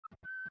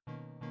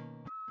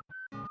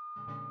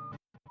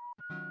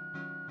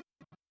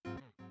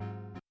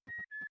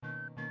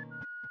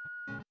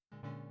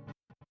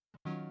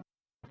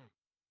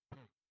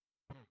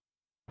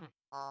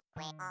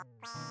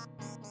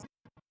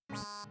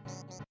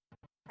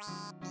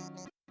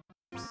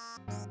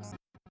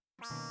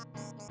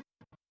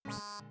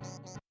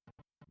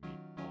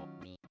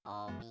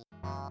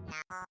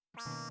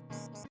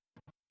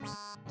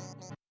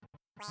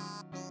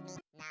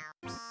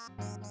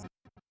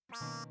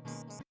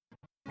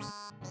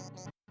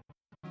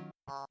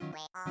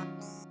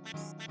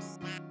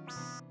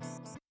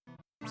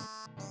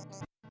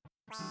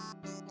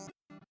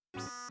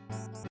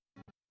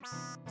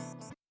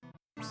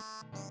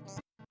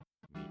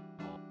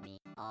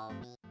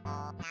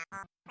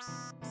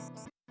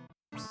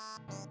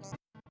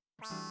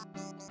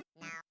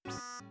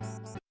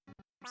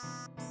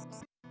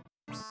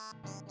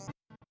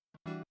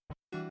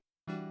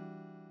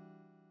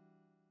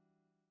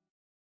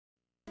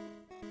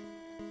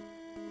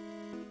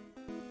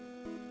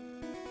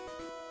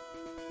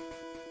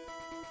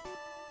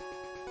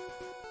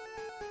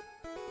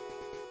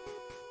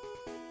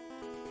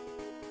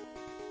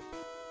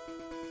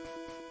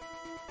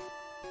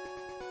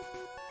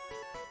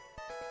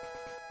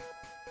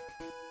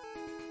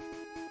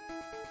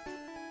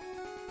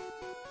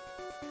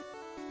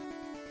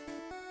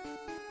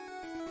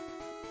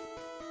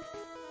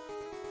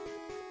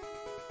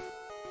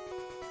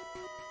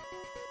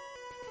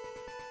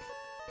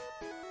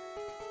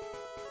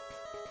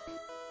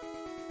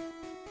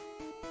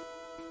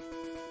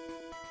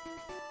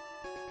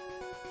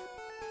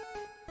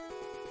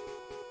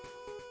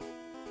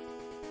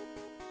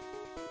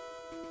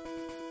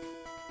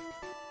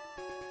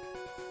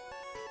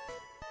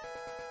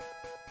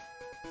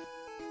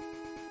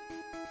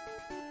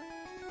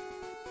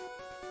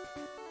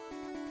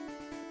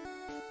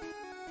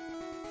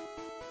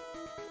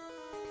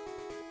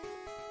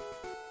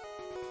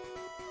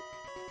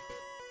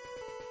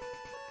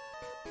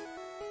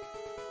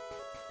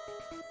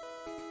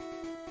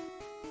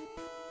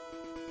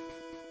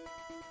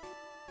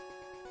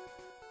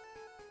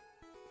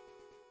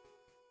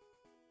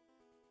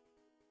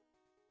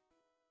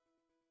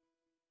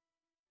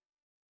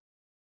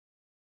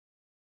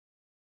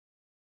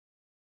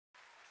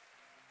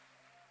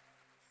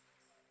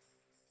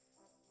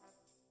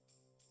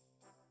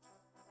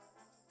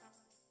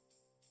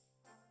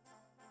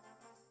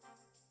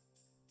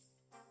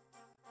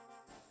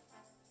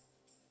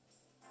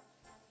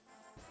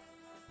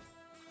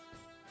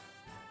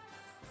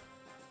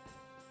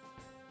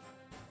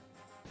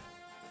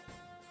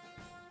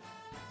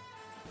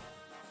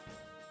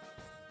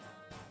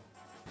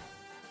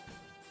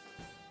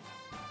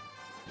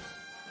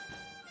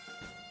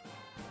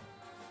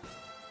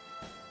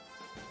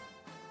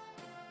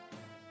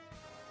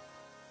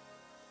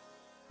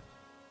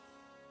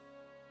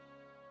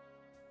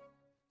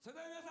それで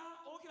は皆さ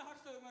ん大きな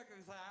拍手でお迎え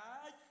くだ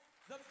さい。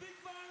The Big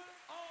Band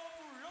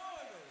of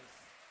Royals。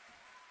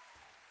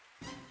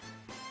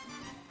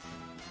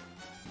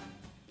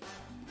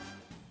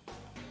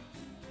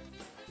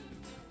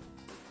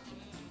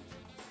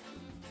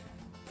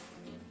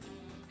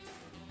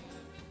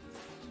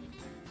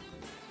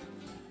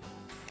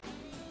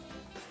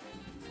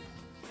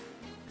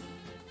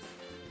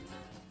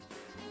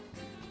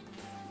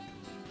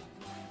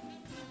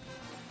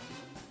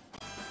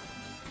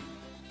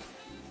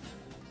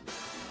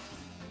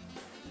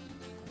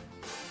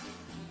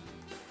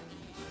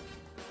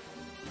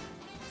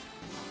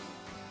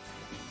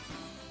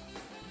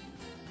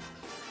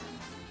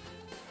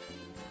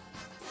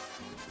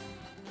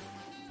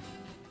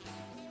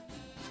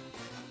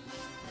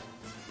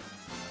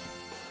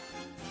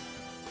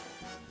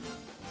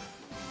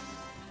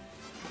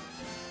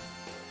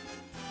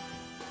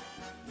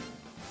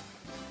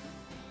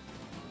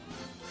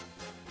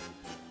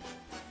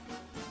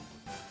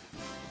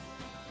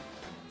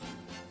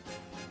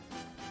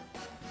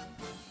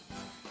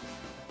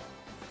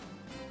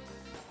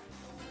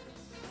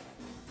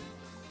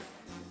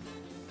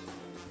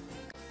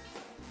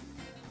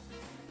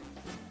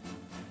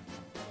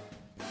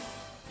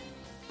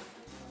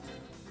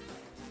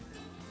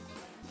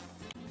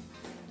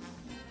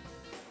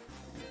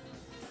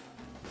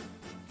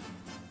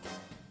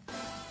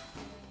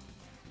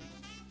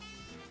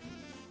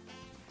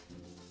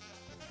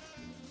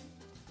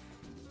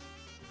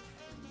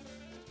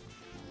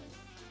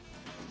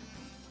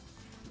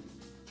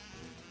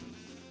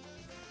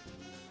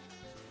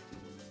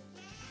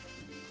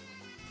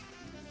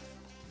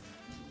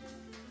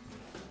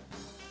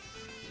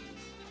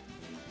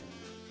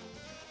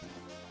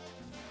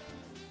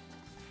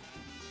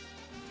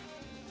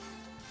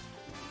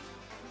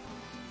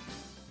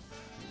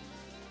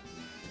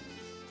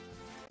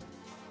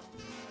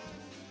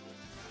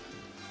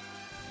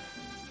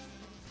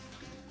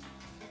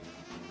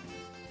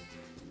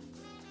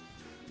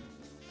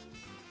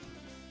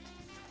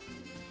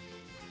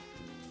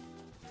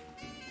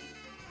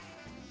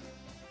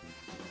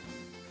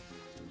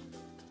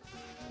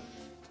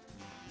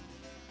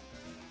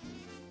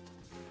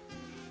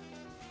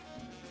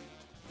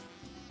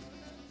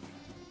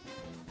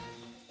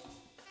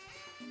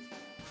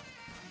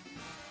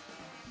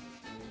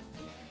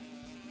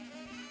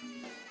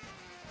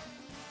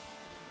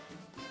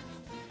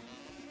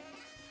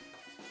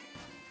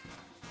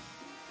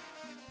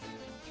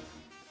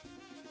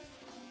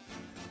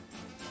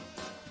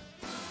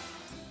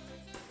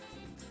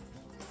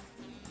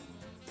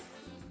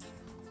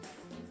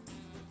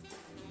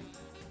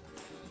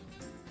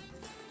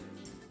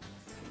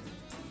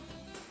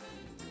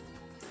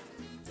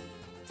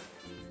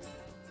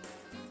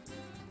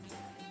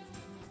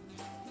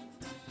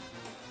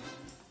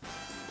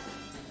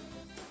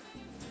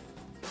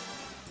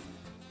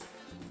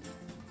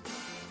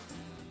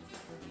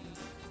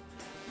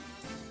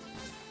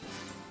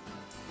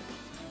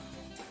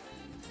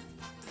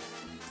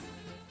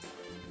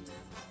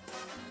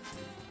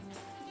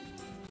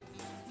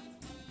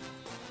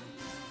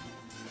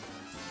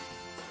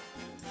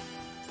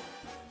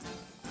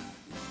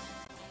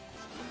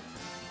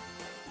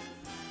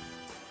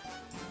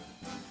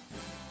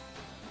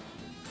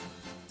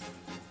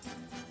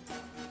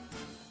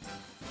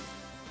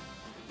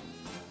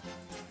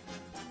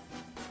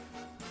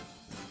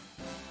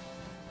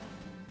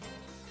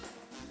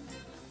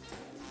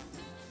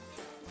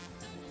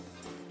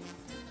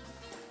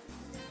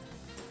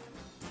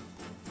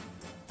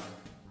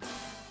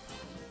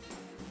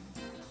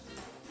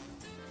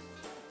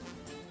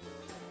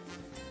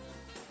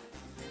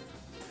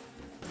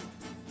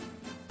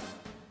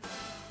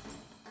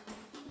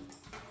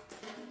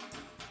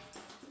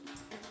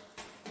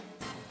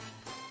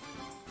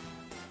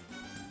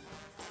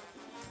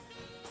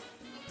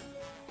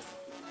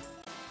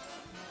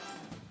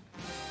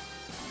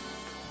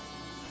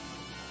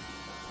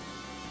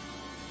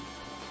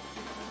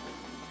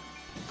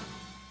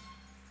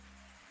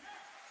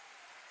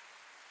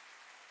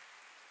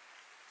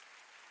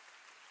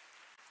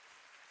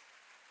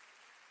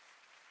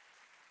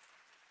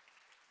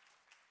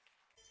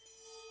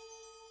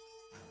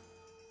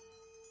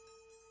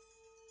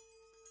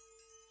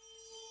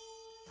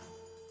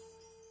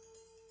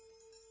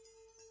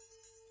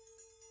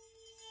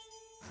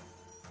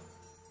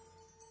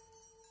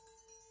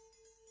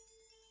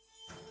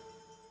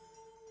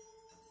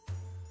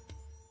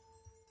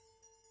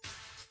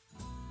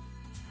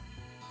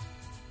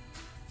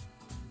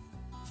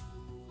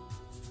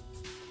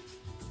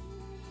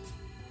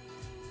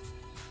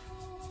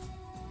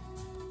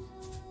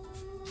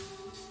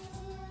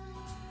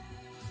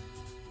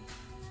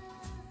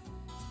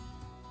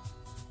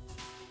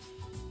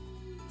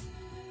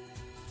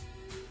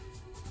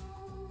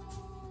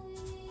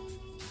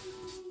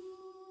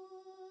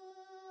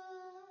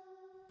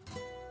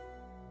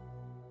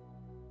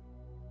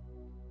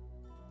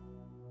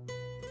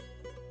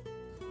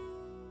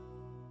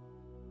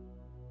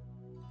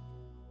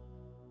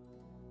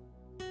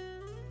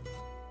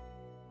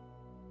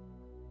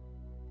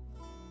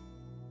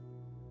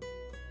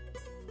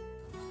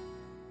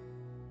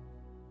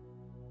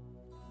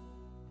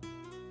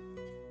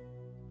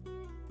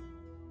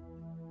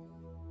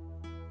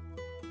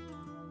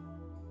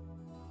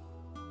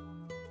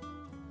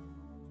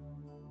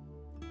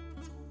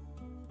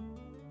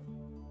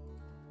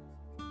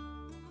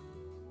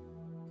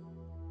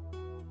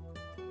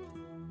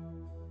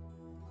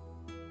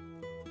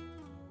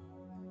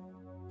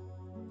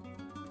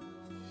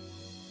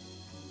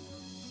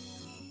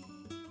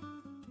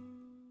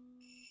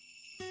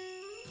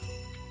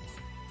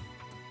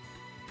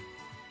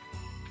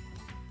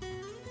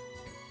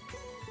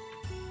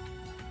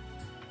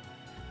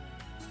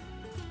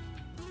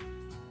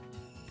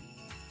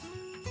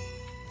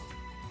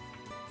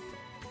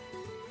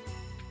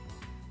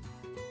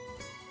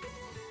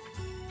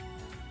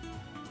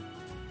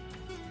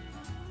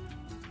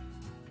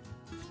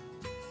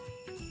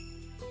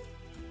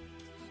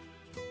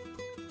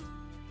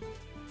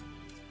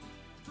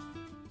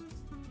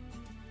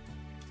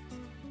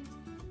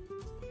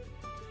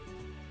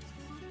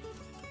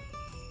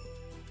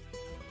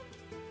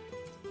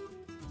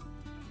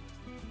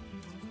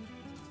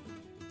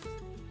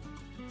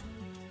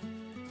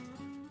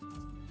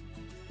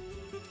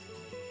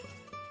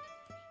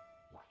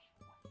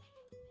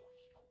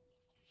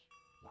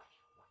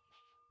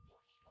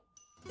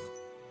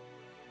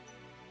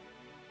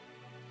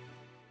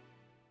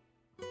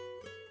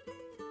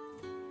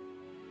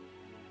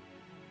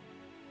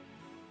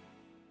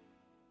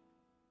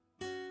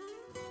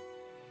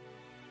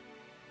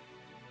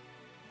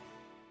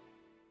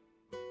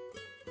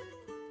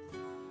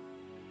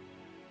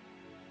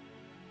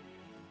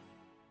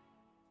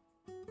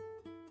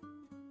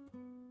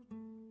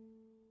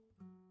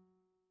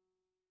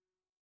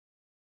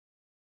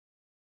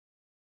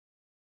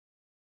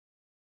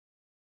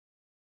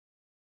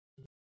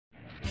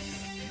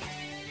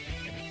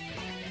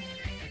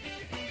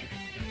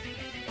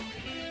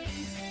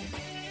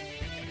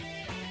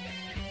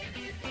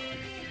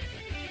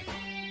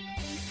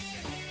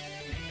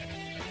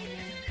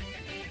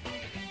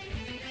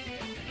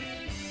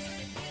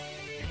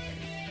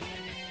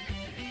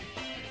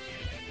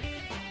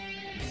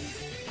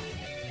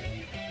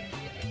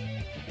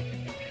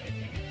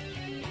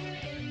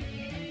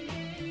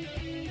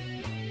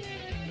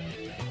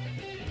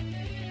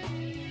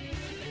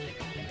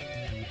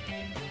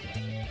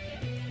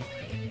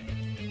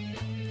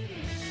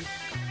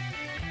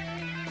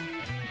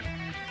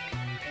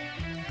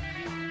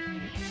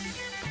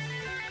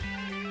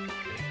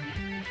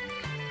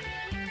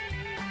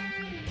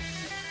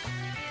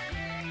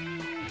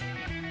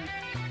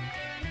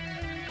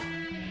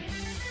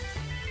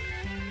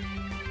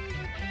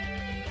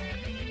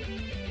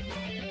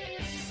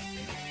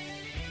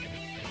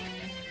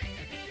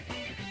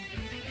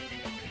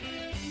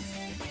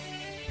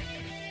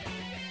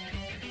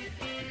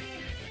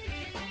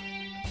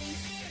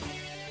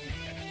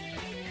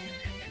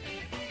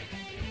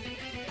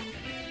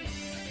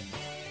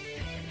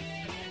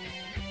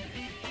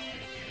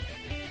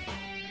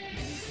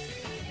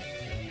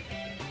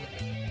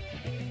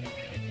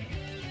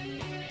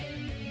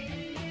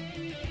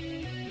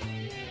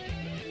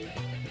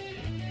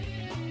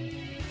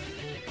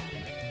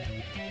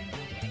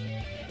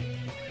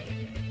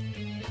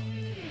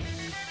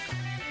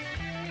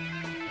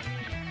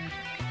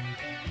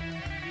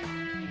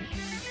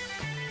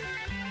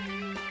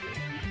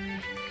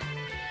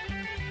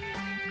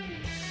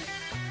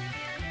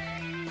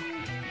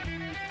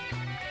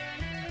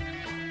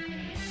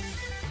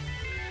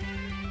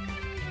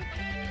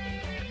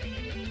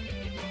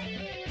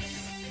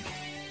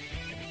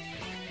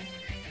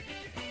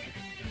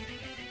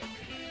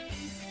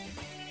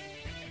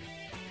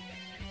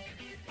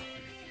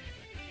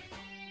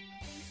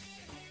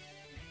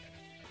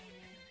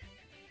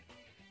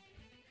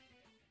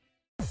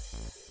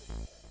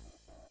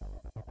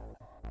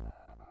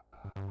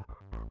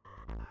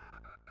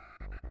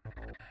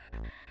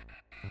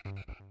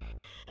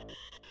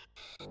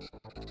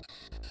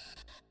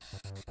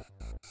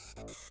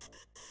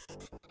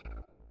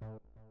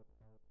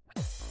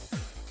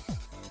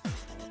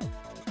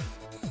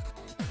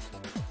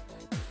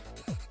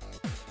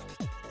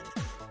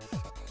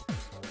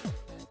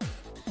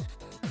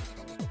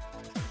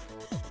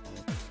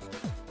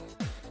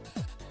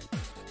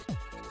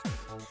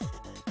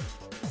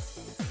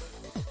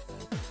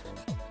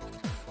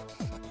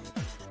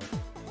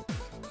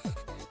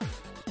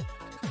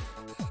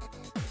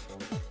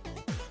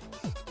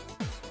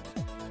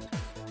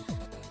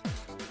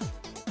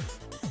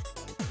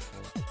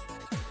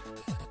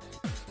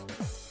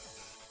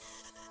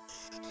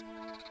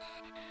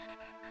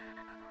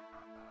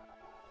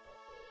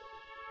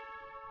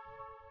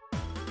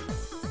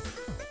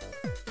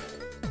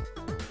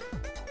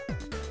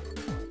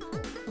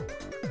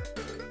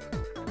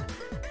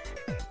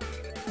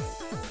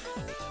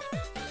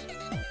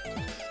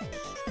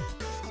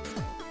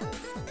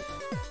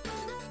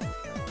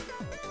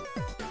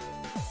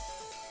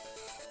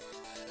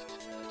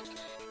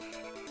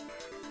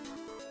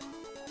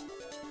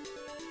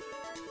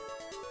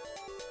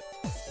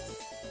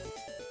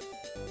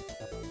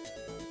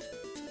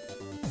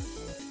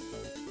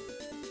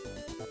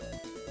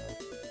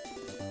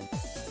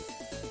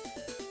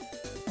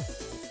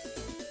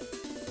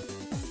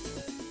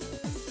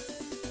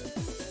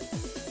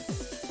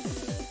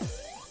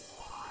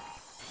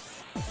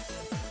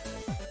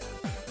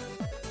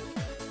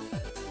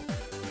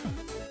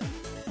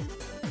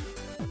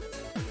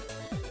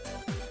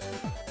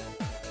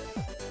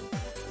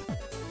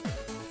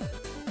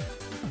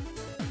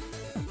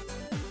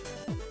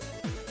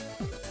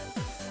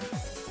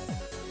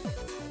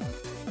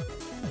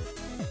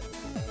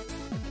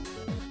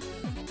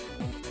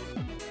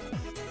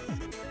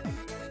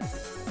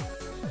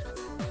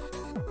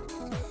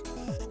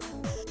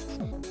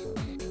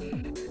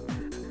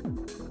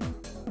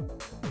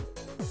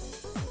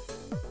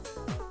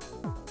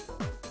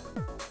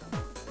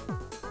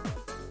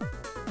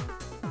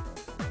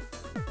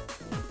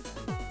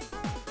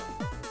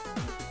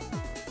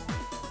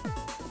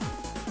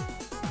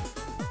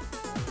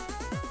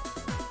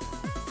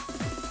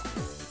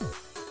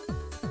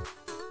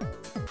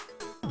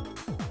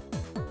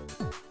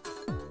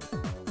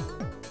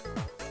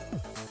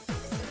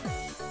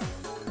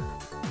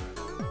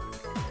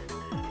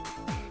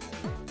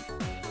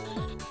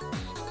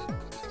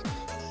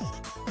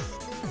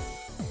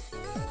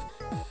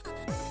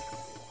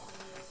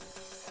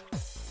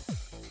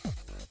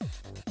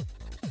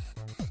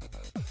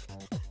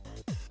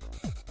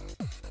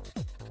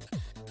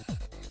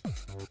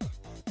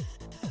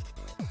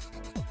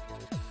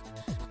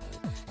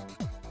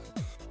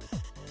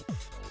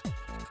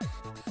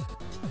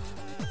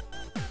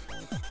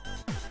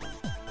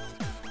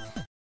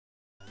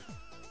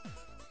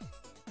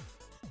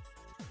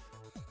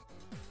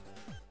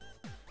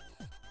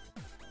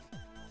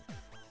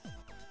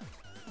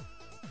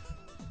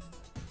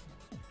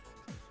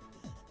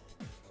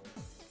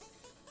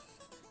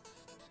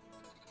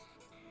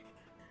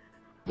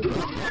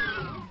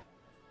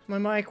my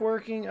mic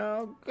working?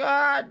 Oh,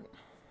 God.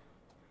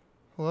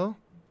 Hello?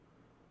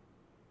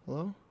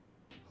 Hello?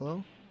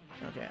 Hello?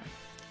 Okay.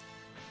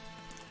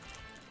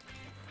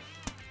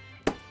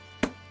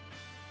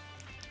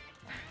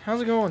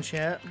 How's it going,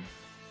 chat?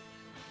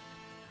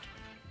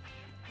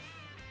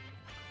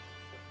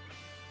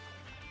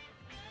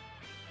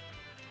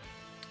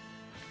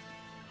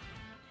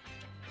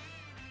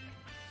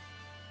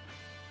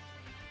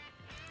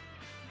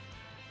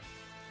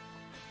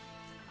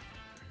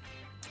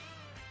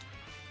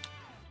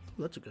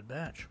 That's a good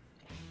batch.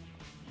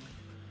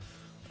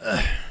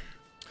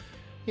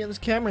 Yeah, this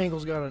camera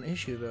angle's got an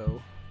issue,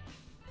 though.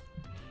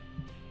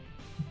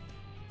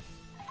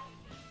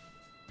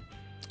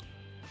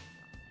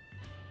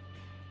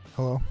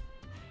 Hello?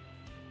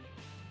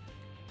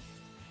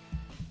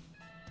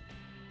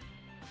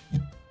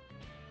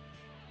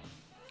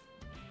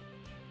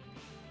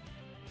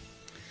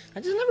 I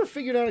just never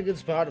figured out a good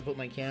spot to put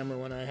my camera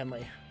when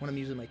I'm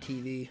using my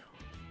TV.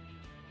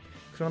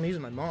 Because when I'm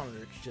using my monitor,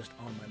 it's just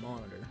on my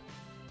monitor.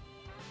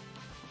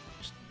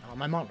 Just on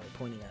my monitor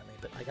pointing at me,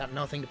 but I got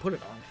nothing to put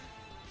it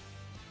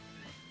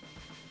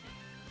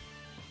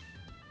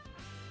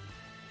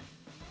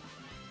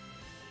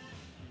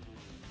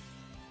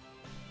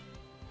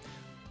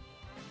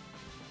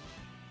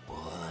on.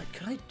 What?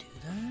 Could I do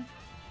that?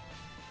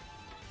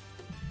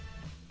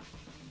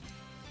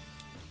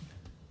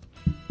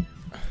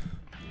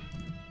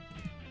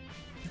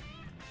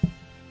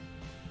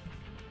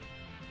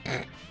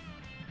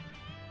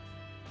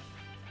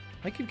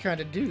 I could kind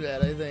of do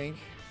that, I think.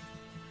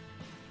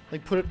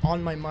 Like, put it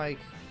on my mic.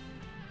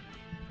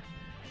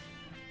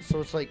 So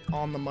it's, like,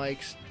 on the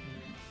mic's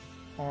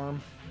arm.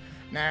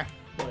 Nah,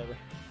 whatever.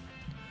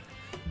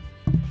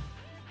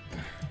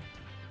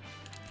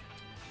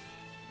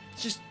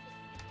 Just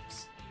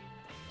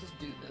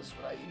do this,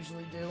 what I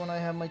usually do when I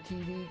have my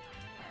TV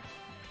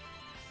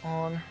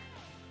on.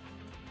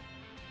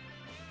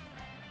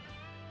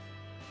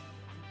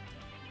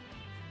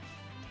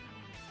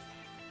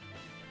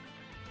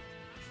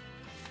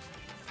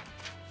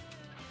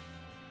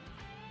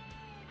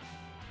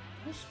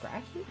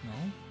 Scratch it? No.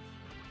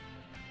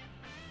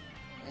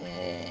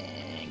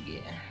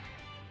 Yeah.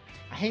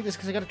 I hate this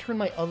because I got to turn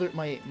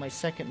my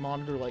second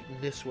monitor like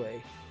this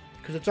way,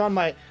 because it's on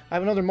my. I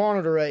have another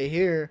monitor right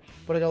here,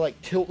 but I got to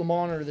like tilt the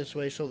monitor this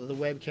way so that the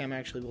webcam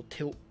actually will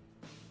tilt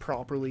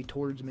properly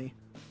towards me.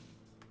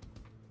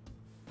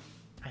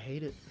 I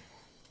hate it.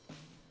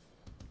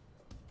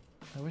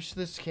 I wish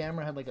this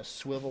camera had like a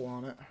swivel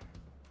on it.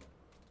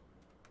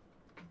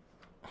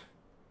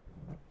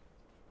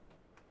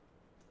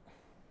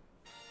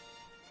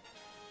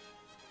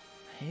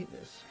 I hate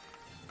this.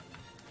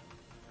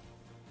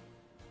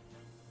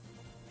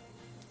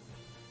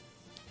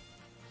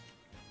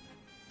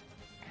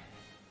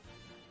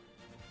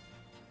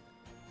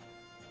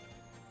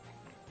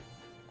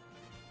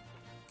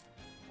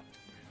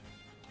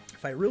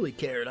 If I really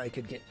cared, I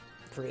could get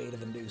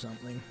creative and do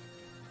something.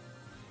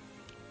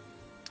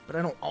 But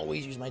I don't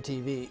always use my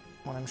TV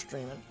when I'm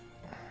streaming.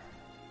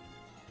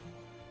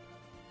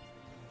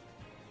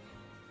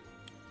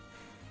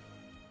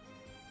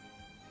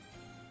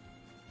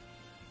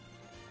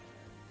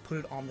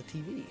 Put it on the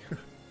TV.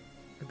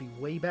 It'd be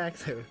way back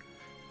there.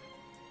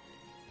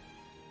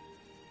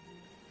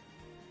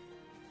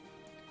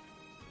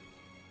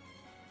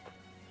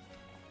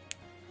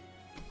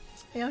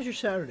 Hey, how's your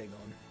Saturday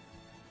going?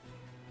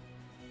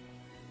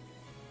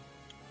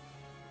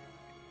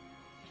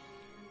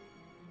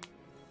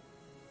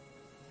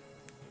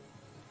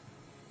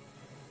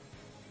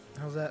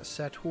 How's that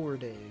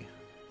Saturday?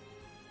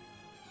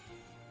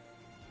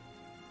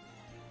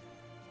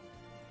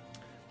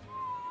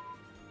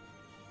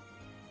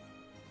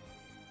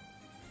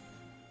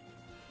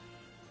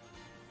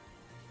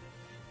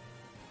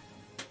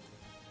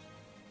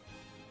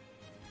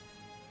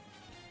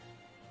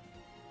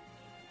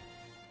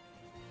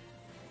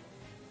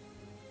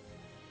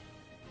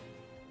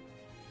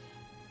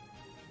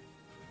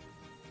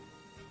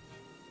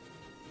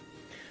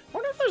 I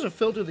wonder if there's a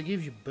filter that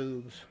gives you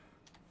boobs.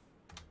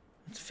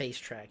 It's face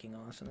tracking,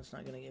 Austin. It's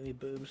not going to give you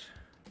boobs.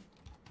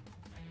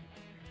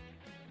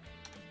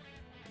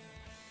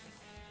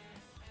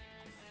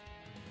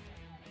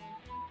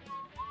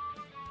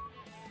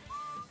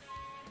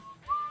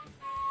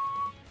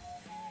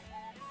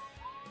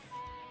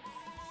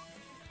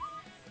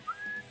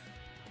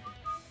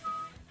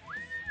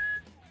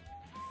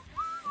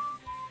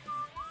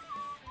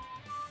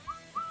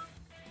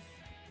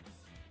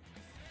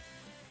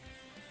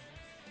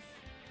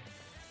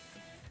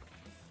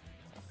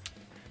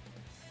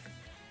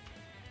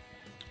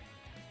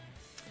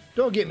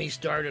 Don't get me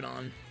started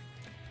on.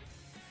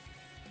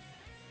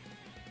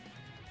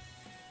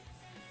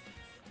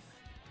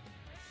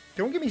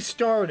 Don't get me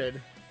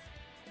started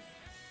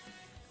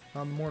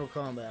on the Mortal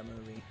Kombat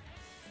movie.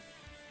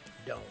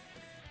 Don't.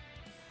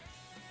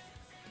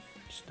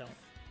 Just don't.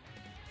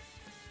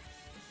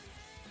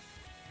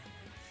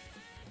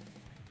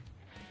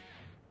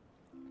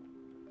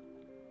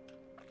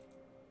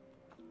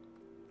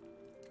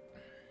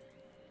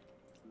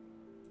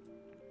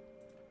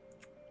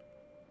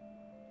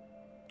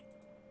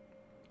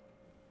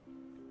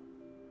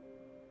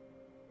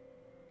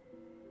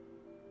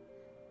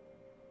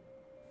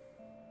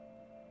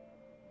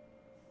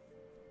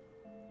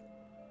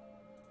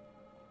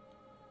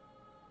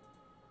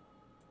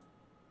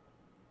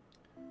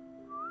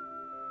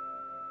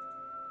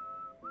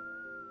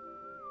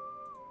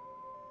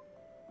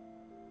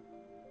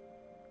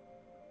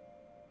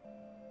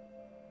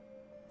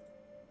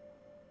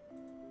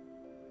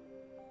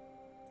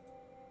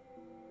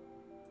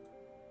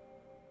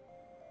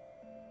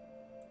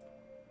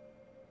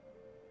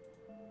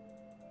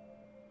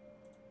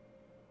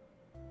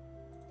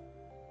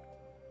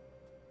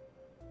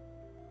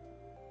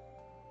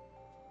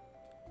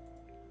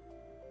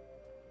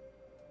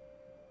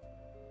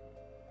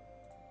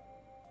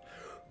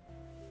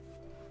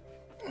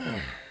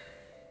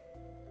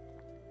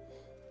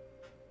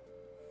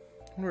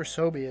 wonder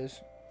where Sobe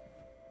is.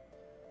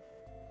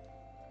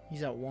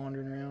 He's out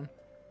wandering around.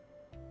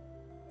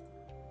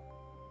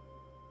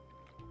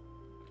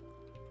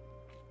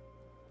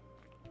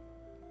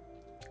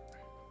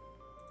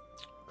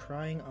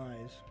 Crying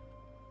eyes.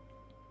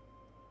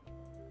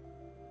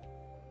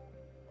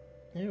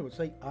 Ew, it's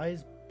like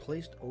eyes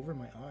placed over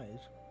my eyes.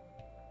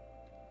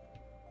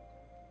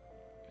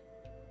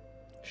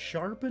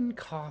 Sharpen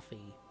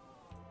coffee.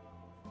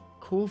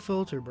 Cool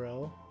filter,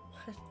 bro.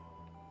 What?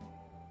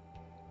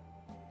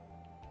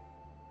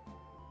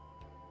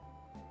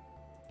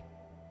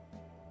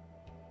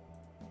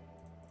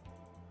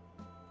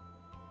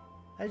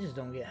 I just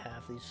don't get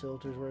half these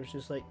filters where it's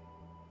just like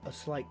a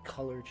slight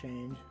color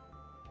change.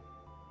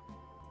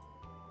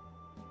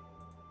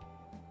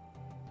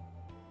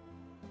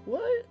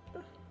 What?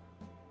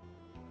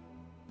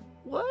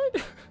 What?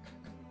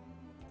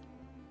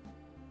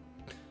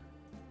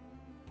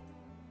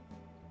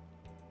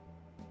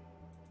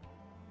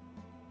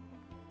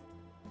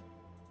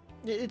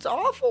 It's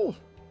awful.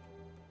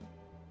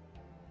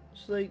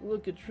 It's like,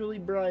 look, it's really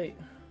bright.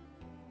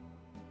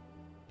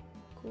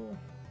 Cool.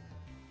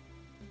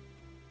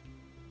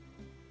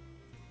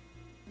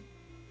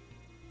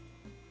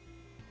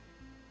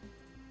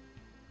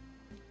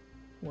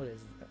 What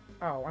is that?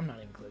 Oh, I'm not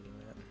even clicking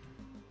that.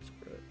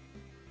 Screw it.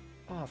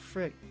 Oh,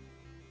 frick.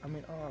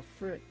 Oh,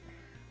 frick.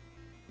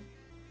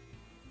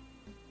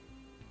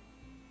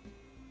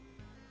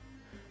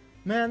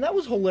 Man, that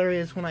was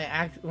hilarious when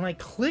I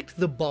clicked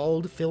the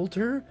bald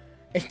filter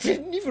and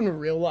didn't even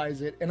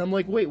realize it. And I'm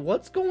like, wait,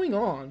 what's going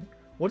on?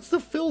 What's the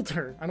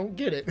filter? I don't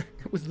get it.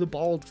 It was the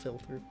bald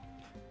filter.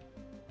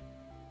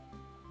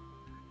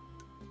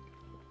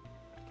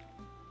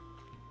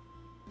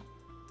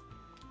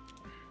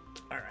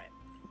 Alright.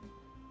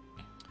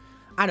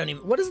 I don't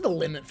even... What is the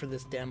limit for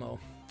this demo?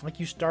 Like,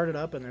 you start it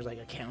up and there's like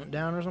a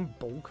countdown or some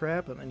bull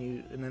crap and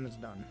then it's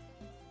done.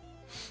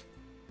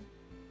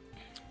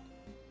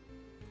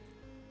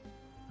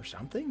 Or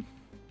something.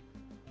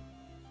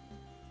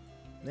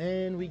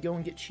 Then we go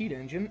and get Cheat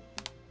Engine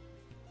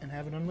and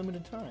have an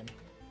unlimited time.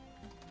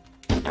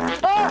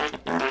 Ah!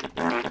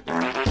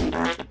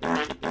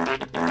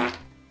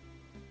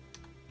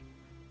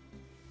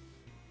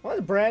 Well,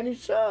 the brand new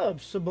sub,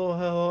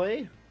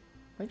 Sabohoy.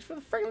 Thanks for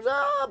the friggin'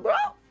 sub, bro.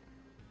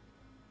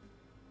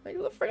 Thanks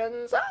for the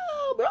friggin' sub,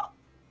 bro.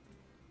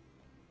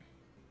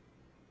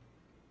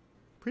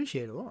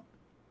 Appreciate it a lot.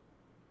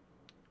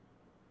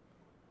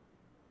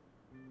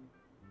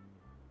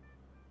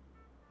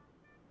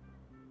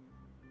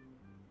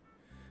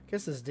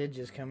 Guess this did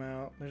just come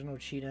out. There's no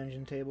cheat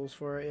engine tables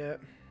for it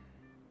yet.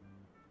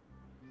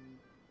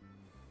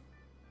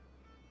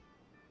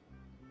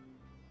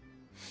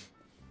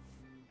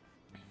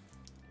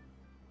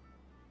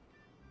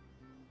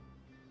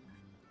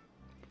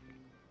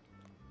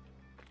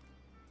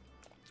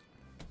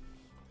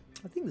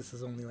 I think this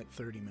is only like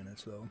 30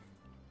 minutes though.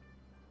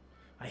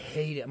 I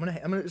hate it.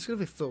 It's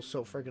gonna feel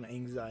so freaking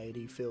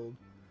anxiety filled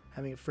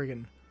having a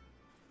friggin'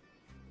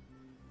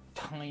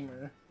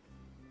 timer.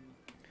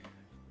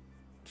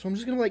 So I'm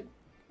just gonna like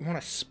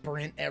want to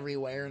sprint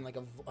everywhere and like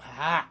a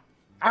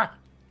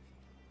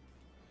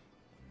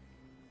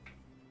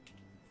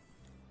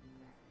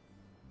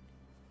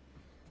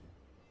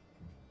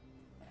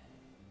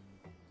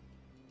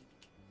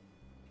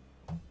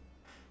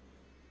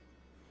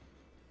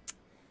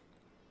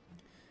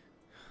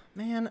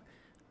Man,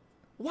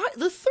 why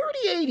the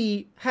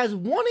 3080 has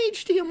one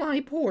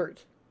HDMI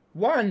port,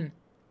 one,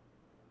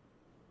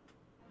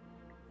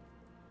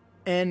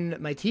 and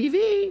my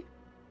TV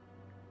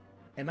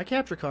and my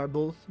capture card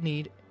both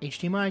need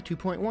HDMI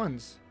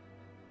 2.1s.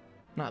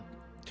 Not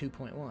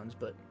 2.1s,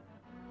 but...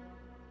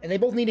 And they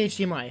both need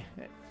HDMI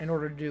in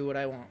order to do what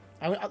I want.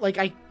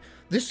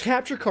 This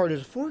capture card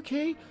is a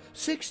 4K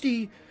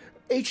 60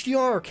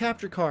 HDR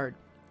capture card.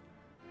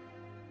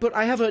 But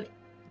I have a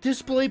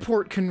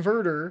DisplayPort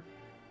converter.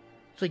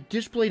 It's like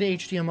display to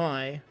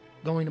HDMI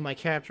going to my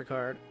capture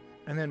card.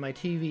 And then my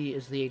TV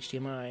is the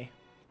HDMI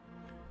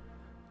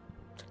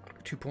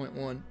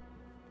 2.1.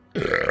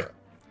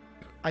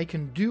 I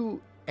can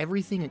do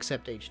everything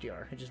except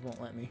HDR. It just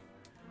won't let me.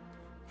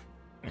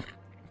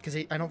 Because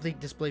I don't think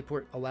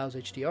DisplayPort allows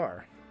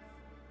HDR.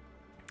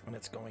 And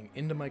it's going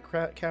into my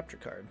capture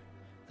card.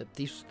 The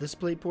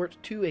DisplayPort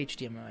to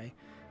HDMI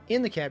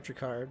in the capture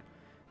card.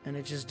 And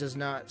it just does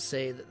not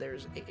say that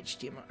there's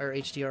HDMI or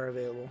HDR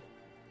available.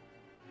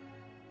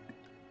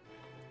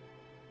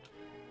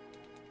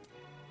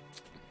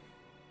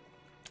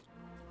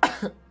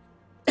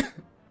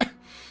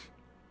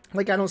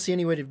 Like, I don't see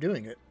any way of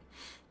doing it.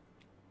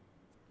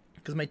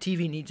 Because my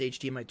TV needs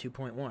HDMI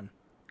 2.1.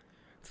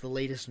 It's the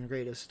latest and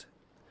greatest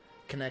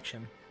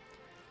connection.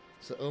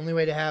 It's the only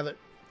way to have it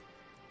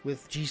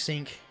with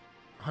G-Sync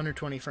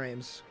 120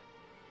 frames.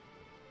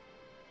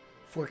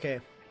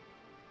 4K.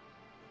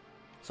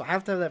 So I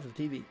have to have that for the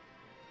TV.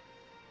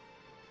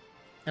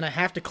 And I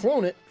have to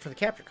clone it for the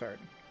capture card.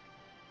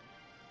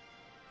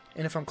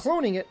 And if I'm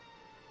cloning it,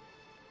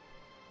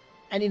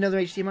 I need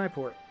another HDMI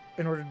port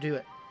in order to do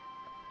it.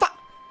 Fuck!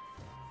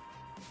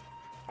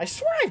 I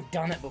swear I've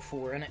done it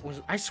before, and it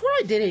was... I swear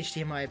I did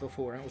HDMI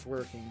before, and it was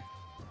working.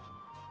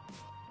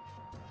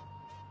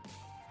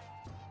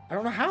 I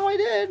don't know how I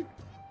did.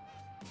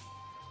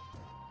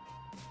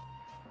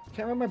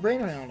 Can't wrap my brain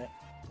around it.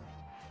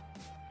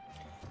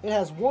 It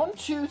has 1,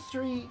 2,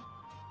 3...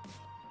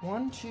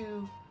 1,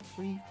 2,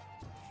 3,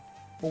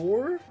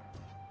 4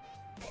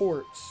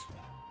 ports.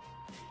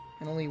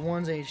 And only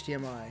one's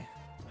HDMI.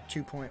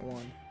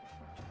 2.1.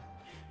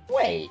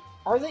 Wait,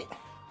 are they...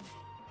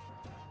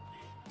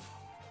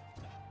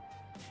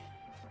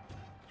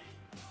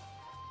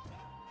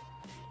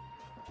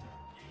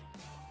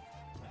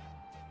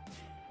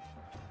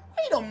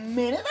 Wait a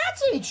minute,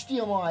 that's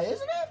HDMI,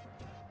 isn't it?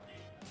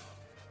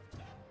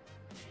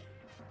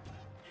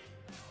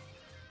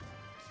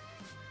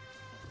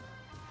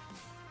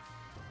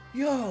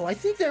 Yo, I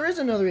think there is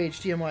another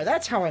HDMI.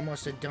 That's how I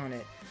must have done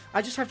it.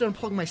 I just have to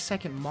unplug my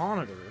second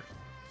monitor.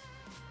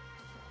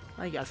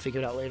 I gotta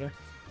figure it out later.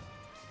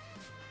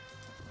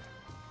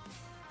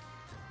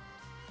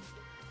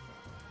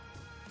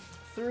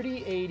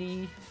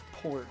 $3080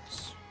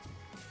 ports.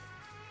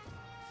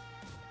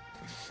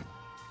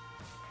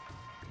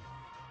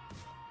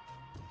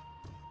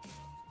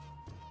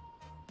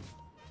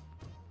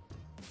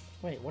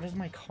 Wait, what is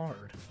my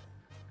card?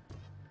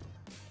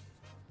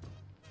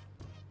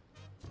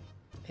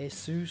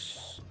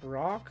 Asus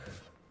Rock.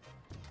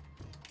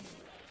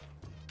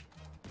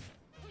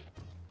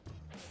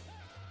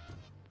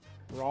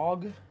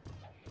 ROG.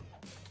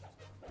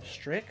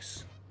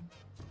 Strix.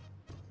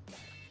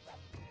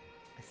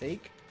 I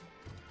think.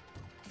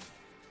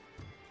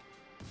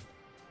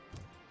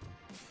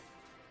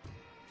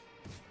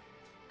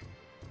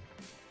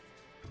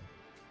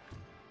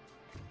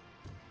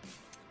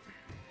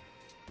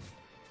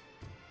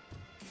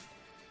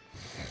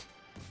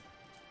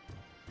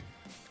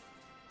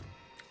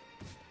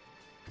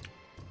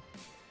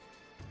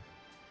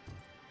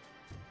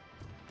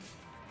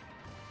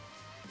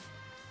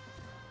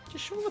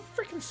 Just show the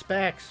freaking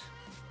specs.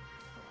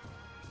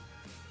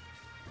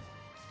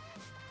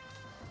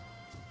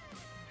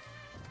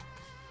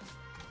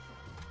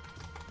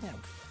 Yeah,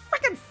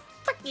 freaking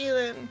fuck you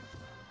then.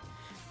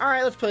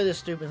 Alright, let's play this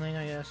stupid thing,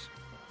 I guess.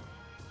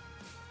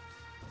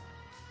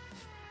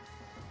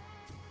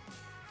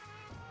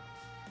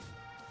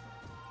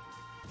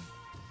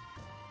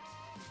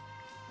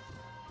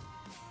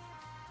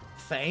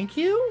 Thank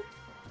you?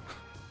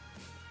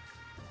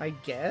 I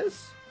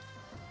guess?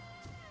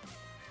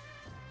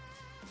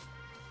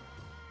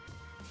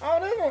 Oh,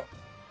 no!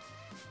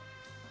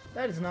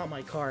 That is not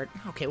my card.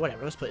 Okay,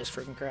 whatever. Let's play this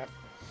freaking crap.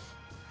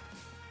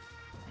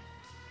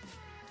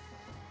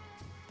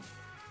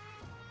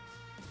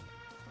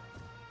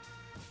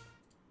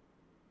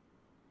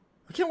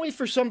 I can't wait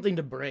for something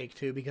to break,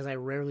 too, because I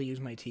rarely use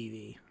my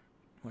TV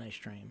when I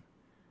stream.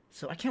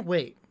 So I can't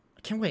wait.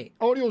 I can't wait.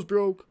 Audio's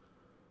broke.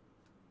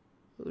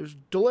 There's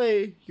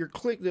delay.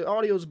 The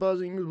audio's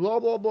buzzing.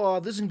 Blah, blah, blah.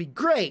 This is going to be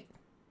great.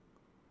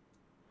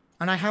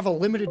 And I have a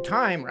limited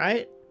time,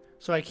 right?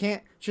 So I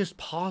can't just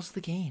pause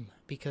the game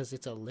because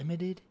it's a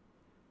limited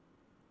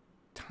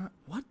time.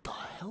 What the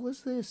hell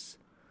is this?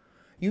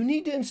 You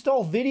need to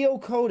install video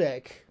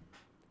codec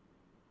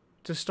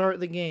to start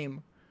the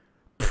game.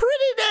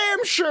 Pretty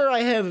damn sure I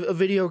have a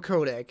video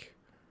codec.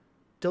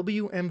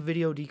 WM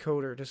video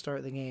decoder to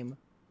start the game.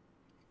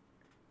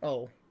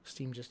 Oh,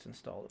 Steam just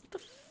installed it. What the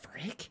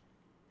frick?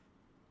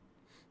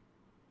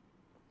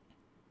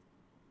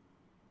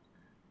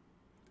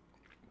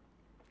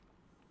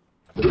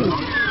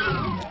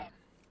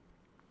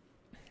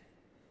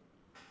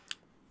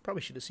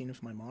 Probably should have seen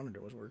if my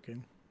monitor was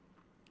working.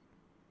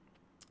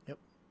 Yep.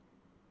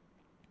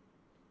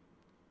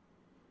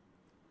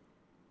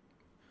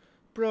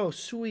 Bro,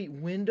 sweet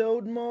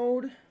windowed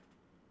mode.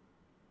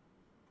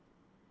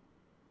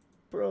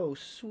 Bro,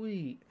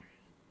 sweet.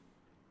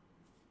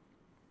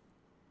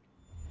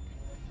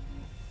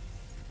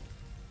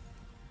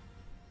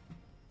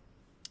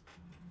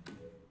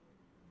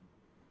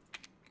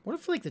 What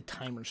if, like, the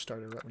timer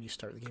started right when you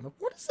start the game?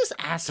 What is this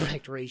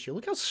aspect ratio?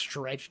 Look how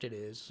stretched it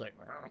is. It's like...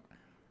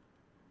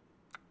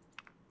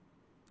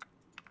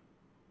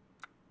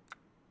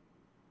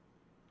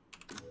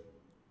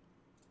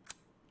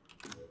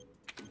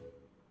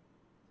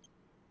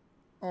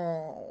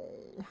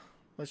 Oh.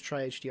 Let's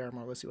try HDR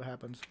mode. Let's see what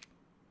happens.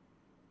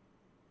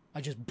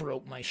 I just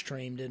broke my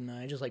stream, didn't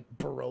I? I just, like,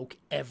 broke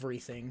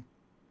everything.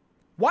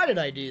 Why did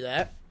I do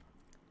that?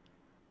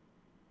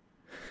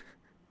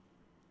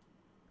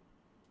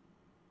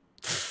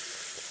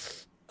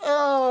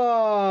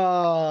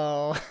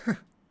 Oh.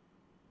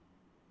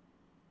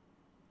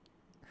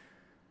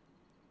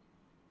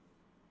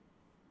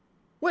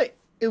 Wait,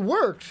 it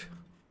worked.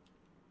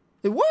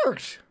 It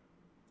worked.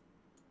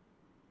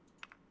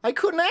 I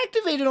couldn't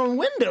activate it on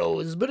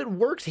Windows, but it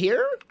worked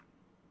here.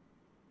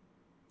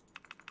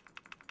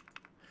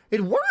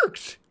 It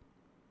worked.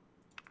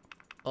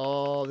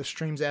 Oh, the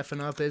stream's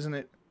effing up, isn't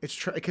it?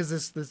 It's because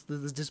this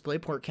display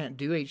port can't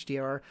do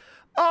HDR.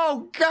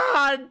 Oh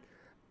God.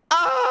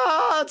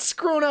 Ah, it's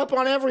screwing up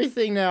on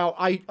everything now.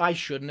 I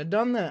shouldn't have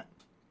done that.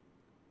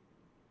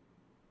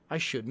 I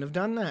shouldn't have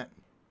done that.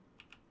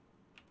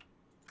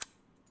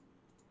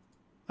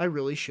 I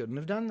really shouldn't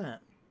have done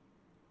that.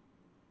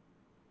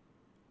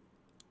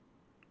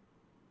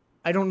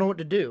 I don't know what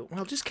to do.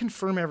 Well, just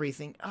confirm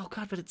everything. Oh,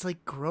 God, but it's,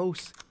 like,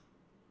 gross.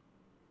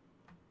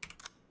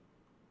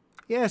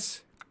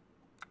 Yes.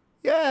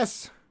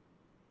 Yes.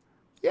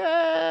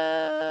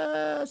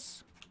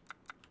 Yes.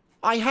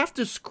 I have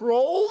to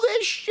scroll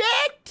this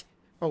shit?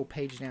 Oh,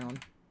 page down.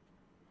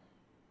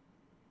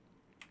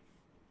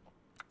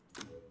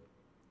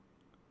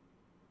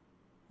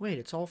 Wait,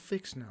 it's all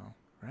fixed now,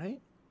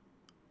 right?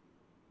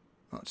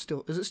 Oh, it's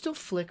still... Is it still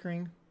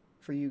flickering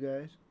for you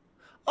guys?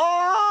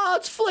 Oh,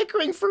 it's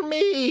flickering for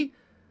me!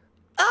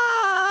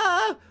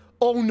 Ah!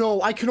 Oh,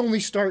 no, I can only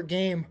start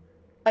game.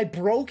 I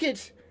broke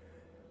it.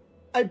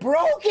 I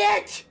broke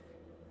it!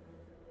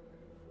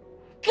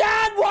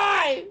 God,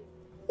 why?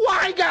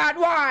 Why, God,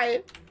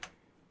 why?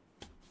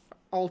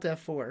 Alt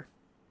F4.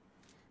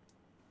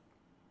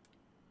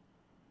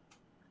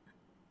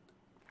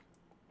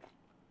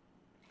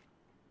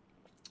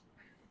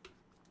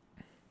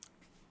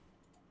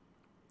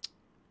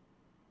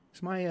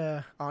 Is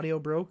my audio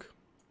broke?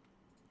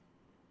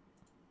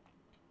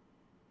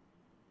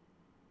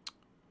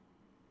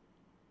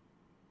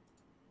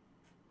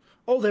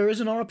 Oh, there is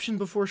an option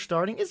before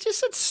starting. It just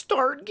said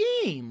start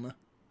game.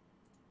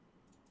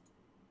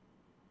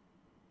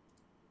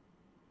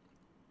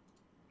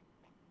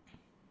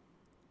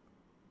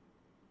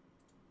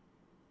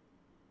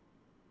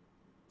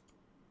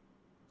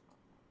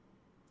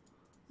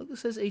 Look, it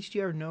says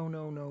HDR. No,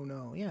 no, no,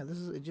 no. Yeah, this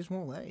is. It just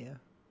won't let you.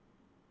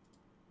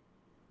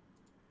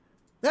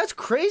 That's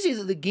crazy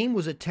that the game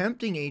was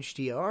attempting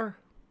HDR.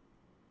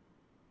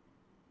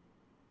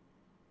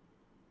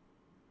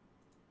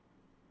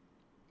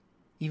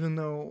 Even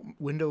though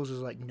Windows is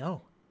like,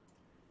 no.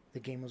 The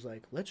game was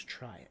like, let's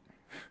try it.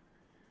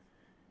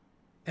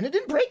 And it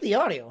didn't break the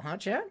audio, huh,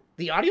 Chad?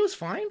 The audio's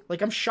fine?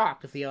 Like, I'm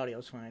shocked if the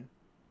audio's fine.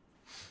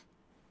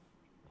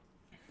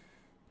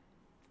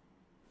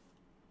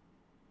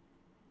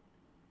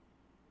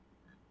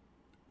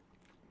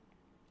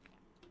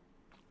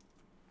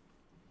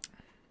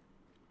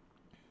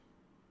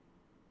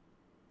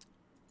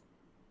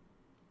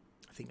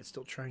 I think it's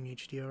still trying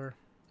HDR.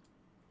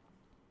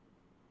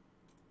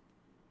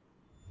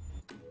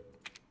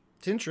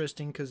 It's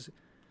interesting because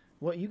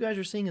what you guys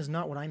are seeing is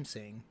not what I'm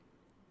seeing.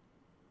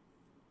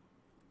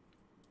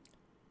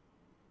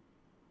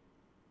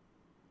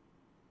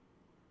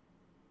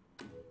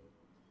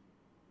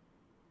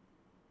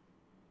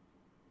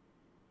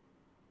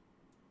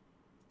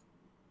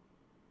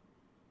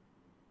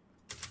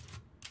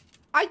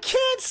 I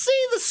can't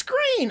see the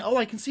screen! Oh,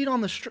 I can see it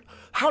on the...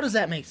 How does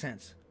that make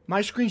sense?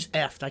 My screen's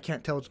effed. I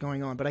can't tell what's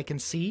going on, but I can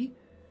see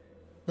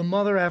the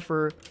mother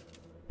effer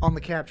on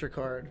the capture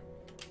card.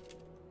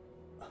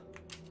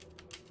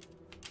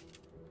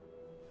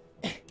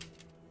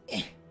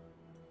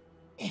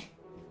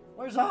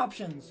 Where's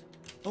options?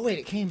 Oh, wait,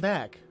 it came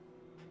back.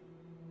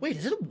 Wait,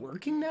 is it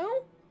working now?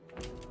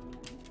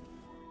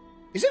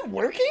 Is it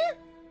working?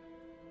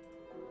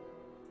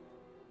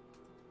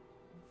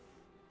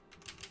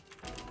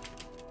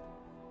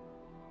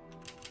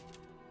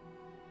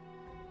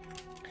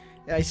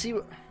 Yeah, I see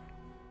what...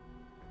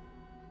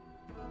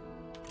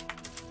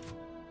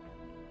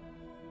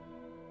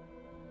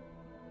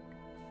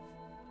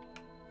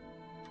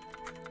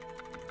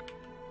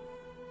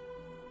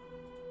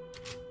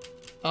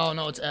 Oh,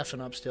 no, it's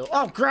effing up still.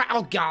 Oh,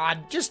 oh,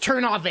 God. Just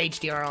turn off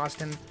HDR,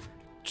 Austin.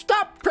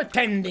 Stop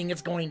pretending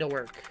it's going to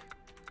work.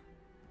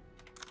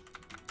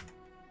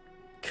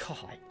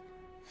 God.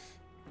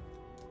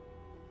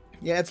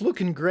 Yeah, it's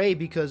looking gray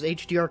because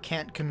HDR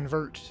can't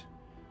convert.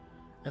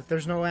 If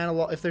there's no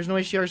analog, if there's no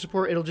HDR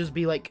support, it'll just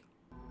be like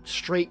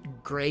straight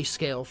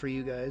grayscale for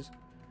you guys.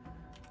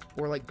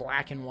 Or like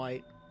black and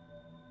white.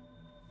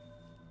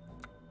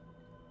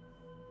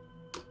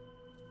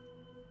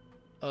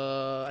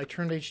 I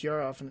turned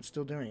HDR off and it's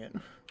still doing it.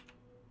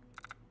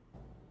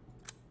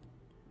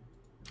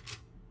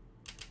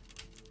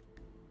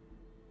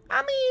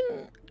 I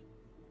mean,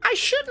 I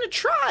shouldn't have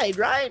tried,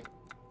 right?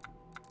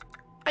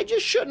 I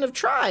just shouldn't have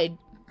tried.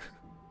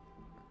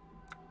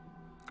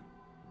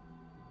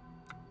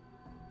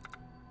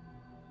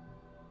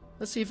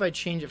 Let's see if I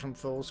change it from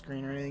full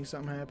screen or anything,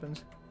 something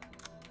happens.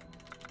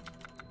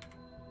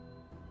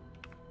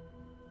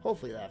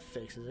 Hopefully that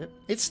fixes it.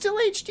 It's still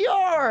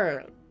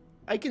HDR!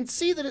 I can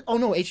see that it... Oh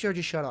no, HDR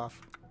just shut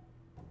off.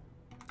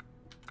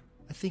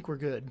 I think we're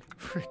good.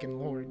 Frickin'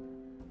 Lord.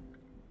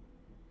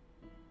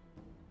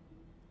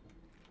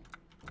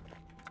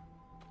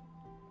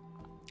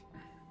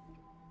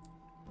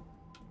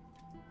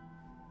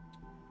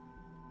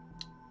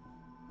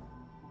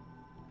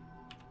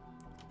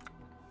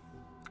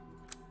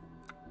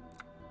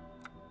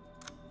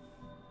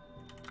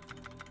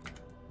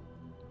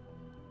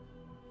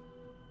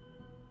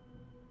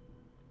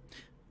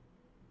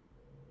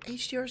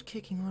 HDR's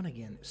kicking on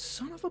again.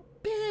 Son of a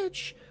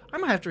bitch!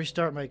 I'm gonna have to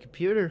restart my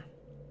computer.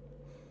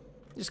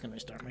 I'm just gonna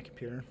restart my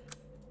computer.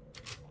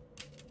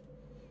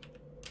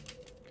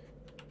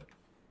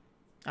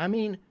 I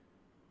mean,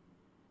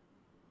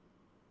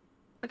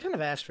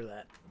 shouldn't have asked for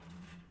that.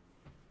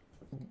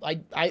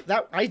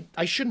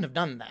 I shouldn't have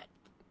done that.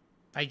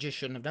 I just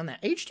shouldn't have done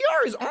that.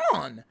 HDR is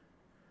on!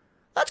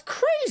 That's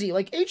crazy!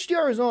 Like,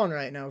 HDR is on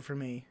right now for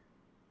me.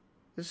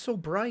 It's so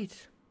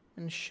bright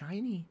and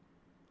shiny.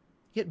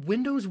 Yet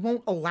Windows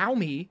won't allow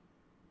me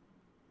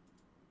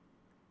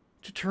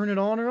to turn it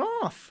on or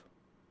off.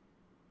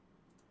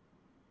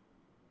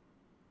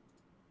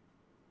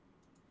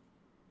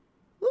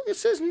 Look, it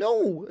says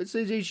no. It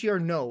says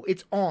HDR no.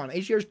 It's on.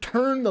 HDR's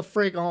turned the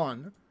frick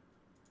on.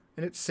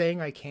 And it's saying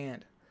I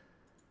can't.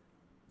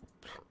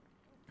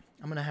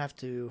 I'm going to have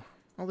to...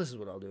 Oh, this is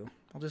what I'll do.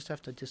 I'll just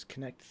have to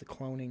disconnect the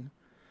cloning.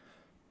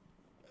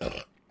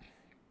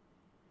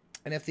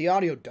 And if the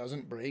audio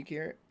doesn't break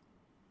here,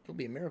 it'll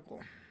be a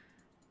miracle.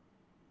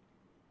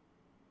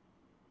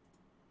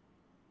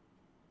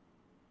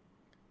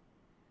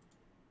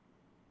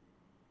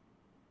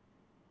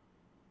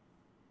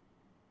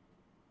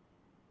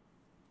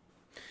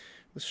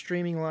 The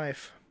streaming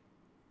life.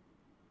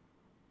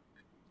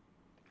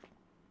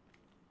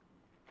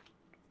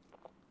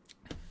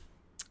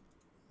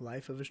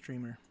 Life of a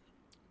streamer.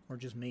 Or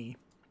just me.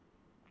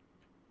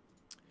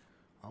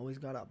 Always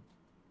gotta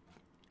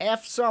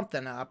F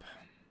something up.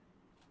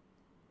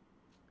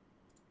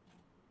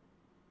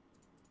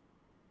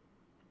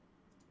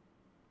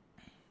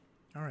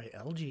 Alright,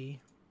 LG.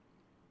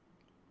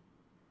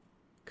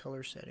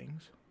 Color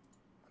settings.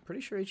 I'm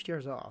pretty sure HDR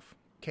is off.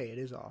 Okay, it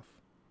is off.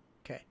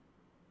 Okay.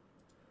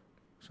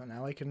 So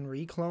now I can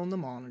re-clone the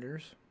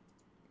monitors.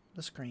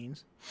 The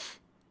screens.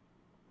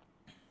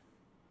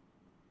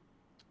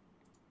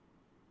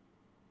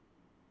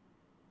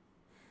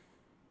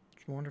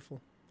 It's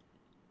wonderful.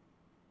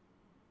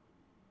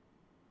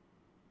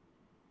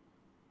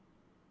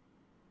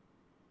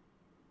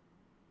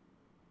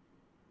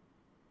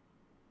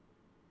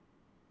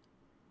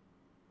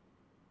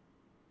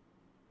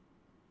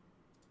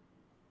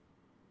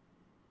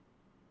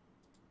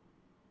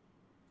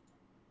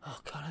 Oh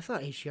god, I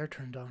thought HDR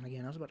turned on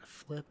again. I was about to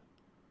flip.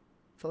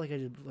 I thought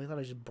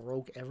I just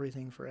broke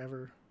everything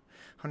forever.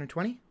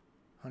 120?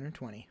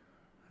 120.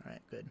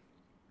 Alright, good.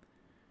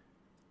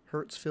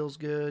 Hertz feels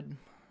good.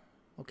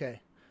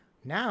 Okay.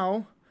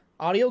 Now,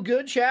 audio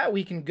good, chat.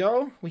 We can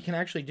go. We can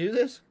actually do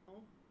this.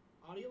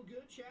 Audio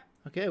good, chat.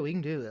 Okay, we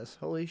can do this.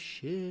 Holy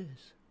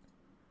shiz.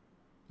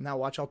 Now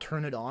watch, I'll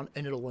turn it on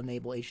and it'll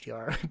enable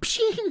HDR.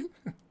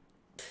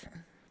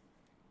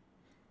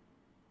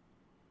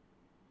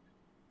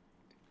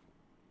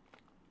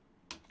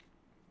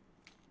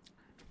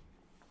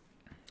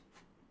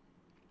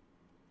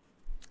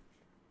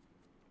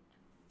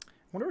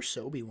 I wonder where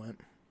Sobe went.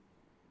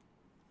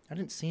 I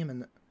didn't see him in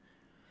the...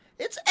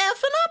 It's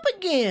effing up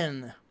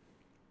again!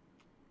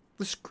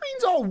 The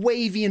screen's all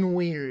wavy and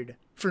weird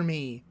for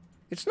me.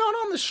 It's not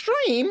on the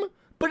stream,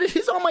 but it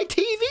is on my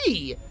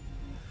TV.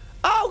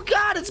 Oh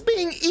god, it's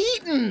being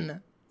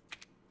eaten!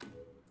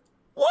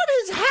 What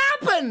has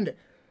happened?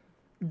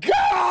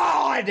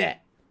 God!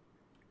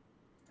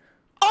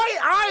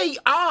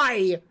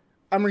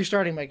 I'm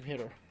restarting my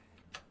computer.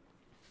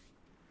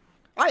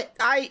 I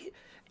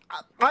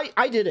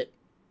did it.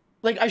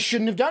 Like, I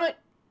shouldn't have done it.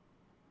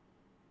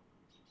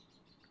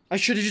 I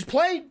should have just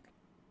played.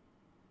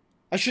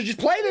 I should have just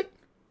played it.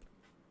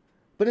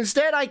 But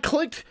instead I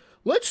clicked,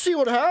 let's see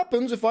what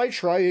happens if I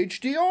try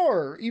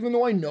HDR, even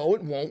though I know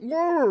it won't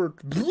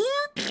work.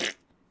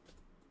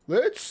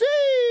 Let's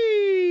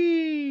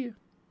see.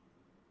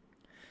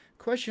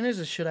 Question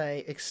is should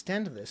I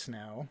extend this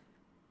now?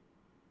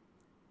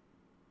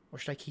 Or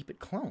should I keep it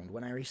cloned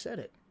when I reset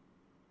it?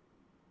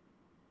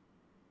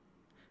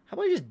 How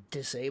about I just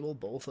disable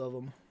both of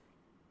them?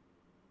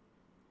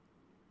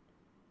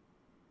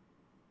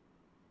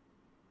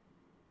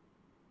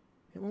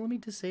 It won't let me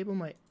disable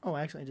my... Oh,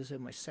 actually I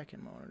disabled my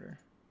second monitor.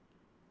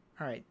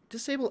 Alright,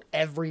 disable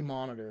every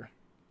monitor.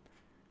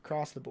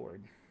 Across the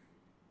board.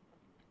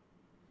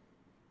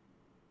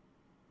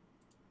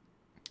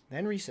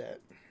 Then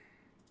reset.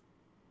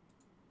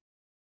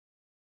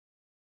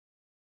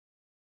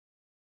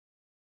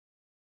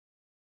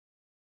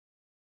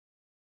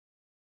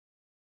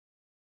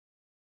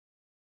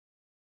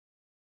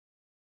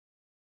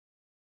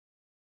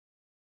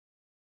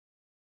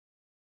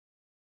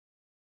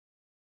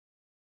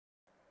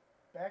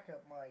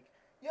 Backup mic.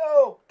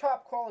 Yo!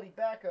 Top quality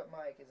backup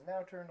mic is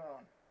now turned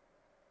on.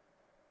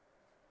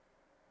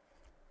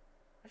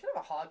 I should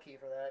have a hotkey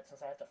for that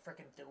since I have to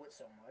frickin' do it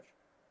so much.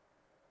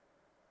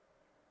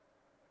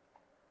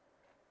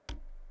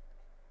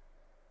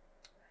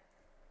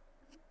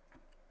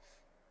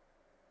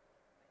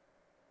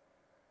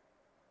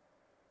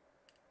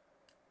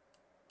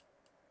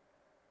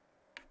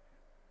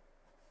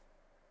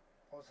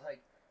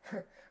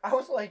 I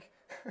was like,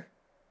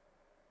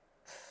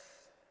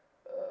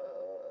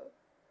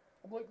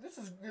 I'm like, this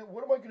is,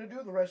 what am I going to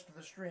do the rest of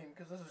the stream?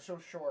 Because this is so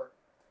short.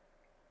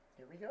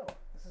 Here we go.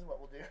 This is what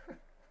we'll do.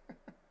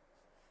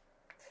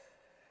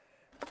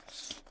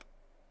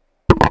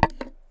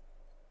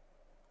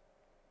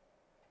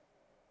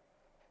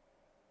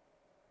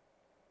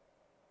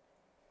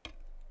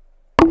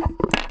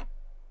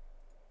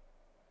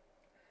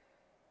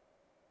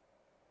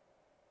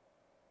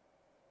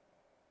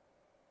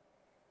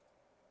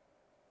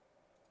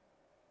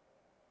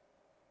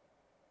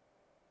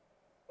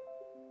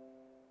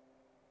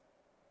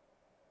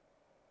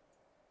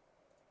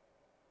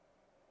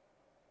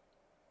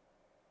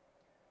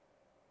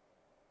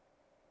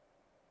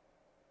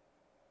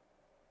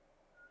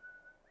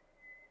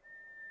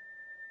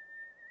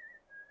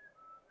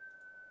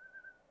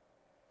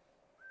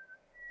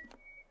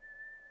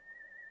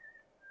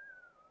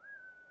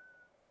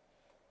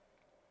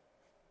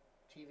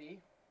 TV?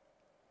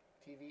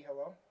 TV,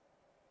 hello?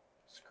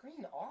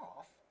 Screen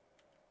off?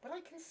 But I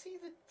can see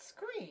the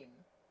screen.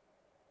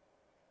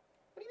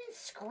 What do you mean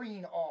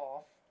screen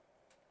off?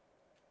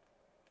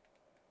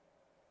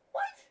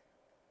 What?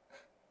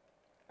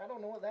 I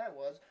don't know what that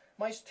was.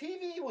 My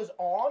TV was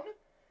on,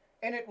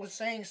 and it was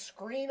saying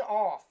screen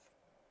off.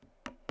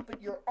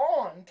 But you're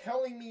on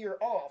telling me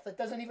you're off. That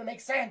doesn't even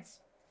make sense.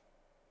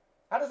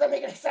 How does that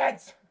make any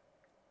sense?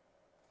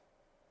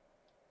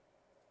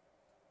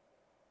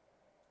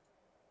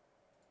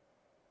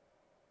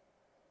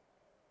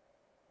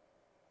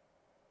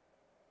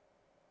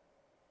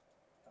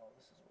 Oh,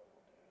 this is what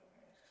we'll do.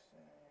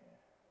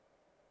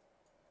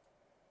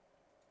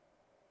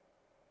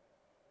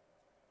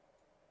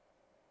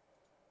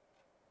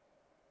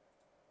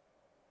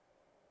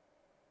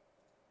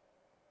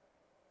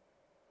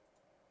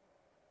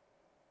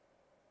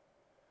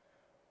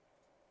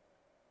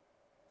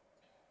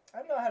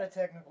 I've not had a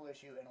technical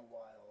issue in a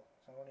while,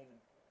 so don't even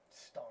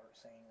start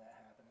saying that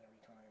happens every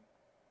time.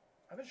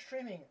 I've been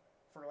streaming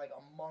for like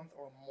a month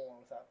or more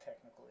without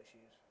technical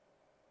issues.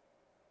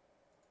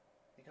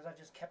 Because I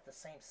just kept the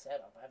same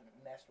setup. I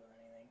haven't messed with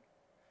anything.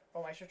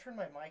 Oh, I should turn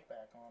my mic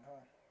back on,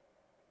 huh?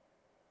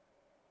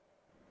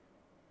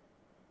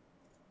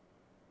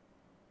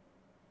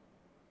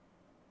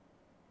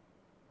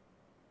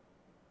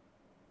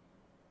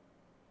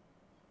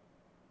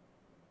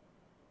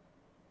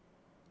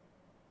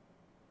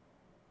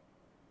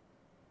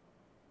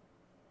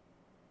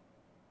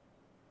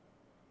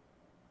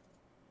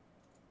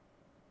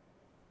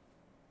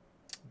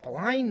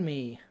 Blind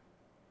me.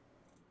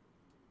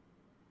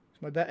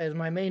 Is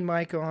my main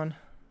mic on?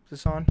 Is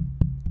this on?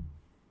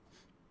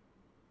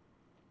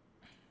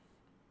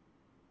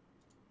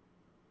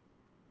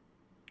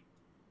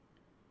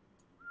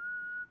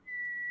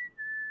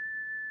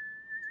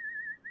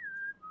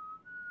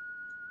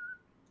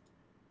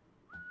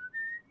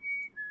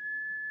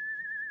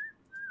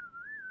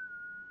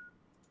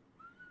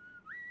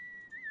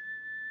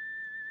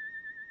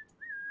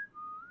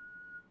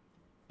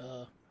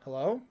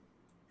 Hello?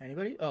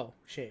 Anybody? Oh,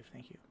 shave,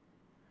 thank you.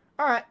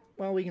 Alright,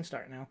 well, we can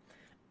start now.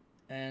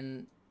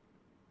 And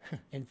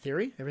in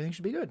theory, everything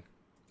should be good.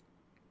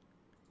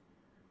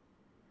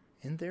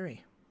 In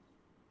theory.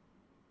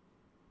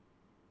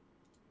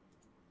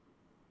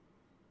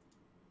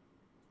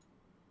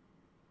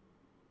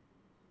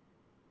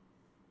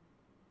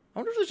 I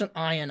wonder if there's an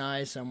I and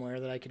I somewhere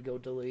that I could go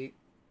delete.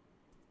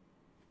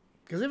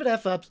 Because if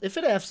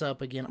it F's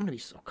up again, I'm gonna be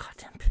so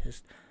goddamn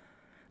pissed.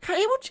 God,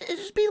 it would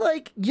just be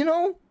like, you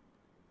know,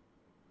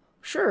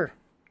 sure.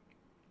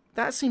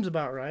 That seems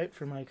about right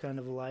for my kind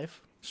of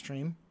life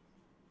stream.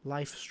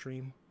 Life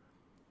stream.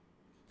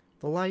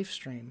 The life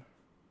stream.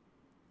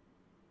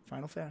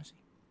 Final Fantasy.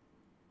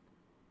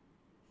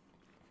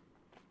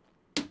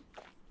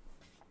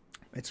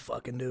 It's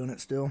fucking doing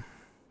it still.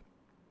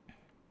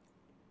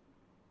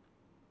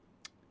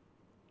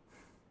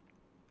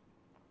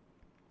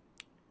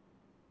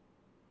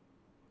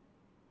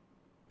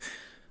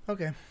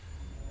 Okay.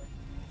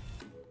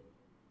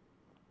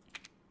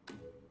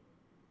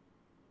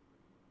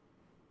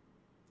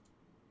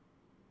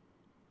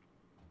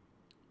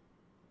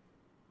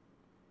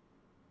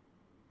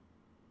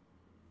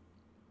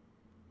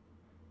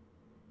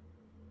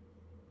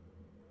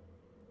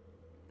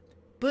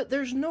 But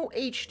there's no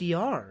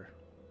HDR.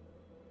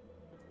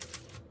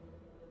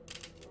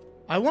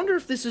 I wonder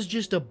if this is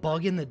just a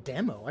bug in the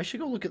demo. I should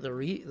go look at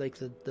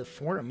the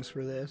forums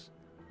for this.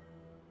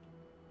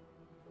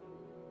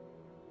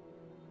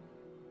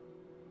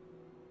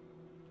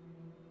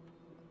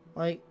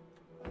 Like,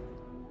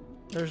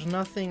 there's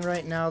nothing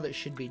right now that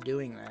should be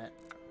doing that.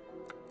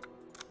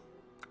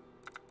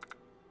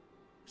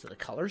 Is it a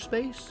color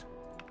space?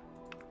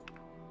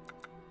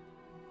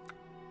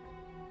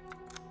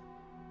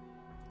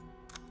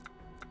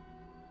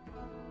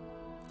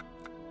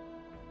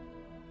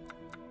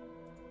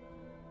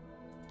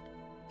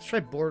 Let's try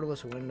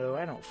borderless window.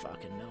 I don't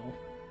fucking know.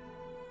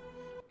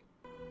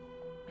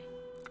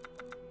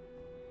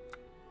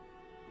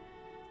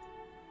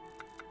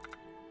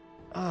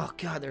 Oh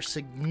god, there's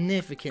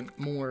significant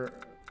more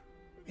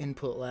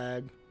input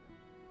lag.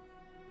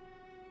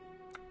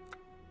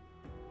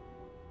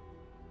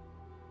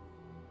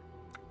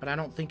 But I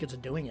don't think it's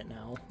doing it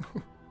now.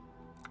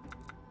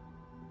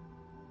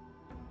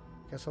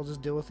 Guess I'll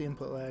just deal with the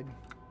input lag.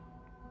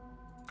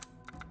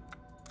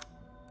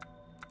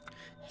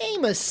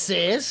 Aim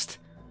assist?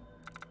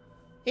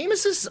 Aim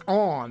assist is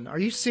on. Are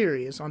you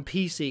serious? On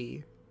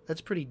PC? That's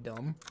pretty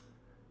dumb.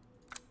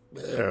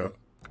 Yeah.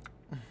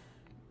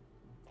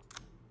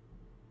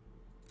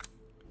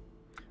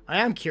 I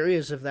am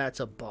curious if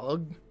that's a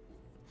bug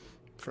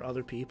for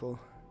other people,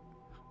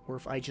 or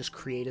if I just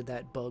created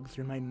that bug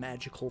through my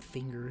magical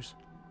fingers.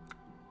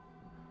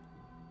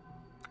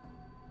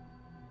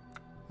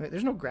 Wait,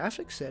 there's no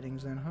graphics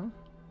settings then, huh?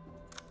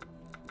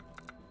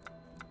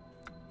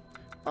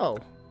 Oh,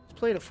 let's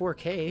play it at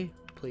 4K,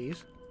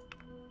 please.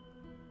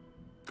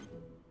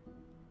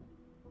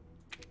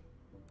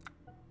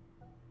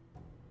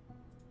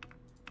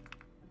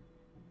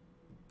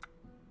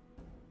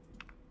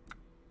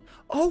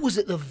 Oh, was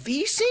it the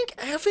V-Sync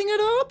effing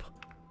it up?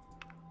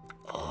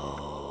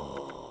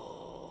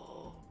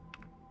 Oh.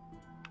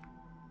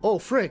 Oh,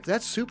 frick,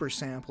 that's super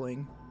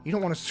sampling. You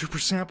don't want to super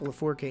sample a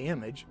 4K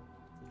image.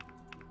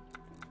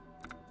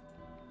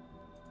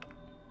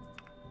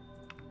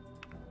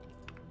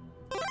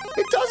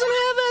 It doesn't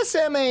have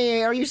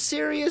SMAA. Are you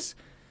serious?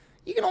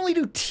 You can only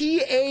do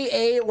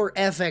TAA or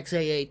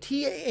FXAA.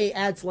 TAA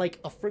adds like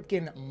a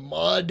freaking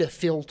mud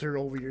filter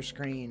over your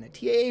screen.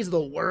 TAA is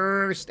the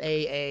worst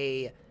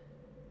AA.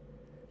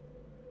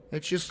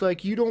 It's just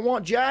like, you don't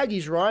want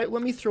jaggies, right?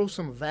 Let me throw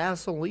some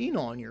Vaseline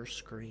on your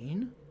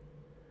screen.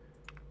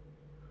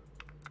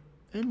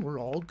 And we're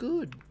all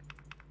good.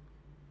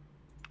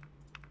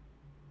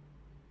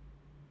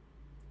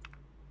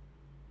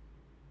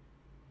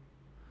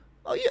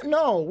 Oh, yeah,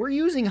 no, we're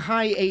using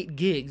high 8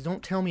 gigs.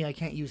 Don't tell me I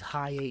can't use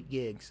high 8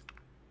 gigs.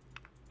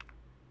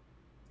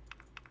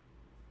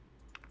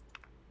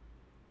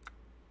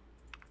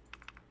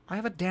 I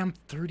have a damn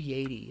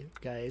 3080,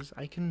 guys.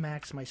 I can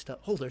max my stuff.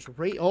 Oh, there's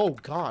oh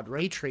god,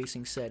 ray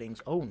tracing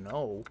settings. Oh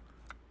no.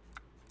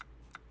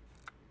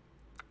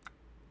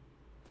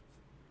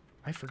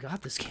 I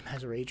forgot this game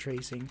has ray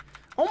tracing.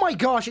 Oh my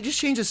gosh, it just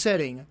changed a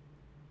setting.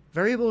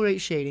 Variable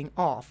rate shading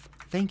off.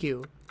 Thank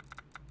you.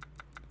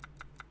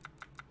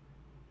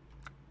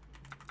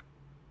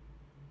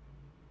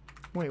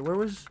 Wait, where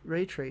was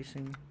ray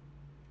tracing?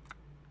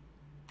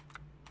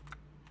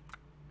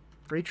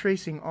 Ray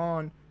tracing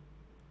on.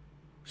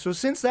 So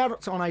since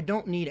that's on, I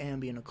don't need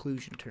ambient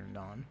occlusion turned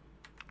on.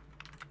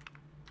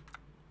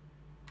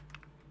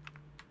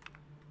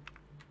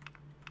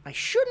 I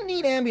shouldn't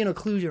need ambient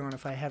occlusion on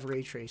if I have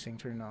ray tracing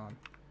turned on.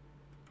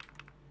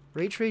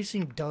 Ray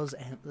tracing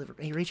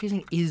ray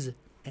tracing is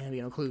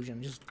ambient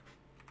occlusion, just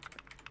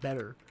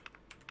better.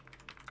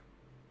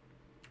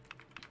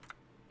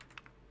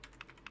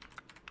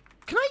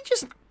 Can I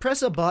just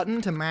press a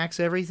button to max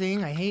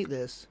everything? I hate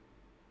this.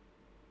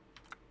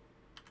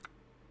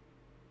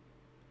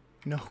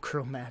 No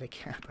chromatic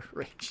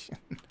aberration.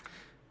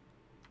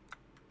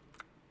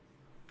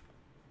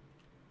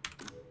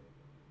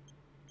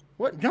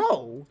 What?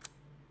 No!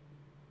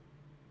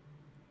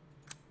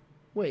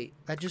 Wait,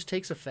 that just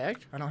takes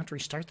effect? I don't have to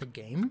restart the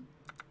game?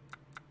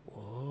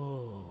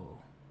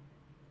 Whoa.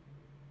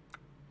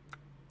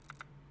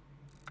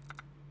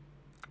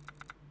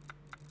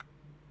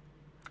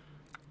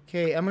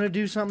 Okay, I'm gonna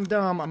do something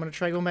dumb. I'm gonna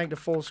try going back to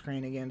full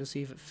screen again to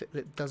see if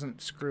it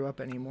doesn't screw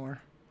up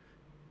anymore.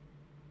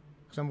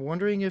 Because I'm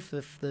wondering if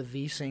the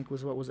V-Sync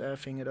was what was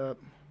effing it up.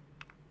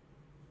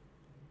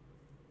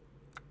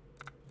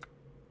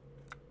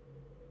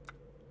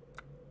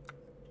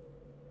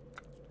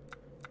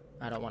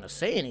 I don't want to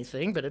say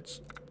anything, but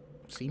it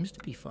seems to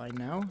be fine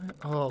now.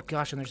 Oh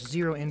gosh, and there's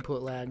 0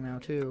 input lag now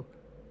too.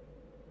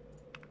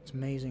 It's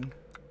amazing.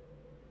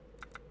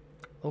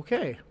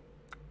 Okay.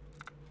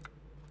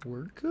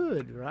 We're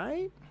good,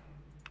 right?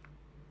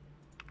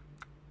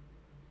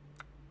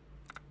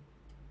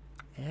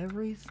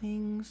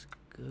 Everything's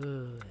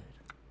good.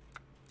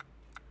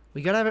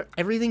 We gotta have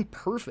everything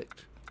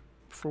perfect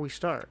before we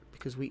start,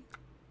 because we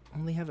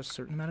only have a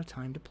certain amount of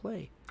time to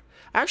play.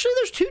 Actually,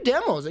 there's 2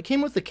 demos. It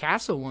came with the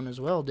castle one as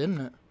well,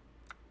 didn't it?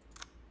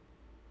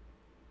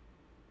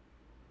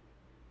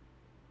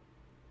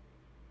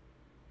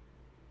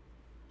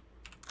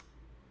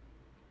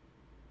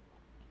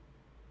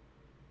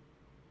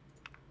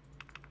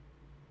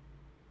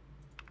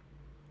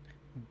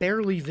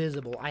 Barely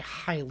visible. I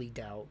highly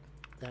doubt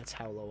that's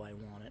how low I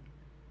want it.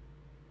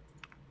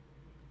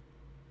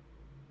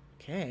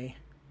 Okay.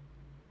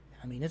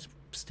 I mean, it's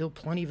still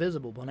plenty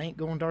visible, but I ain't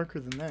going darker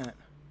than that.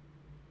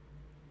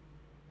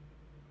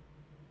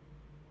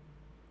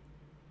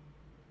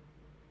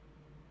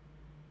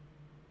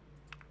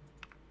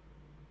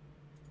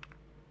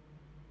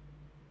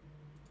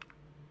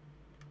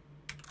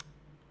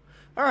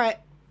 Alright,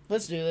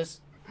 let's do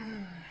this.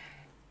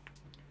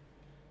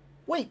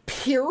 Wait,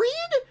 period?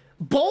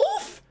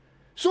 Both?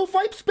 So if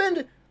I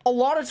spend a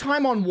lot of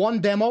time on one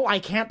demo, I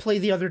can't play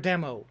the other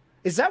demo.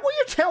 Is that what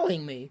you're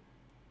telling me?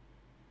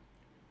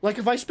 Like,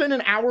 if I spend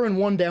an hour in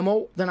one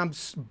demo, then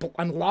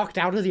I'm locked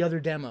out of the other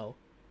demo.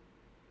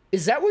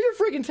 Is that what you're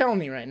freaking telling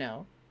me right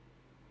now?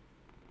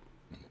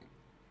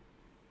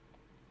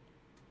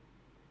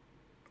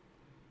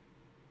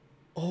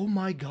 Oh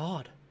my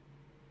god.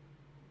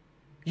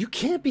 You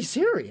can't be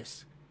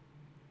serious.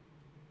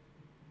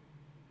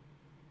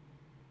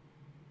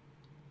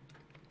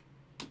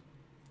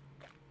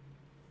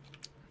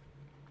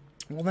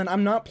 Well, then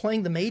I'm not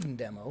playing the Maiden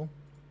demo,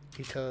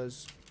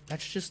 because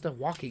that's just a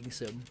walking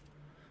sim.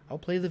 I'll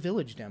play the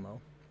Village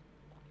demo.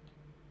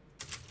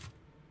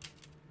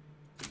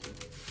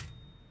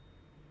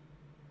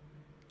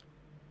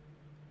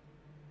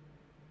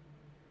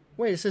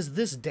 Wait, it says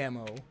this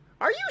demo.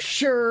 Are you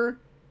sure?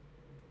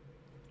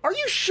 Are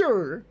you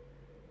sure?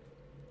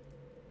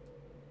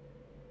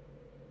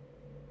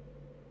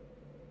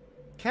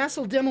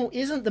 Castle demo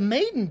isn't the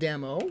Maiden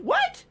demo.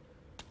 What?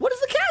 What is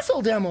the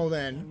Castle demo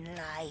then? In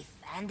life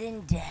and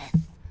in death,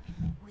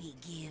 we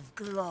give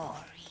glory.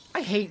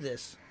 I hate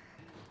this.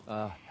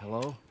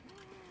 Hello?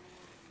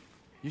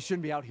 You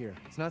shouldn't be out here.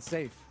 It's not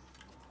safe.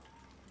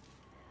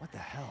 What the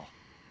hell?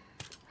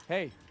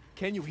 Hey,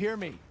 can you hear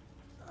me?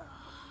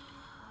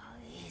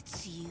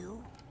 It's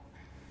you?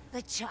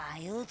 The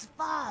child's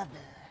father.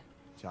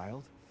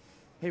 Child?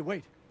 Hey,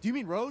 wait. Do you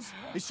mean Rose?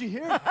 Is she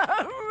here?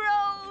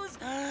 Rose!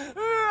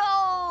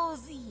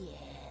 Rose,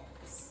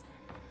 yes.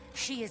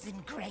 She is in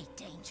great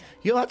danger.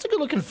 Yo, that's a good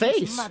looking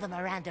face. Mother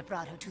Miranda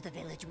brought her to the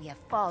village. We have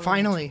fallen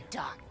Finally. into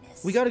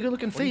darkness. We got a good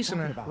looking What are you face in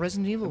a talking about?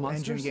 Resident The Evil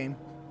engine monsters? game.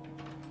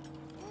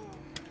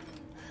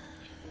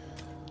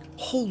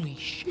 Holy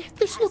shit,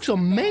 this looks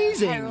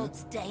amazing.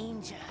 Herald's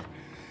danger.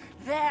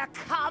 They're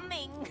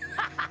coming.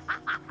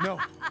 No.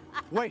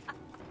 Wait.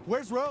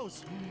 Where's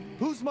Rose?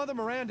 Who's Mother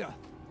Miranda?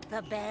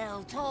 The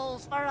bell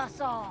tolls for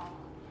us all.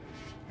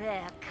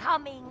 They're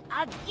coming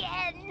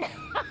again.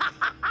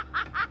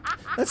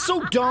 That's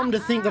so dumb to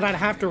think that I'd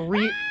have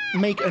to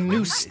make a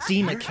new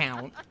Steam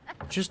account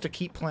just to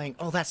keep playing.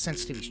 Oh, that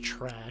sensitivity's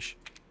trash.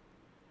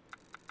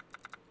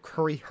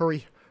 Hurry,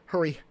 hurry,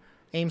 hurry.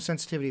 Aim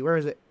sensitivity. Where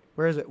is it?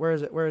 Where is it? Where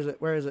is it? Where is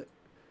it? Where is it?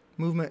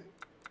 Movement.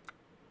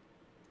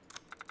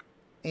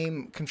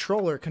 Aim.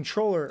 Controller.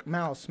 Controller.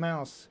 Mouse.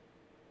 Mouse.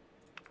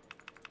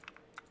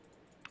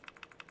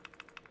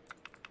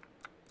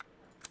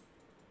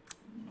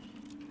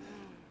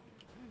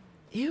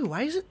 Ew,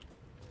 why is it?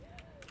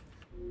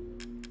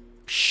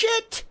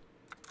 Shit!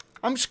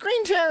 I'm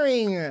screen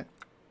tearing!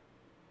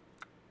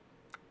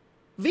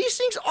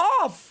 V-Sync's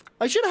off!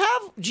 I should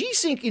have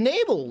G-Sync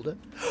enabled.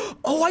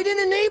 Oh, I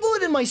didn't enable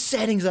it in my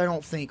settings, I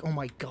don't think. Oh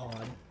my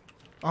god.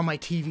 On my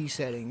TV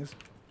settings.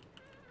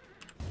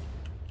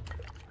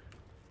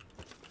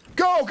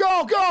 Go,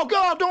 go, go,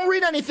 go! Don't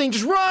read anything,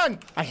 just run!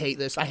 I hate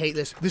this, I hate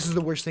this. This is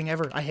the worst thing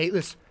ever. I hate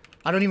this.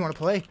 I don't even want to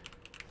play.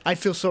 I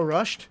feel so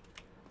rushed.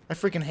 I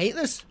freaking hate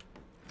this.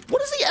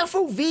 What is the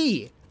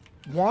FOV?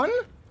 One?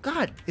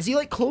 God, is he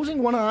like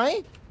closing one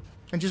eye?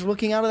 And just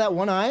looking out of that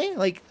one eye?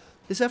 Like,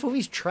 this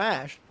FOV's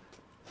trash.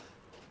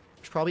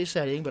 It's probably a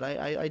setting, but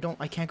I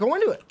can't go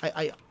into it.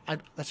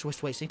 That's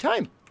just wasting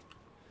time.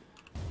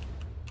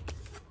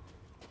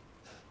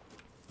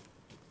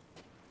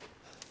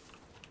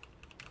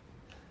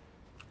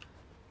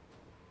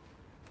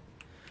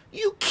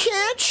 You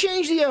can't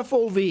change the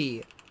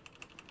FOV!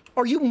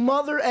 Or you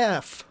mother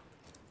F.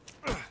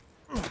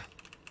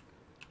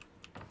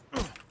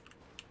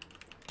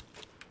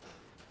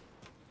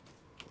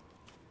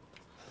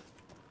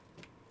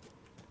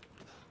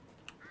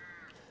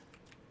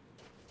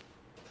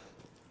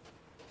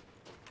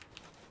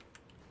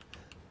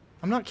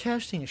 I'm not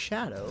casting a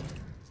shadow.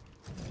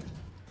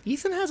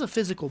 Ethan has a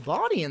physical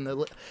body in the...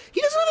 He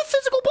doesn't have a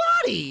physical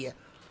body!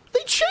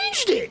 They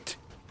changed it!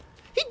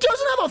 He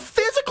doesn't have a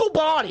physical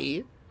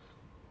body!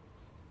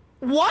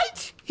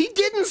 What? He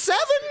did in 7?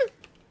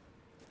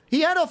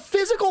 He had a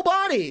physical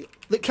body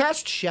that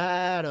cast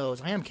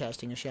shadows. I am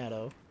casting a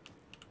shadow.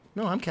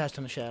 No, I'm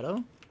casting a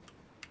shadow.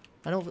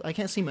 I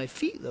can't see my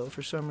feet, though,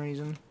 for some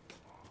reason.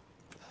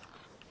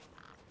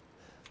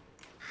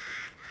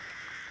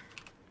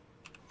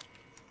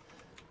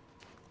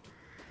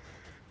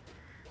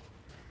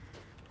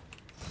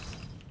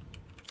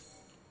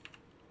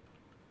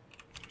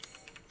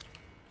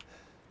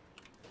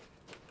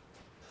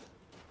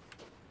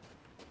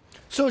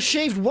 So,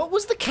 Shaved, what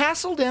was the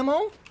castle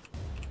demo?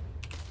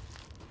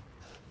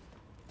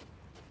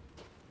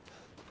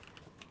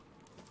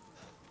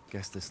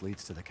 Guess this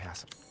leads to the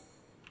castle.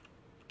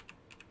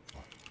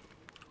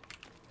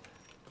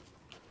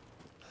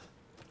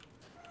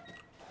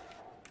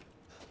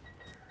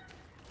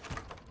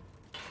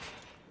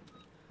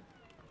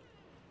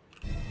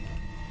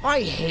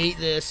 I hate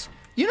this.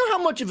 You know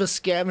how much of a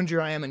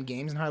scavenger I am in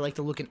games and how I like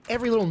to look in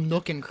every little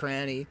nook and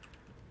cranny.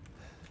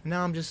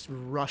 Now I'm just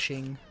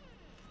rushing.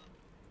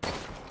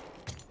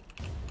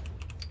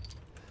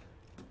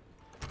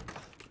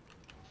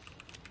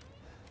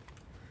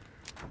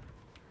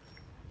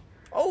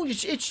 Oh,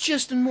 it's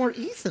just in more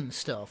Ethan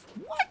stuff.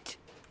 What?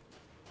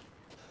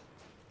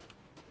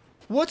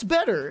 What's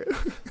better?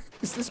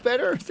 Is this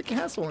better or is the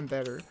castle one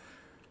better?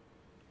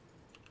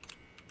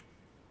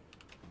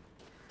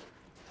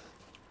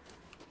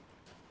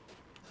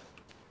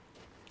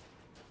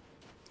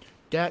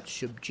 That's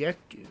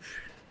subjective.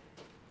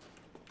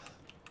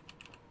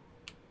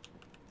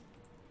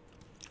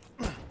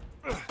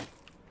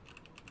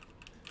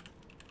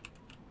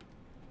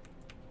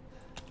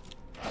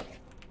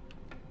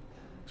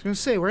 I was gonna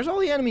say, where's all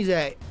the enemies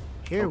at?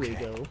 Here we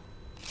go.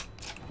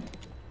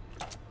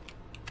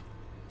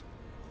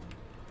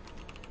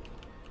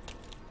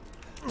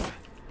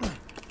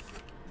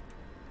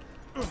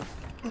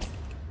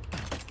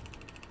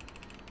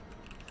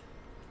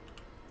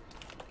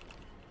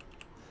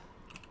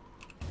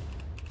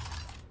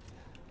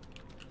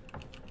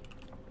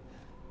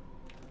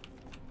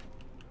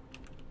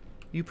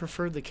 You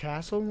preferred the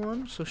castle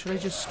one? So should I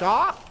just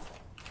stop?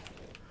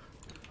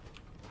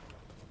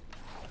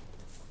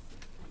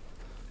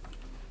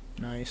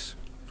 Nice.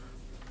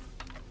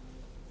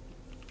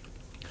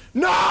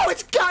 No!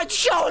 It's God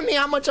showing me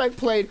how much I've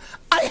played!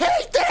 I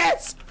hate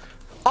this!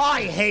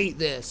 I hate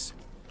this.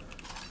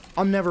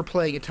 I'm never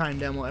playing a time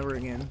demo ever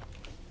again.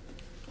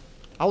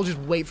 I'll just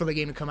wait for the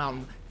game to come out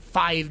in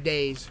 5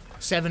 days,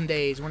 7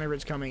 days, whenever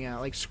it's coming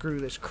out. Like, screw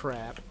this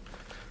crap.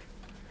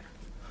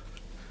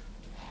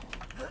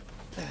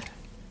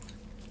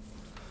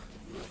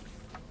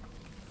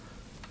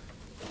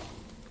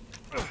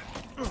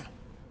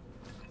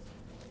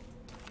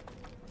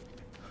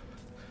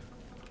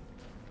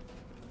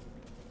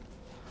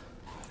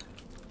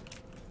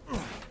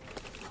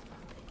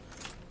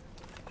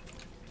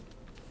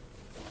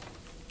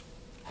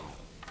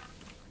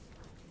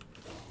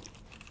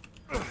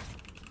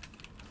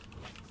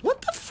 What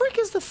the frick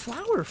is the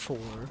flower for?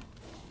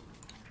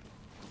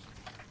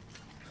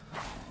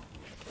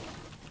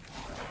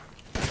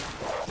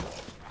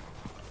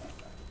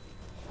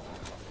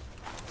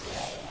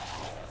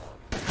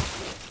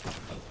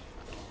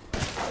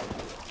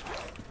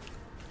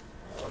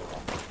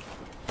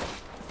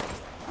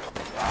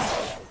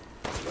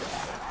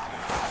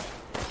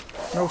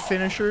 No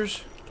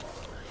finishers?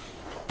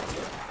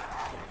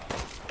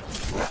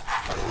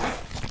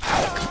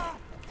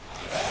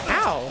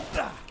 Ow!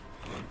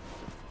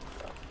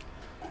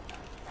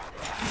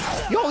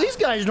 Yo, these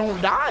guys don't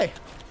die.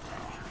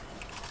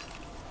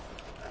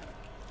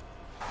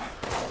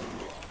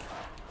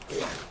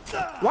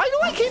 Why do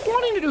I keep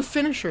wanting to do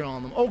finisher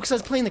on them? Oh, because I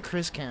was playing the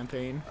Chris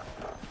campaign.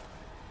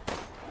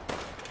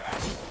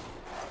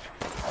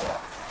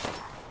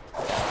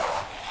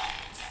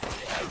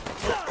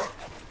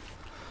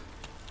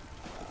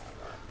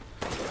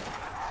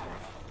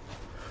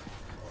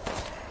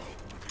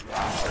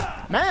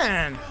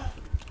 Man!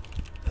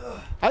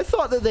 I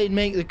thought that they'd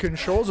make the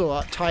controls a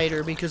lot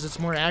tighter because it's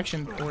more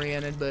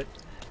action-oriented, but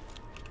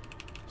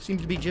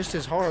seems to be just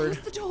as hard.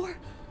 Close the door,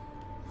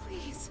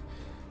 please.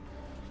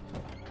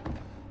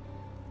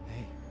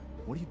 Hey,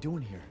 what are you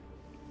doing here?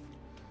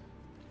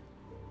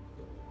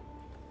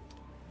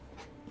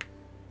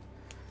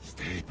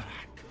 Stay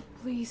back.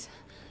 Please,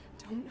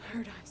 don't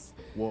hurt us.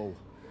 Whoa.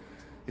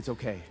 It's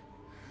okay.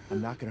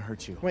 I'm not gonna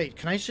hurt you. Wait,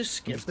 can I just I'm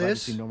skip just glad to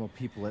this? see normal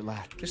people at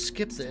last. Just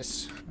skip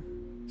this.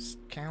 It's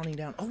counting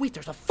down. Oh wait,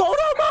 there's a photo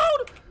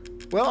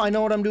mode! Well, I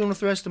know what I'm doing with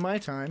the rest of my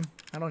time.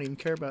 I don't even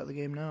care about the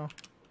game now.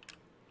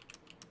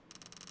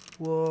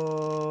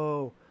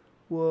 Whoa.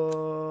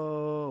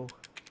 Whoa.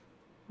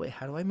 Wait,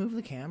 how do I move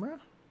the camera?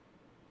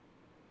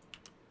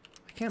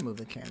 I can't move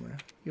the camera.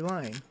 You're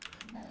lying.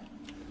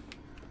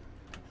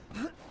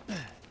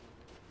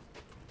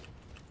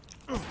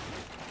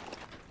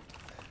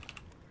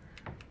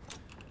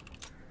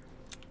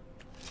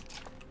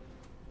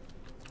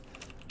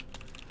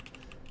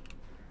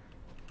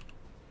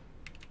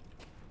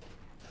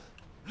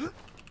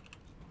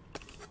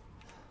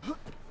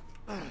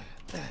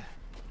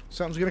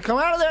 Something's gonna come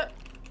out of there.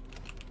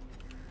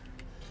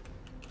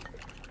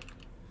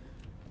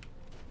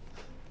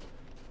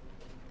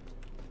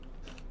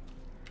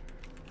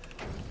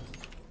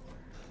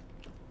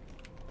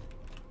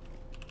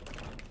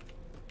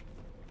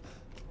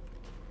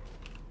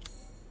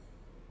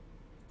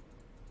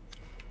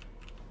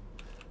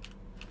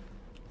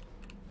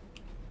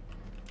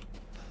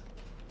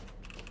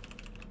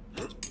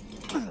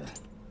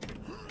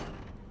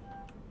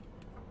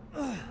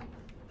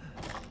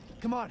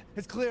 Come on,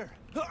 it's clear.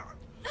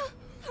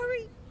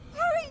 Hurry,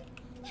 hurry!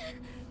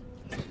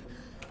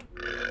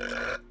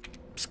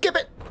 Skip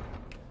it.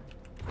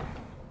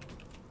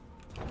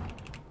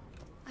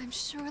 I'm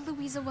sure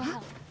Louisa will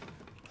help.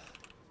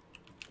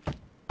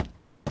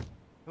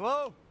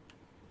 Hello?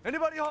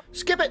 Anybody home?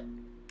 Skip it.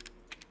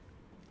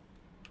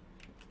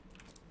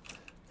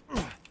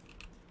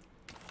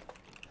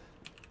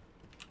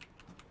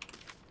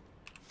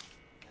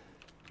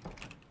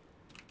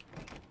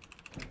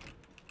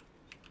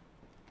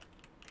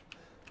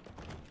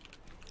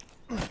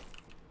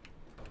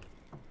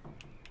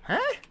 Huh?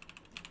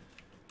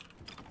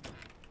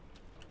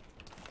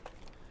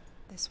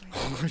 This way.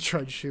 I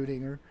tried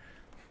shooting her.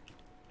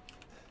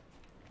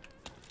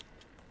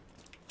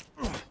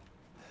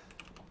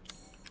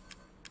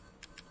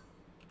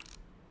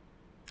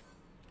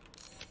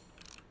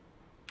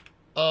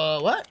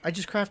 What? I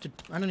just crafted...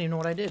 I don't even know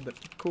what I did, but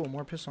cool,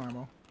 more pistol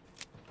ammo.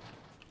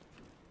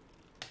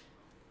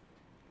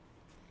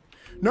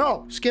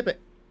 No! Skip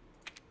it!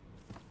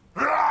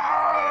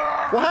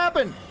 What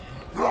happened?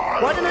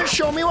 Why didn't it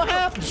show me what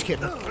happened? Just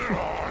kidding.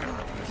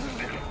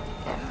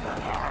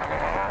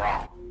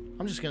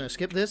 I'm just gonna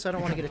skip this. I don't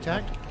want to get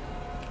attacked.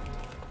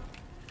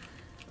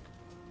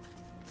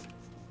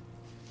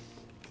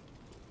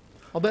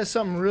 I'll bet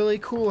something really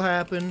cool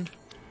happened,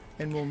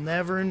 and we'll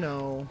never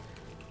know.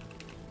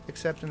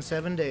 Except in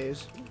 7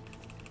 days.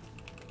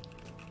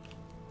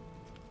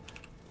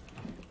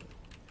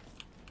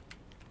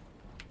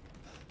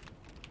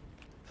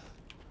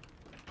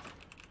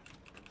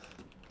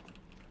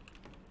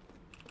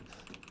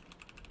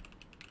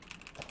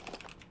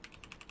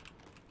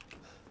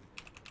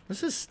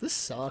 This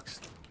sucks.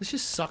 This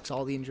just sucks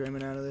all the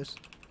enjoyment out of this.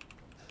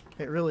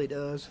 It really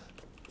does.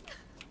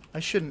 I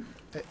shouldn't...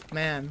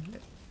 man.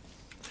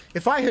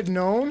 If I had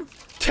known...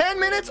 10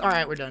 minutes?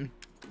 Alright, we're done.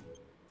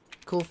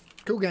 Cool.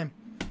 Cool game.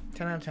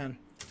 10 out of 10.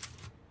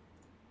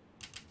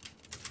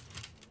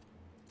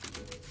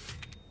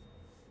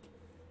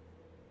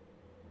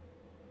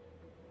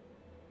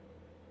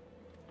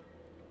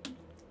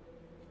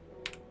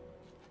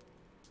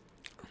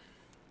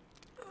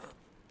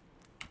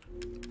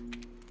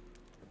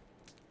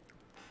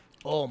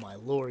 Oh my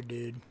lord,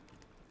 dude.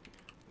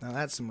 Now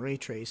that's some ray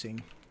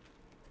tracing.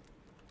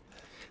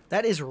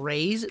 That is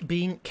rays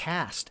being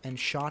cast and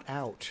shot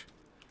out.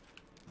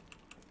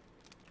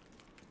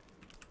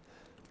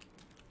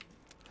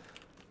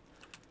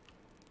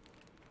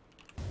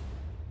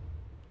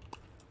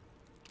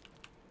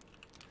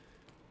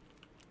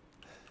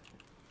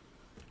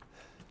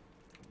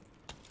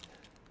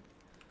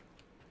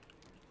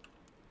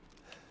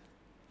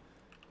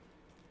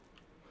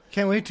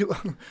 Can't wait to...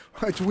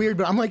 It's weird,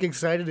 but I'm, like,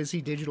 excited to see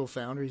Digital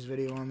Foundry's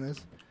video on this.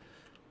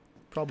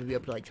 Probably be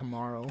up to, like,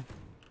 tomorrow.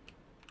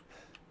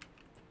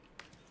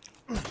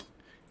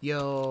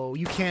 Yo,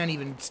 you can't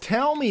even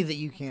tell me that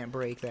you can't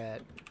break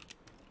that.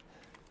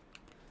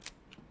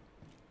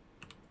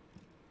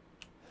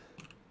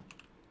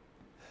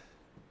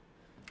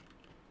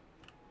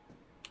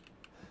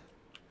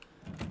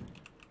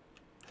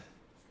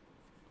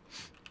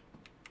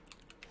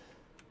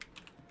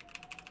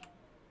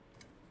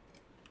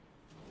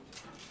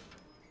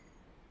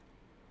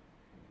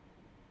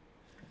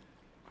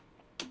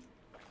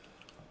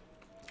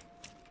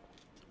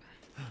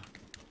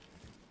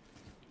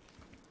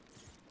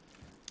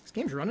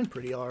 This game's running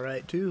pretty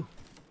alright, too.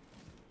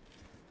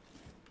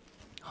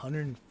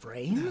 100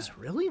 frames?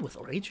 Really? With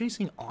ray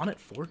tracing on at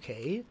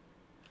 4K?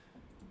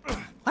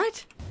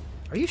 What?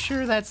 Are you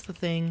sure that's the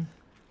thing?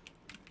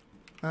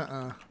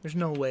 There's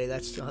no way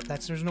there's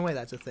no way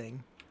that's a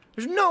thing.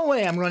 There's no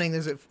way I'm running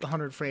this at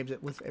 100 frames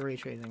with ray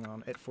tracing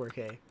on at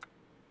 4K.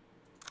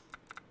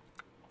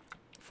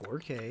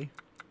 4K.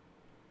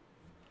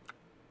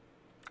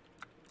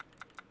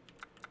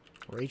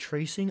 Ray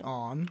tracing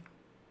on.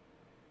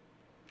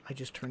 I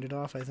just turned it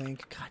off, I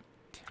think. God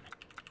damn it.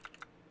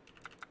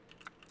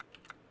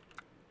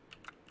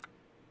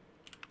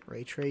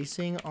 Ray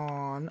tracing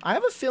on. I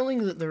have a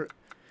feeling that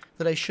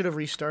I should have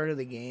restarted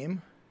the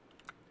game.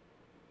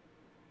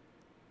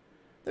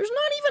 There's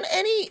not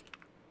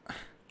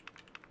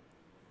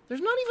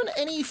even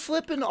any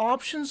flippin'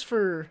 options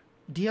for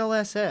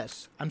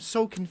DLSS. I'm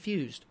so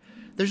confused.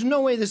 There's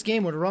no way this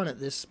game would run at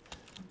this.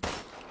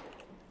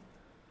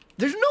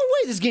 There's no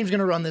way this game's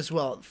gonna run this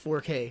well at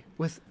 4K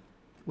with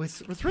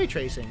ray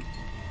tracing.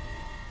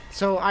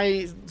 So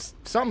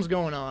something's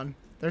going on.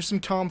 There's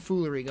some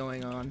tomfoolery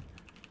going on.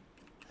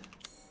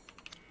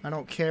 I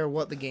don't care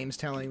what the game's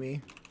telling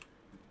me.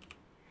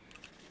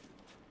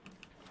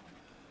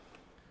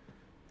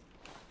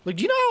 Like,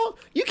 do you know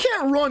you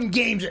can't run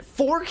games at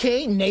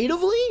 4K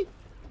natively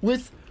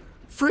with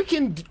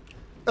freaking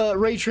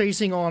ray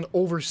tracing on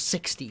over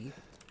 60?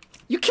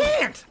 You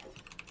can't.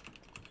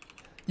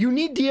 You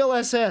need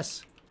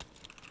DLSS,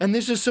 and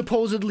this is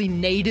supposedly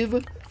native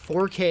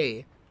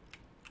 4K,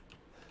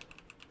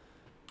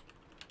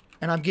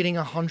 and I'm getting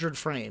 100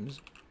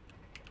 frames.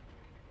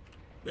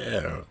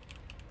 Yeah.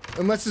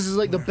 Unless this is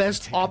like the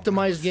best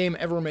optimized game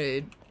ever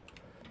made.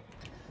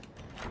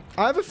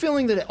 I have a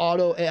feeling that it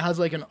has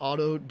like an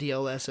auto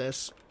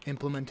DLSS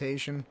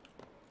implementation.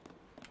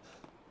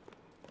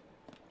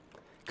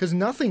 Because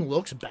nothing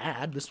looks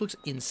bad. This looks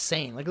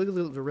insane. Like, look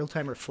at the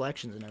real-time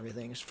reflections and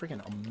everything. It's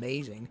freaking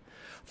amazing.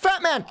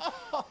 Fat Man!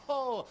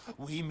 Oh,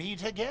 we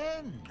meet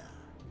again.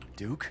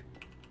 Duke,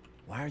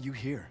 why are you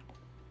here?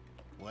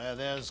 Where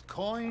there's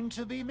coin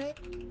to be made.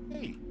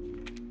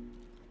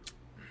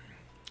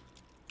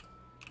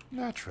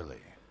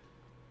 Naturally.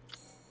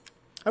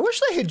 I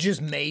wish they had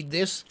just made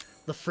this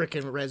the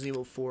frickin' Resident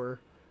Evil 4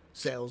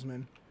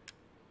 salesman.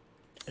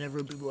 And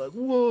everyone would be like,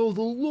 whoa,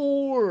 the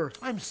lore!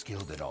 I'm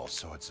skilled at all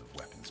sorts of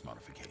weapons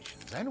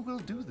modifications, and will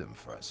do them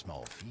for a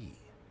small fee.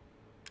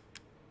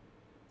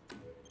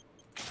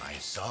 I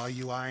saw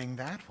you eyeing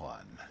that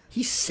one.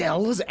 He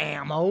sells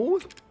ammo?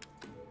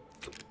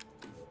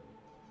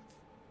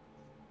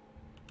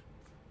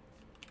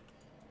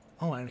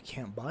 Oh, I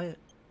can't buy it.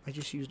 I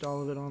just used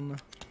all of it on the...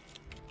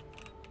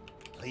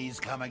 Please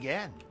come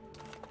again.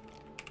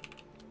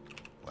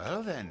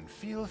 Well then,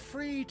 feel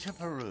free to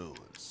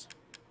peruse.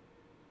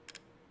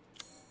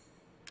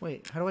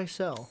 Wait, how do I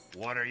sell?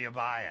 What are you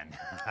buying?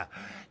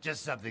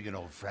 Just something an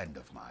old friend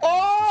of mine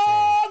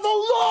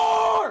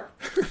Oh,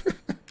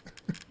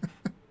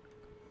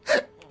 the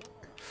lore!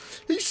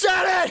 He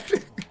said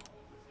it!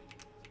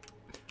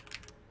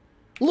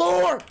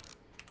 Lore!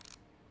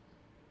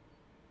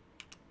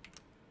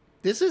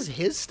 This is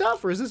his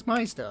stuff, or is this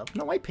my stuff?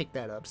 No, I picked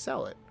that up.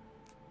 Sell it.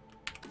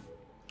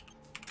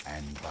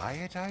 And buy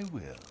it I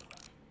will.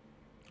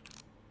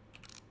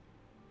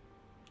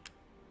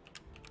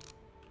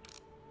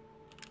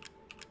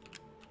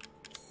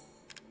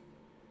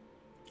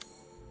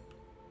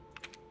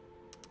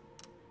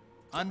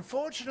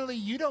 Unfortunately,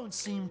 you don't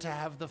seem to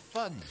have the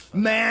funds.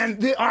 Man,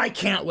 I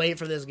can't wait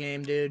for this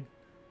game, dude.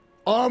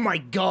 Oh my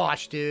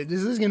gosh, dude.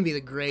 This is gonna be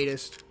the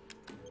greatest.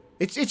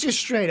 It's just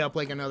straight up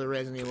like another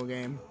Resident Evil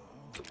game.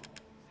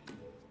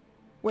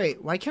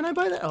 Wait, why can't I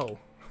buy that? Oh.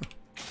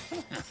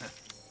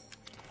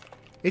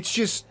 It's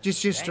just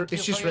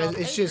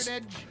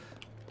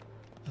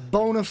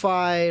bona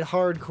fide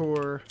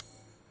hardcore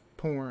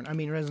porn. I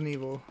mean Resident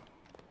Evil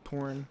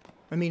porn.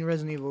 I mean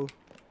Resident Evil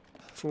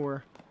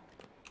 4.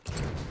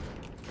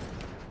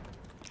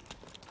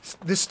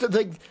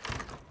 The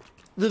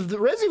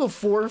Resident Evil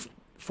 4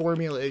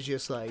 formula is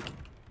just like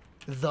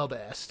the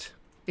best.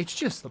 It's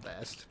just the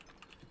best.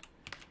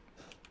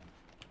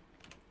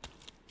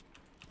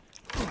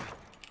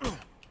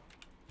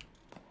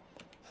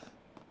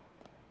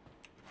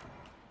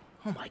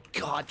 Oh my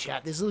god,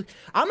 chat, this is...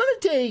 I'm gonna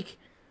take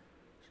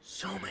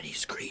so many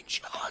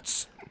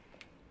screenshots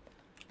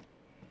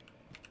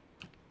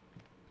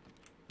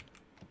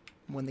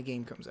when the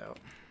game comes out.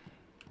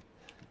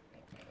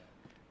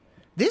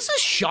 This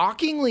is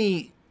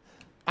shockingly...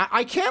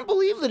 I can't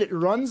believe that it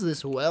runs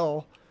this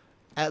well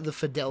at the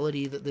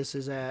fidelity that this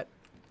is at.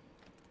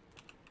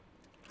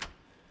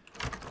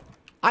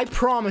 I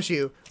promise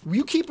you,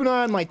 you keep an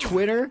eye on my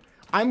Twitter,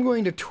 I'm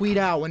going to tweet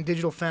out when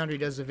Digital Foundry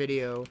does a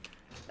video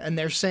and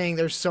they're saying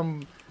there's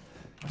some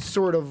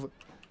sort of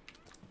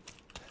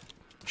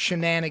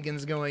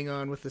shenanigans going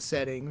on with the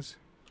settings.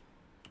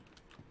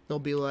 They'll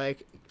be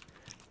like,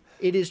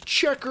 it is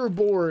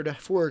checkerboard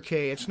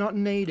 4K, it's not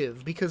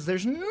native, because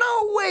there's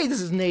no way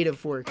this is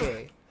native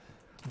 4K.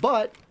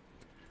 But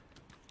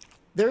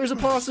there is a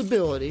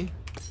possibility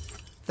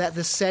that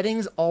the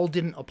settings all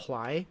didn't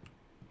apply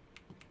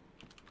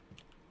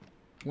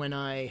when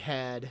I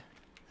had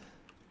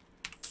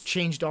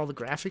changed all the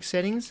graphics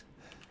settings.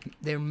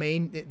 The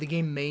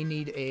game may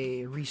need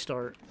a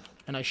restart,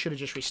 and I should have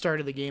just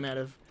restarted the game out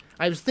of...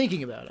 I was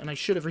thinking about it, and I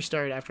should have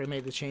restarted after I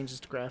made the changes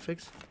to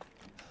graphics.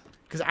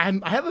 Because I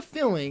have a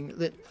feeling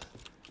that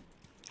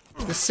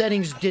the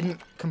settings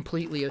didn't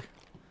completely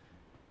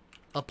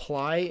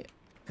apply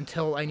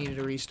until I needed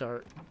a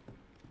restart.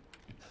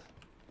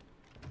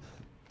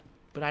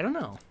 But I don't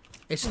know.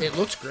 It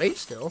looks great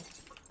still,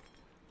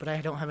 but I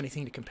don't have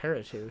anything to compare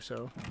it to,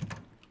 so...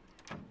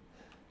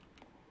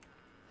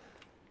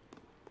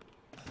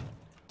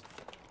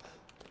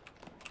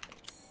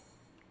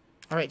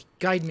 Alright,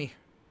 guide me.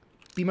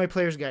 Be my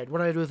player's guide. What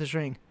do I do with this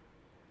ring?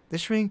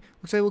 This ring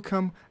looks like it will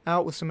come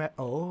out with some...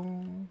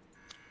 Oh.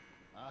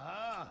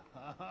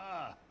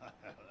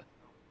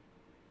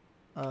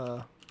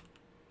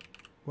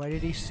 Why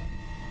did he...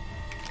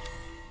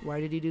 Why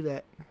did he do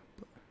that?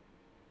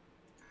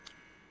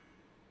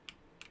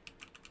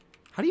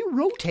 How do you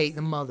rotate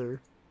the mother?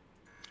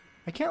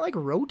 I can't, like,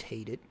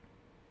 rotate it.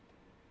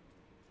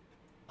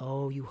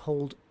 Oh, you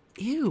hold...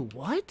 Ew,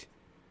 what?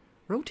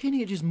 Rotating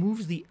it just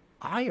moves the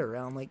eye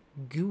around like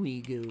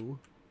gooey goo.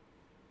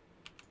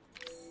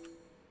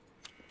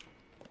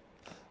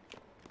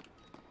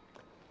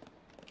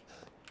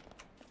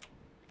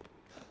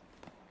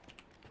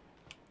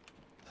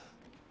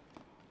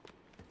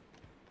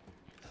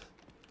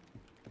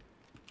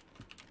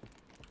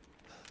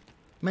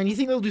 Man, you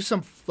think they'll do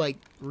some, like,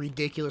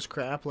 ridiculous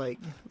crap, like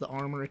the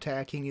armor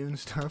attacking you and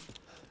stuff?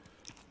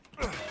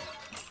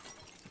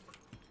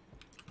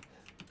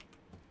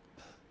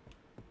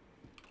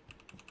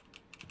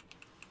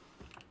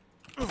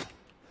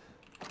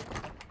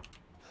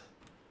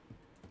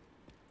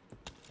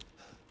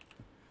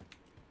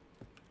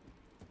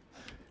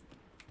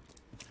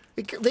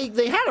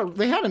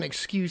 They had an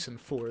excuse in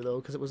 4 though,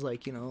 because it was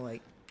like, you know,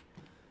 like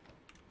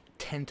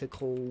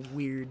tentacle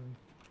weird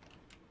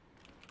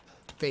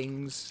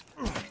things.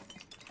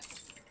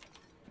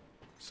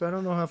 So I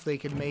don't know if they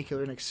could make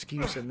an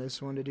excuse in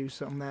this one to do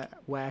something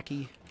that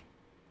wacky.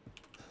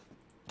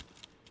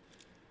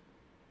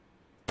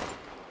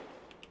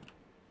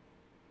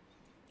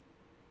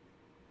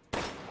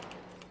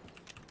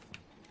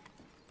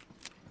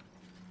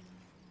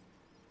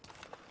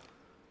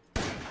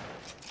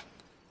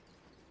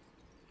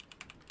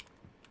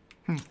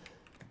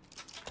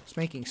 It's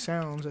making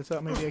sounds. I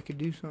thought maybe I could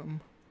do something.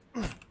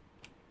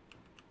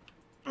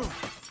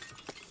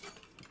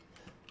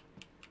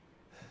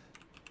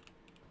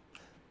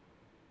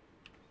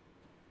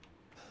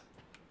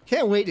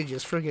 Can't wait to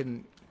just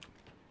friggin'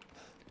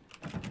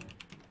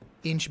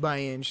 inch by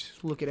inch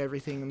look at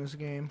everything in this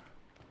game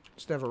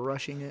instead of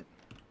rushing it.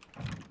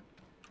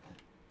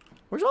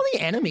 Where's all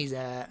the enemies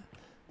at?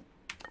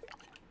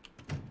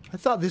 I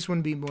thought this one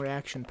would be more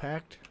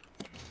action-packed.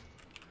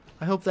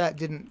 I hope that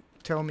didn't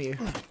tell me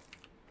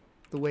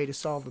the way to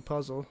solve the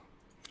puzzle.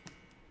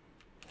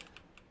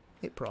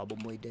 It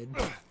probably did.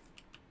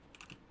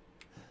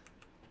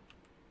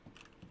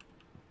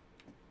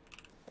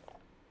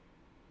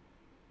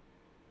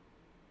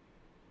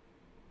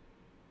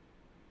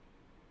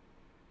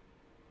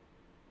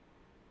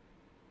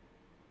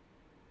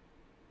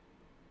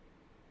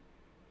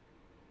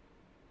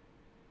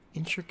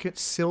 Intricate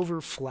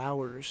silver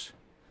flowers.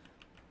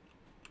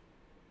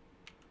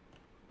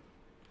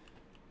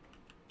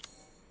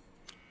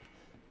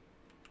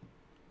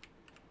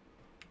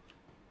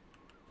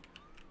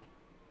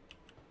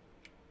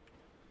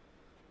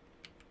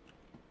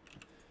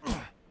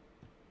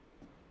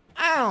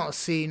 I don't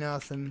see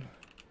nothing.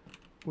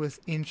 with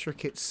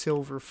intricate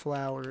silver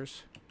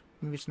flowers.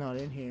 Maybe it's not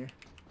in here.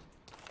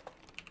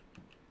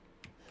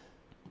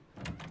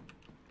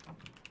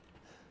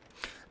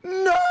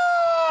 No!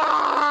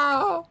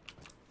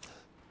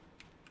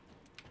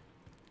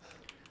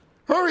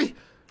 Hurry!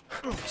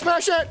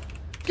 Smash that!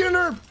 Get in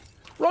there!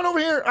 Run over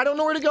here! I don't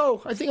know where to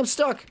go. I think I'm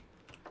stuck.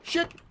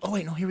 Shit! Oh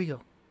wait, no, here we go.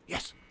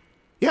 Yes!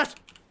 Yes!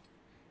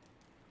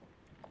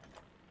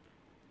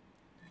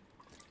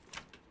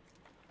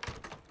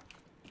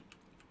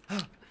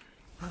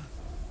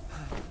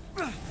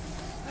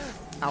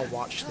 I'll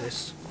watch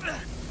this.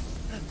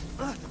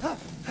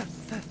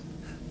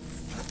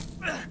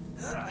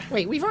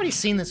 Wait, we've already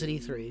seen this at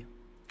E3.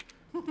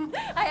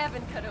 I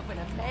haven't cut open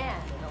a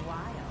man in a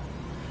while.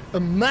 A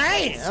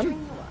man? String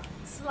you up,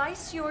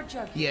 slice your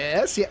jugular.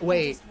 Yes, yeah,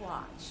 wait. Just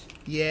watch.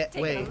 Yeah,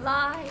 Take wait. it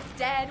alive,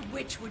 dead,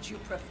 which would you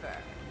prefer?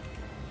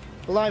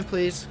 Alive,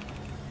 please.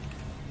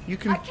 You I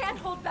can... can't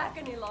hold back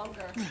any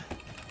longer.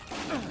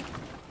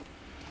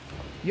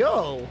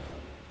 Yo!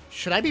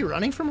 Should I be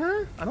running from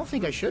her? I don't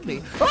think I should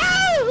be. Ah!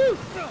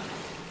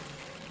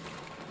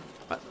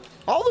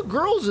 All the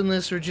girls in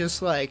this are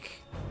just like...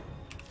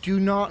 Do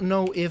not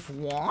know if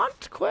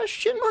want?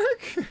 Question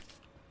mark?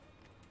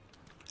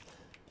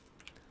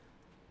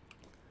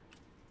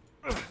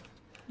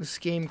 This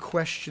game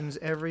questions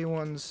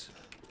everyone's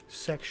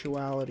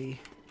sexuality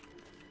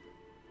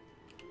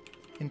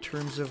in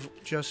terms of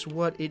just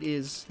what it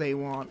is they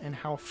want and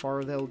how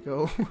far they'll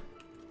go.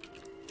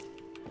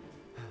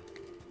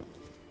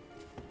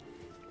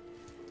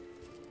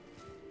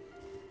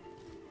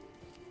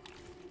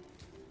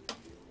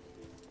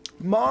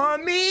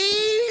 Mommy!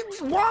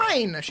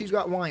 Wine! She's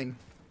got wine.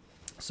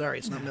 Sorry,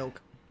 it's not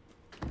milk.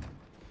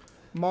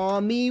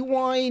 Mommy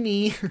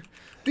whiny.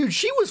 Dude,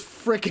 she was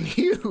freaking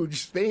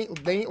huge. They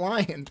ain't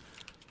lying.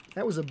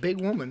 That was a big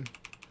woman.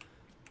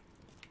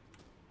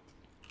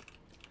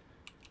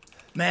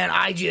 Man,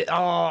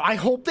 I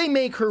hope they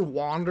make her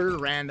wander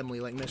randomly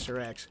like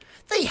Mr. X.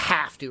 They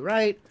have to,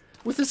 right?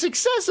 With the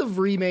success of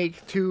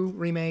Remake 2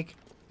 Remake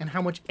and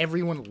how much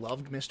everyone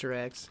loved Mr.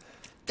 X,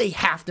 they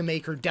have to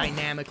make her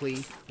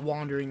dynamically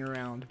wandering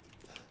around.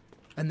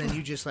 And then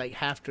you just like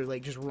have to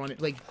like just run it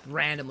like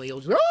randomly. You'll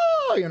just,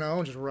 oh, you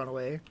know, just run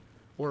away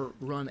or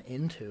run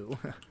into.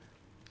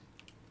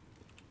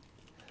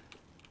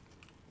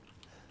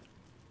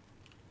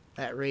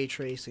 That ray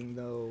tracing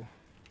though,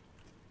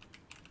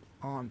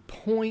 on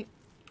point.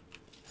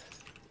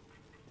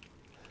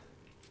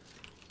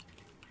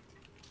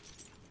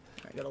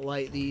 I gotta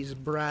light these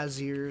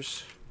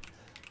braziers.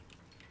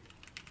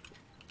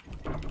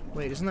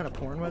 Wait, isn't that a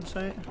porn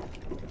website?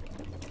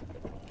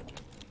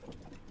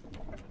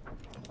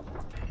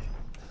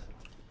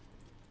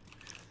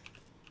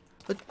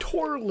 A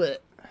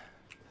toilet.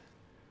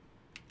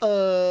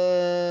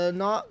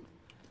 Not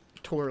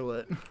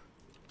toilet.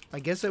 I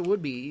guess it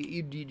would be.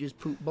 You just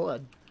poop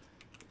blood.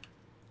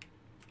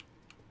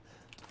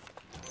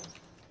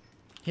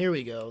 Here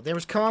we go. There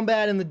was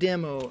combat in the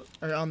demo,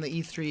 or on the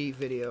E3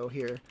 video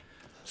here.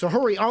 So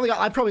hurry,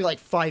 I probably like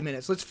 5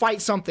 minutes. Let's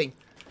fight something.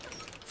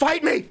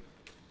 Fight me!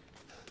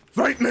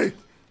 Fight me!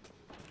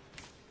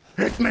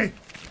 Hit me!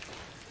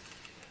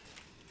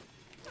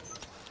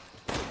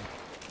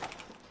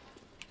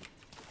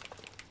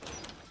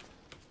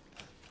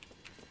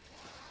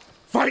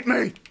 Fight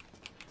me!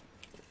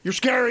 You're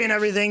scary and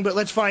everything, but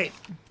let's fight.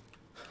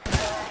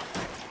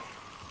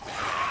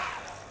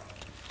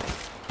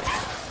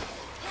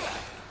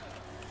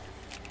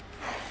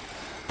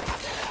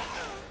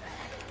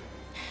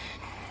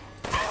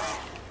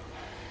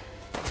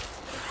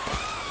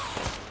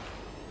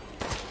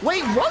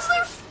 Wait, was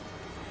there?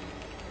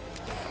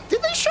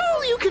 Did they show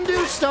you can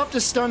do stuff to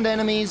stunned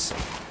enemies?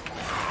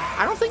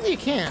 I don't think they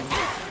can.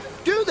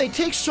 Dude, they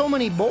take so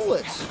many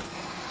bullets.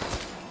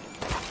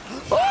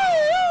 Oh!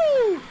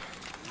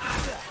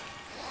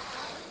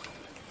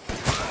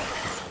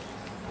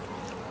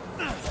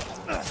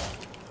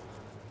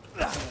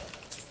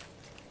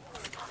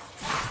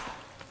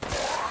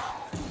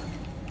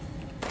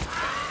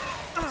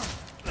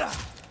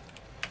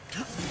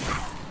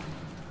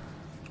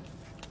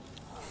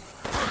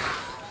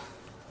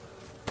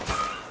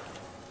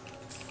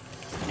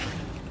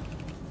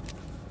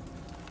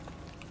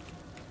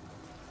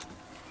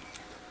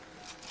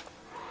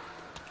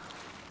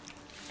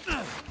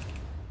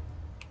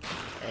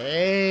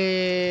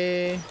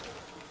 Hey.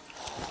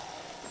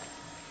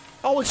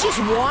 Oh, it's just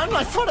one?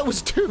 I thought it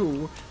was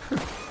two.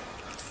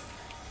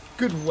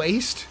 Good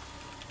waste.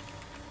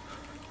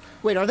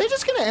 Wait, are they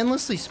just gonna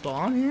endlessly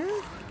spawn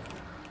here?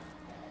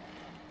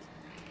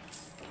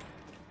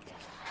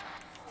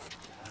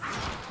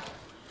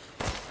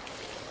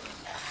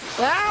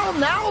 Well,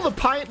 now the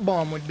pipe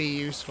bomb would be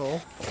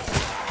useful.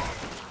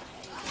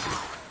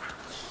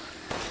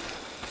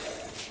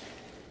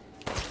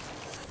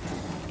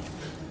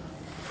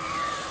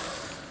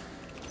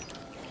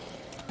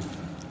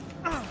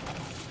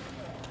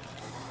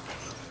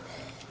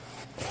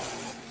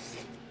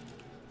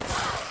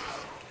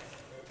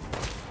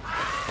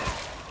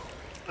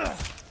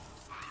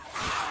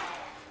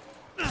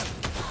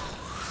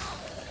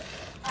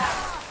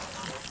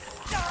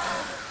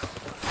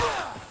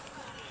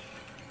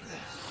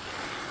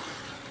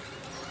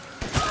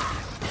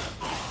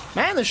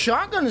 Man, the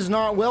shotgun is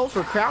not well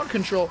for crowd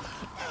control.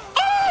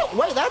 Oh!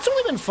 Wait, that's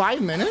only been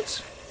 5 minutes?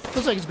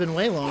 Feels like it's been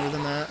way longer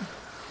than that.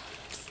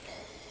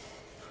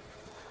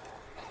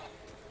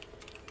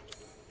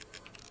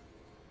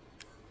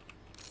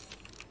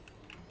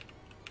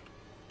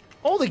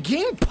 Oh, the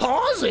game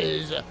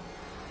pauses!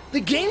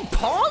 The game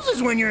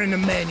pauses when you're in the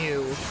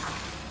menu!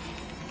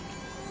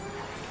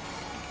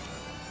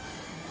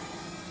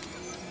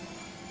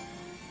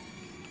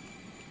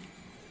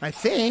 I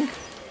think.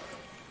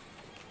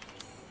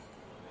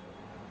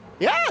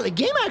 Yeah, the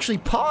game actually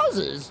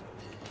pauses.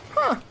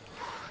 Huh.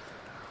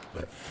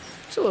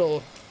 It's a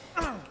little...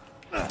 I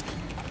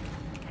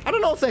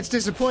don't know if that's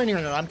disappointing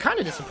or not. I'm kind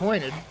of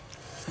disappointed.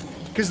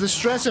 Because the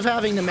stress of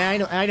having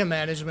the item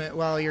management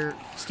while you're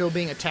still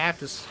being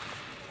attacked is...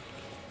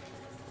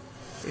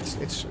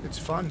 It's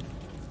fun.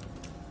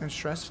 And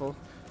stressful.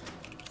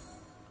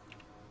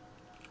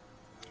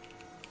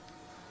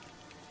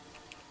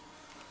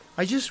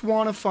 I just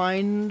want to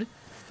find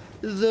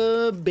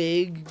the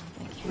big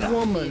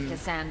woman.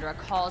 Cassandra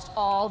caused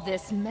all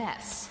this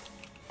mess.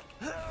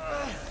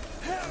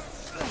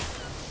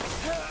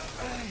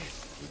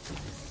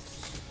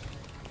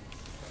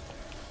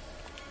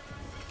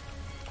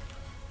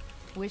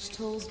 Which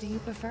tools do you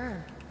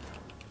prefer?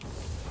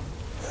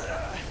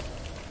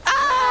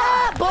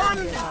 Ah!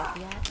 Bun!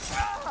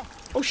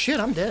 Oh shit,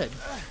 I'm dead.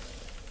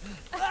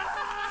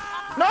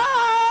 No!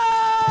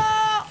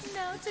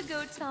 Now to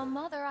go tell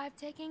Mother I've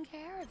taken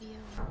care of you.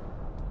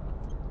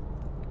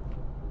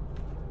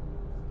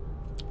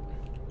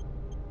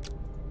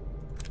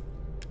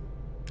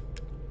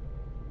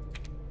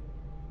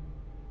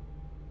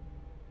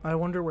 I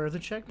wonder where the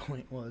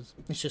checkpoint was.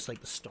 It's just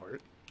like the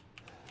start.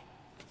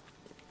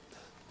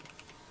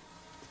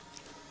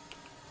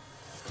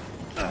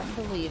 I can't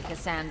believe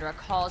Cassandra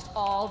caused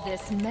all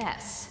this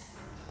mess.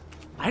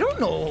 I don't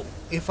know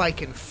if I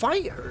can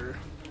fight her.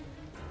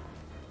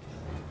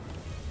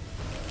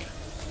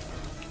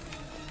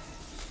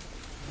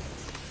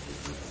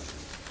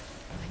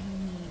 I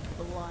need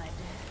blood.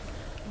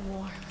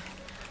 Warm,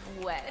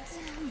 wet,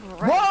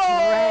 bright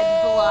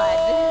red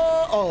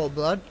blood. Oh,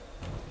 blood.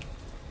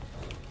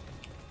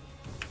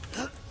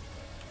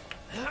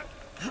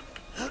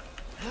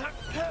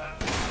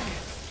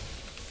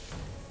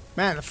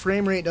 Man, the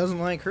frame rate doesn't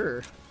like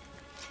her.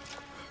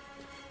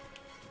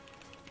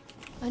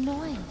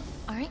 Annoying,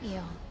 aren't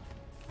you?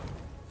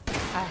 A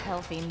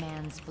healthy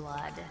man's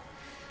blood.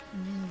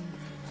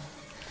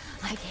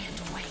 I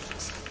can't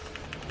wait.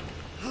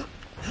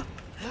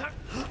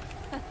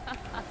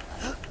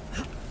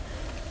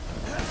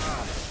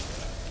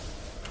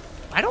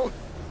 I don't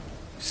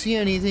see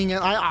anything.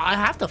 I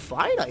have to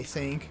fight, I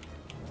think.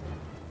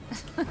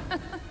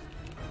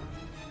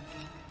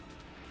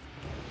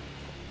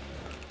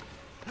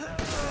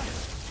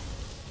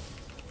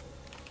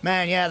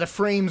 Man, yeah, the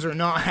frames are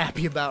not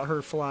happy about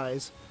her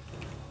flies.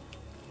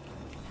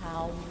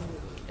 How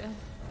rude.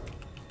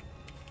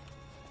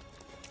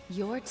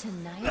 You're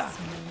tonight's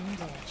main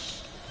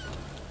dish.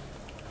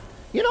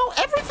 You know,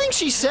 everything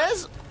she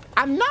says,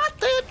 I'm not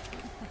that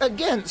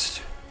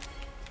against.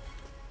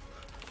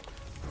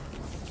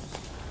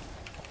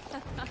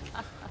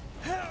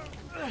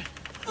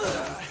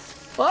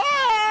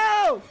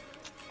 Whoa!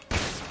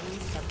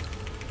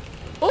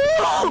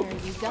 Oh! Where are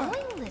you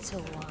going,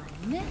 little one?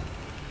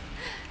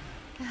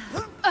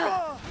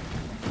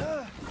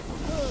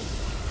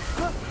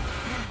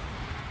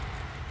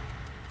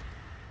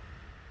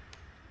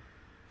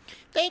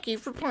 Thank you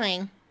for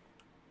playing.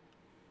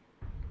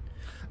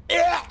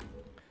 Yeah.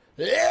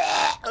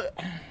 Yeah. All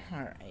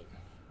right.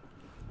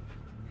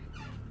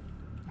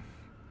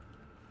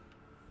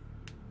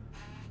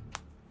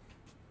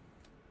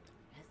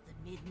 As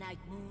the midnight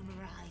moon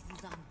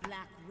rises on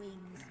black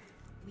wings,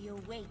 we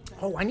await the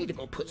Oh, I need to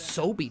go put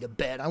Sobe to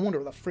bed. I wonder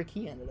where the frick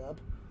he ended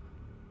up.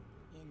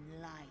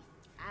 in life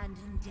and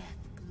in death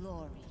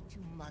glory to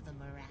Mother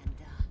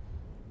Miranda.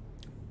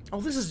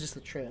 Oh, this is just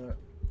the trailer.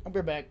 I'll be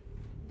right back.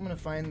 I'm gonna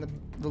find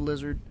the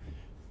lizard.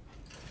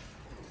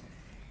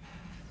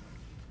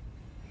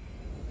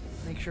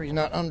 Make sure he's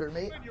not under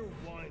me. You're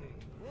whining.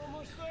 We're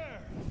almost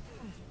there.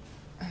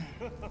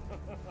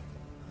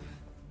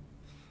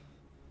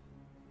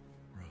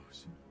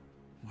 Rose,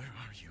 where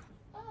are you?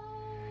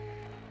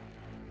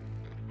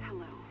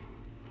 Hello.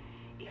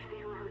 If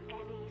there are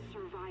any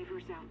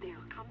survivors out there,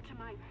 come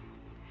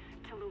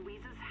to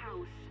Louisa's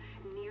house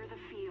near the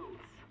fields.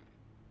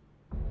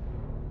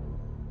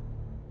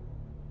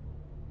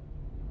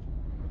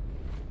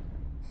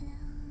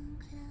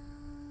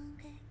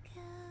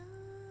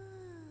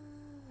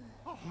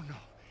 Oh no,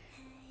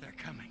 they're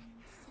coming.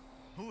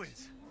 Who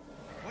is?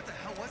 What the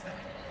hell was that?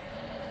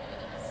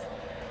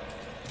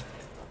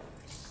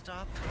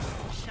 Stop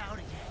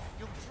shouting.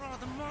 You'll draw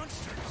the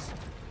monsters.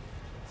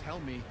 Tell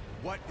me,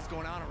 what is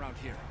going on around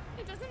here?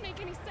 It doesn't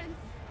make any sense.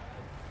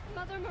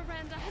 Mother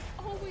Miranda has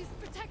always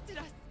protected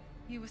us.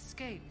 You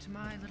escaped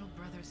my little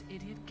brother's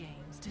idiot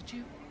games, did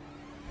you?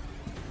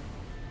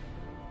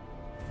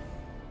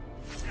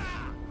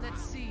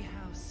 Let's see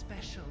how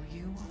special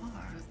you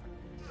are.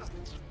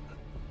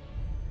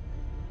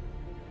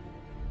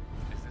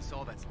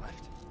 all that's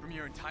left? From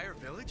your entire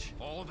village?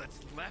 All that's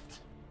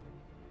left?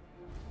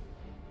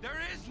 There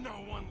is no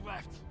one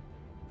left!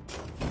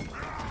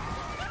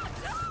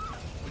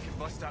 We can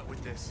bust out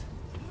with this.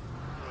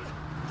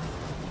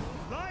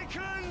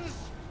 Lycans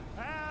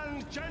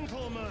and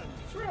gentlemen!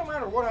 So no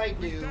matter what I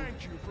We do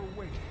thank you for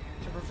waiting.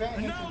 to prevent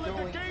And him now from let the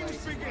going games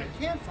places where begin. I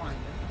can't find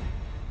him,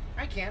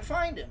 I can't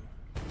find him.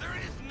 There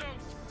is no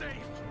safe!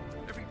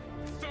 Every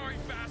sorry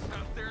bastard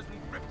out there has been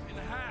ripped in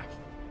half.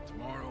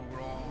 Tomorrow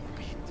we'll all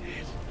be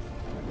dead.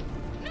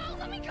 No,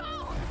 let me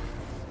go!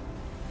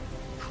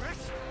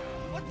 Chris?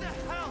 What the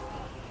hell?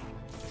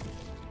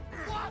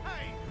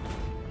 Why?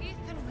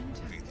 Ethan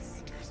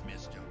Winters.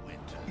 Mr.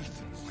 Winter.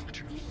 Ethan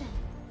Winter. Ethan.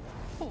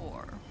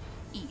 Poor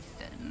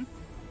Ethan.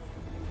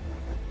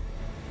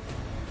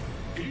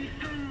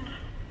 Ethan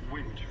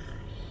Winters.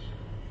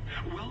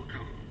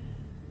 Welcome.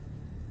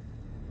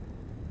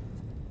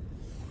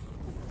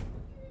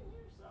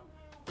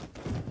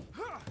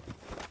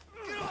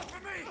 Get off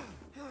of me!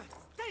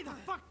 Stay the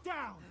fuck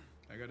down!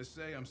 I gotta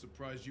say, I'm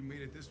surprised you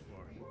made it this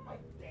far.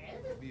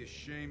 It'd be a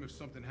shame if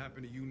something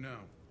happened to you now.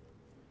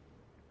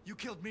 You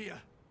killed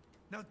Mia.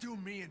 Now do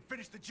me and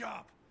finish the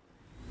job.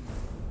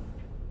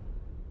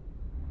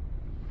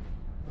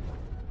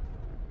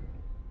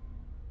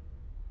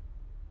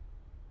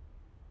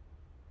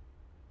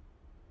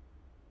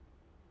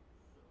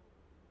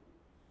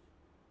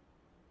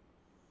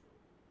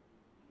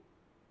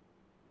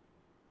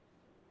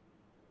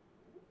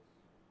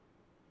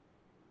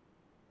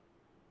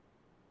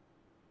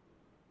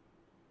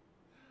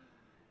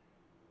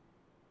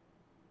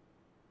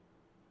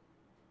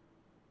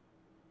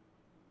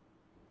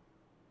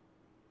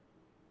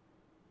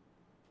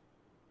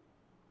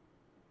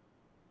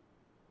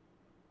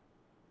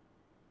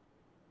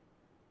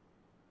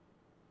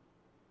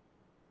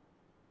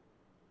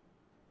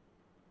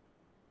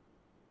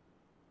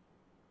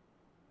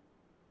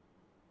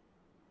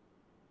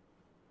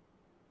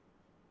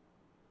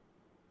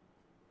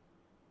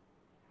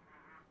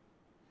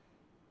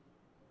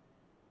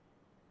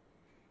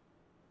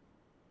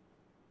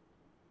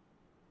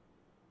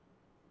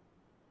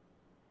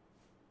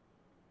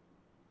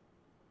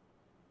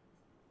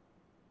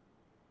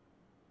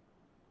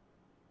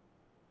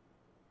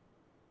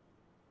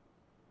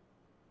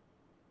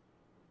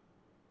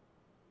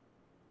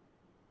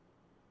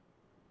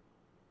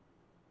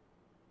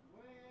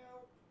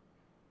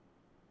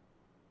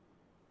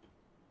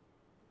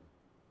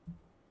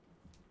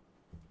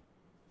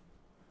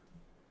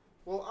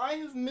 Well, I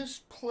have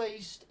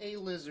misplaced a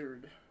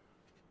lizard.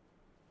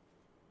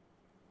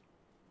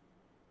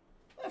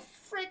 Where the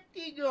frick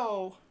did he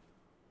go?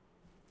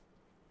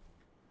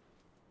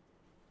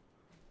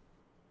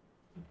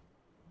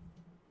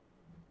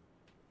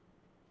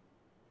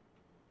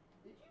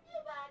 Did you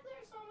get back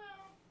there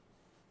somehow?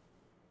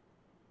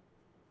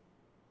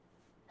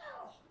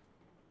 No.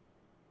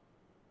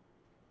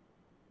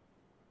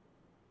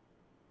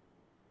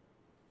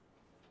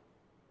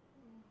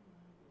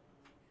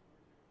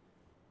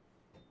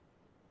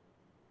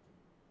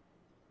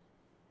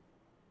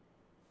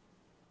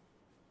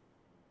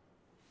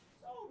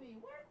 Toby,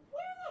 where the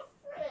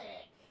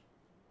frick?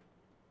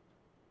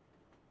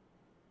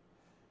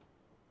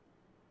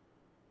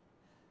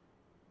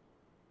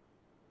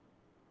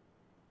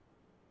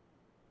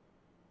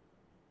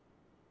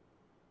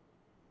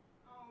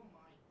 Oh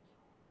my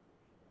god.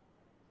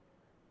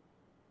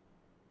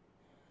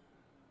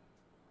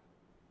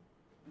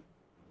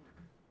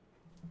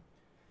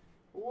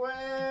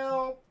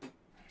 Well.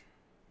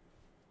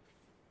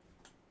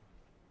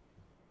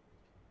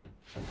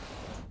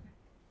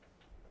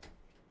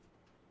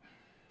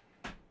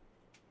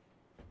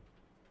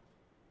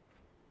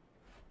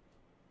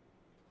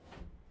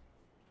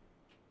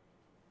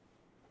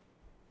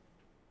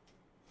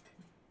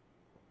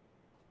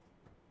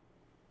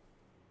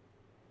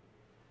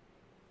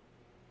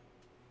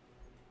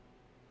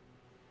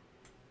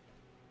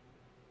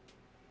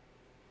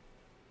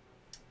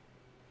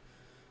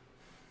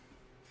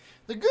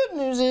 The good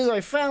news is I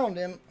found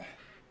him.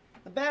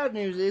 The bad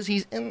news is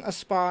he's in a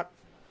spot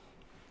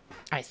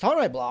I thought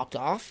I blocked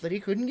off that he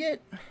couldn't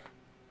get.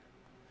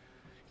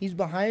 He's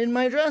behind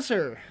my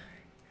dresser,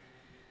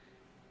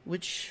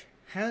 which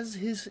has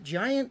his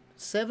giant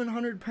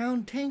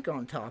 700-pound tank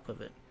on top of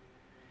it.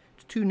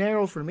 It's too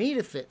narrow for me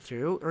to fit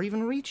through or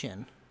even reach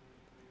in.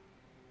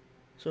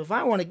 So if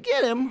I want to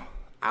get him,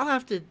 I'll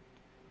have to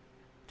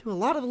do a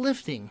lot of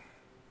lifting.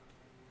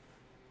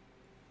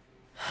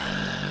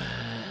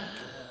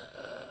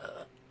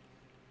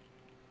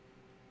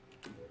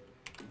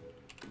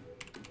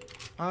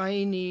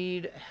 I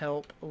need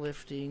help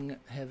lifting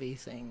heavy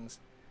things.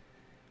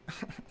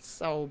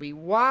 Sobe,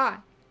 why?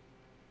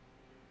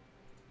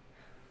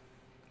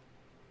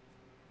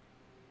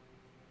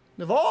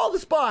 Of all the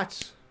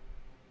spots,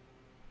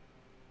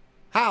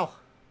 how?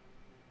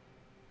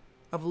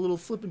 I have a little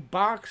flipping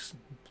box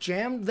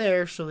jammed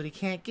there so that he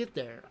can't get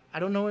there. I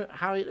don't know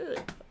how he did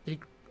it.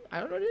 I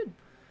don't know what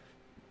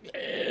he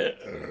did.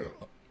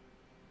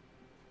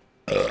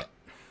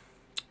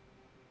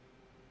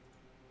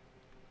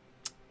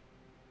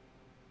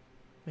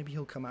 Maybe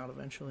he'll come out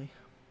eventually.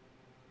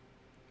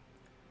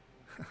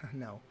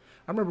 No.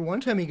 I remember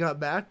one time he got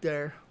back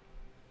there.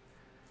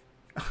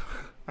 I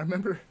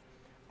remember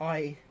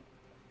I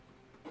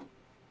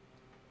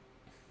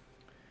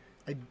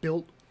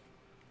built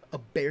a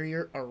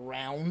barrier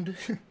around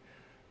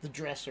the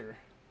dresser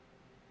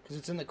because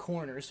it's in the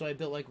corner. So I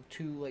built like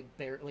two I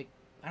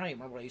don't even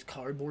remember what these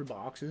cardboard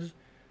boxes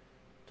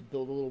to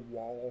build a little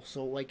wall.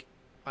 So like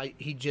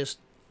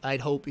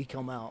I'd hope he'd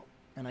come out,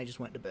 and I just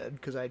went to bed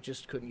because I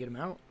just couldn't get him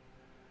out.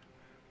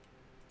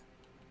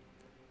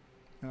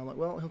 And I'm like,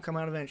 well, he'll come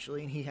out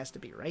eventually, and he has to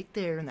be right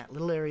there in that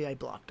little area I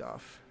blocked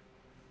off.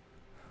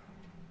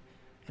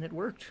 And it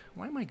worked.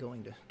 Why am I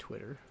going to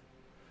Twitter?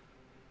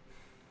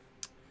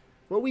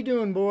 What we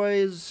doing,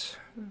 boys?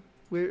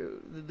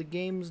 The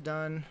game's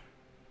done.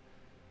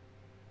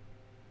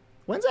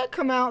 When's that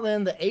come out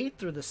then? The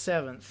 8th or the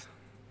 7th?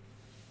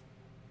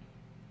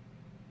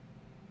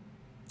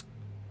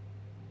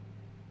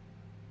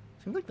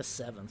 Seems like the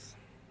 7th.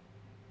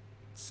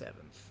 7th.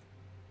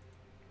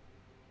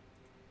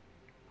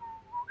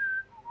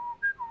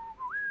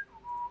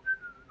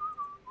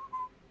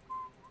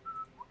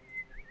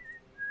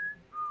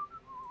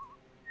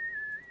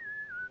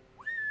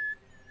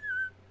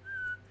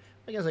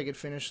 I guess I could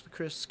finish the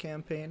Chris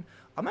campaign.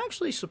 I'm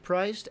actually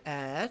surprised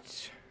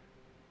at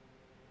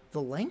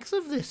the length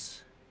of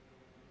this.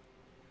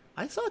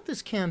 I thought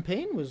this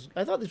campaign was...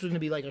 I thought this was going to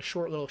be like a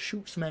short little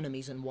shoot some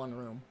enemies in one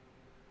room.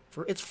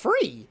 It's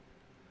free.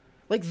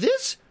 Like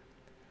this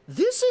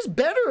is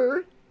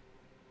better.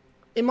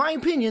 In my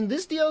opinion,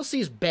 this DLC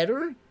is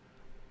better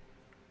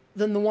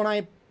than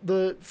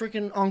the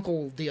freaking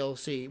Uncle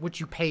DLC, which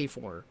you pay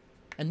for.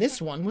 And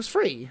this one was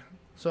free.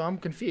 So I'm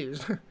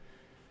confused.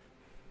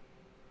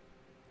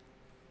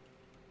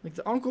 Like,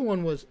 the Uncle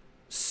one was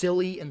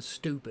silly and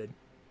stupid.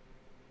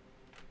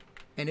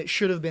 And it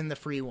should have been the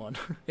free one.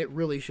 It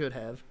really should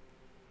have.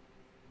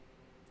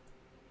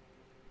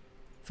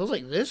 Feels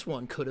like this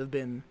one could have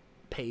been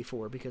pay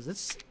for because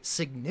it's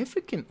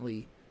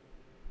significantly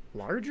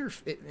larger.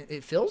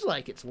 It feels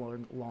like it's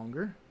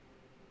longer.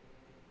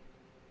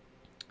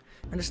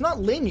 And it's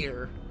not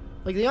linear.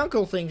 Like, the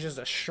Uncle thing's just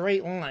a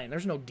straight line.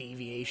 There's no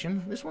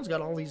deviation. This one's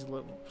got all these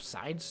little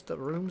side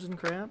rooms and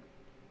crap.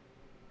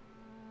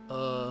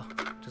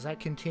 Does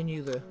that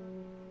continue the...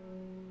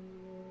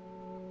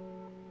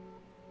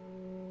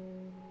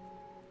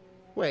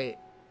 Wait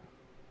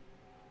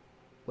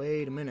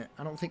a minute.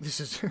 I don't think this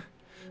is...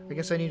 I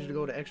guess I needed to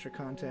go to extra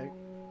contact.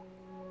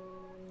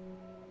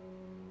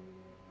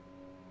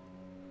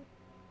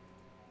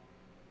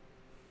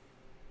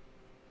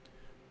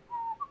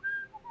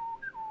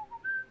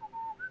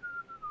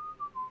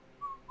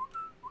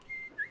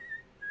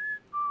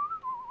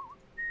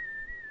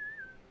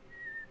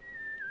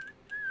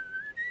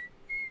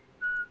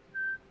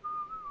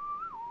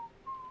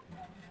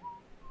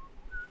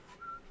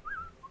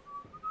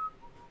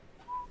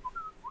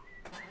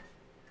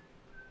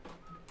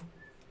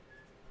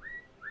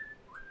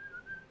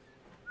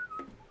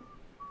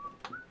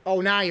 Oh,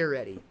 now you're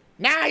ready.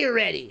 Now you're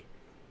ready.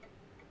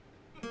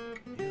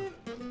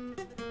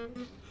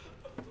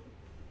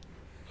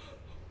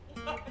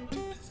 Why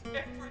does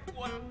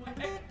everyone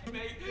hate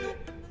me?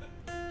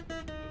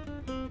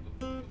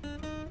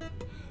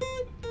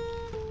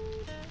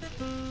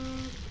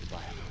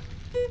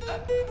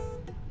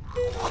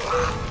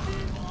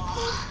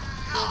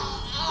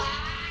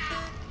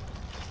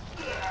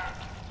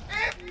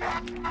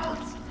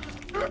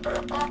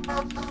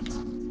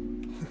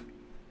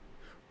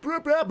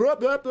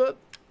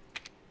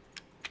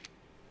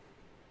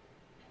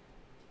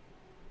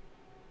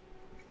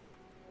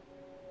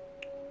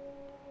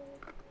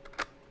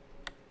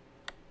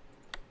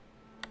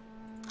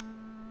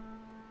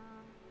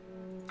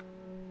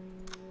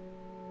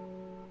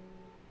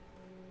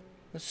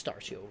 Let's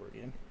start you over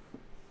again.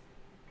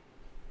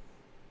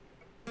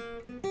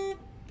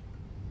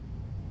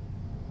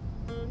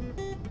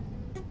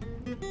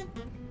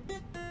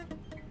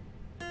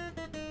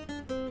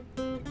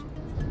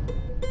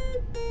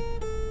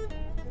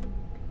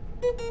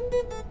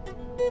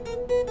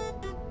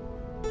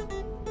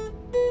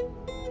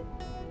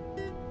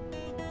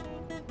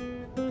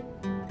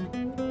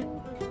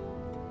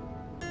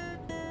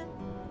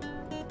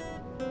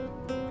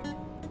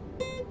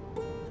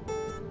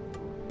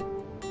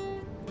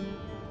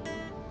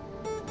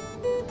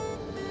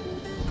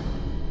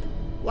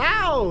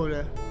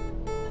 Loud!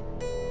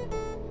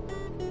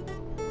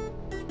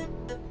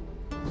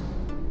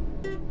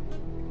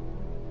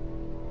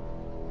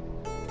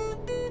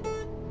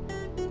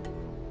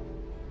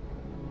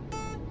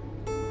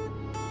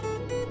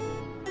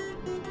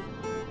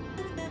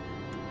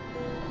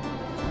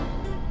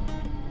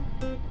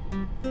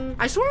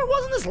 I swear it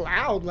wasn't this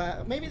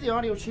loud. Maybe the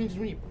audio changes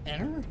when you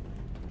enter?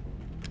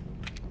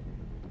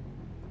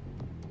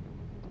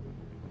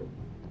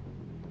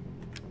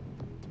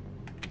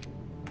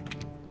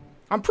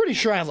 I'm pretty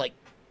sure I have like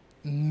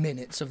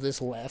minutes of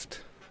this left.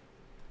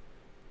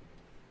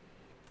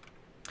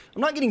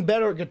 I'm not getting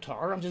better at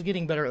guitar, I'm just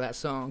getting better at that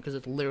song because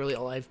it's literally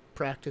all I've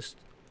practiced.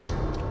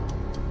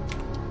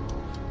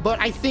 But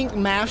I think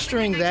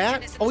mastering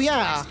that... Oh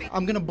yeah,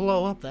 I'm gonna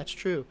blow up, that's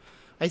true.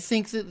 I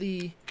think that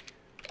the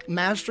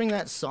mastering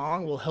that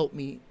song will help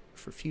me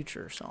for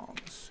future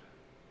songs.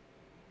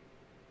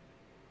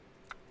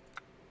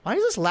 Why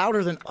is this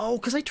louder than... Oh,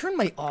 because I turned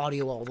my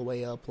audio all the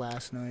way up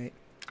last night.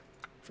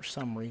 For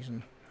some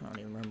reason. I don't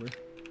even remember.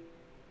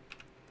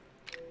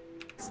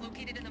 It's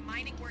located in the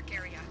mining work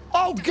area.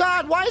 Oh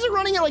god, why is it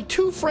running at like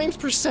 2 frames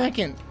per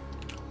second?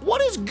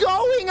 What is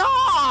going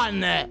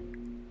on?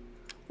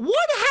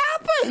 What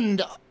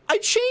happened? I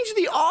changed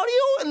the audio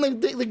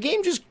and the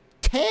game just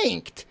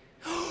tanked.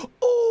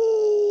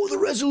 Oh, the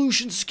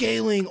resolution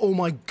scaling. Oh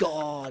my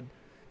god.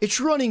 It's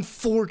running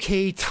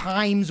 4K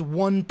times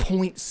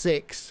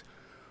 1.6.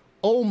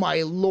 Oh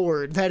my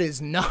lord, that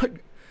is not...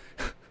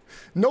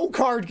 No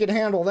card can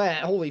handle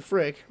that. Holy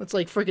frick. That's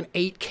like freaking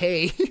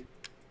 8K.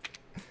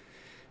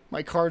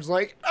 My card's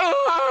like,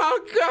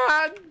 oh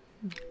god.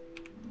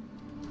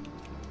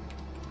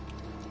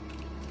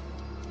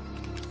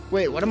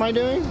 Wait, what am I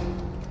doing?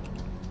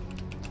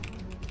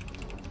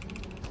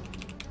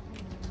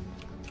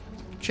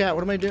 Chat,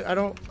 what am I doing? I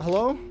don't...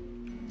 Hello?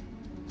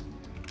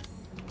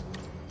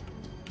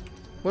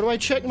 Where do I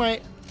check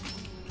my...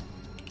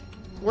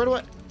 Where do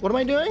I... What am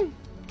I doing?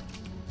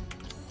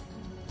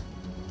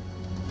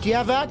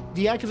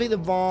 Deactivate the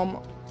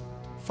bomb.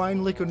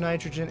 Find liquid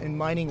nitrogen in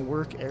mining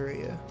work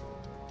area.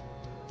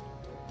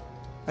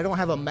 I don't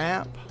have a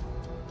map.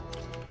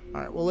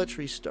 Alright, well let's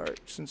restart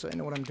since I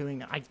know what I'm doing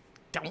now. I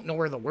don't know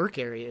where the work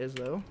area is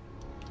though.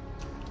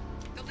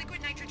 The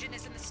liquid nitrogen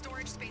is in the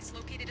storage space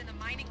located in the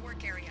mining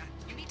work area.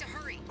 You need to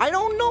hurry. I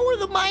don't know where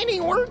the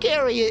mining work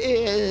area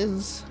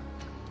is.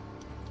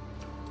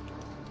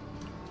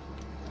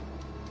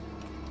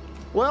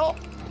 Well,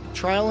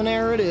 trial and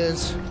error it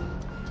is.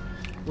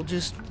 We'll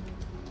just...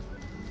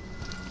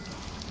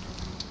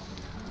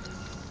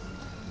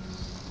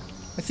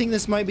 I think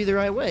this might be the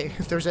right way,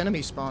 if there's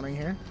enemies spawning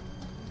here.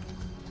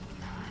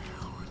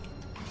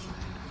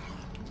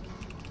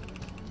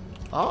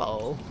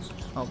 Uh-oh.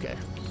 Okay.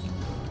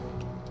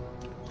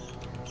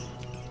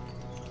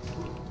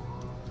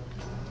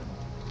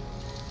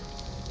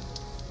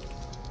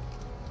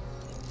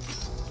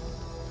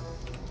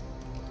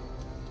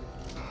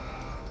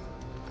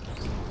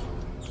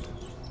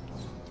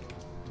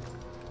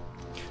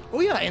 Oh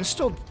yeah, and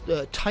still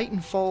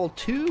Titanfall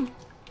 2.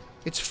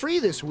 It's free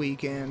this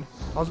weekend.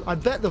 I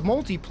bet the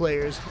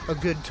multiplayer's a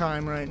good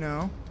time right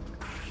now.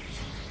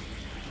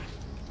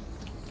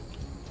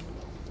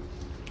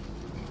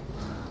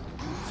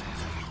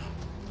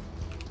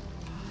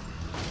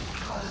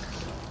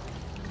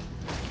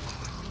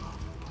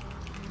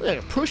 Look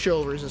at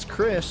pushovers as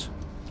Chris.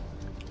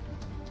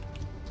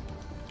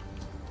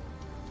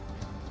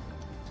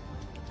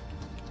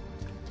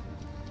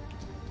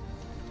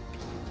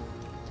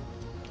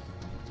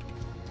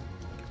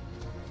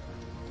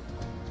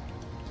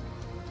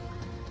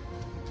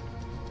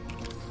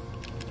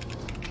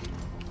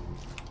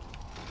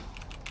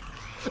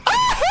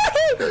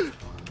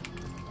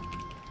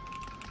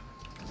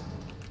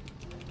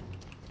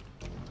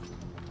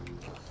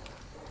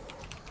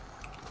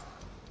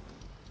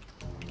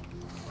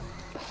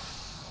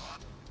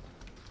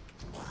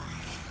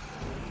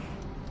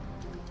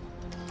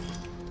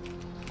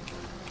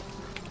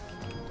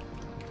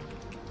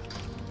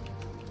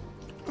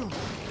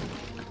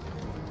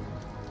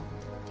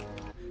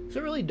 Is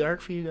it really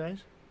dark for you guys?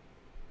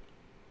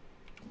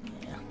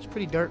 Yeah, it's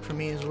pretty dark for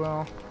me as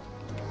well.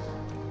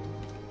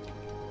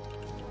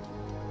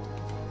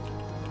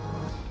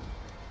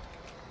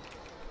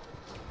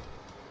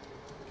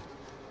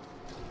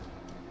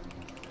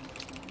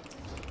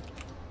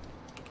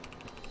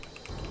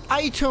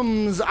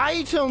 Items,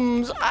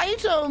 items,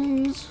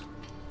 items!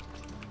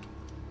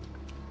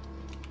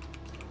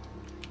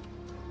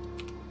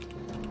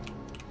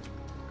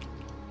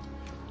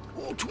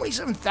 Oh,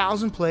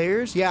 27,000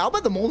 players? Yeah, I'll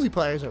bet the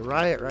multiplayer's a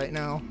riot right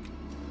now.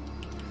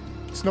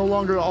 It's no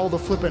longer all the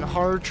flippin'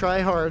 hard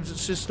tryhards,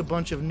 it's just a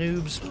bunch of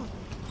noobs.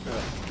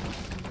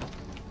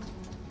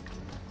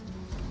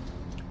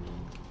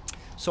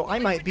 So I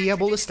might be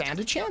able to stand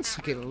a chance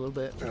to get a little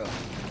bit.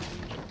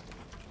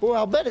 Well,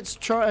 I'll bet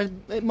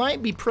it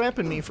might be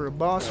prepping me for a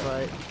boss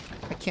fight.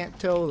 I can't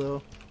tell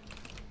though.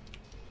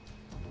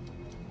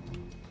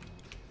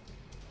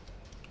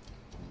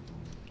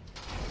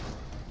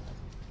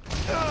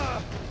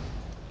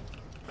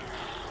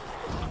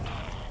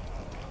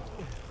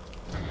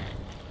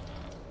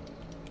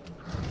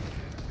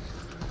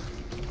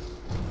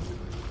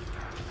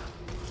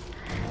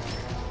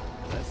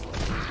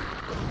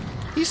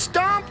 He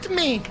stomped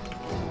me!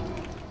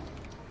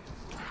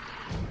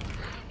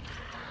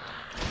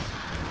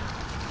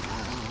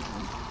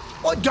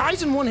 Oh, it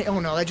dies in one hit. Oh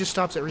no, that just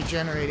stops it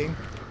regenerating.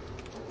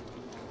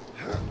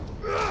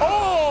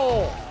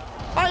 Oh!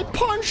 I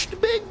punched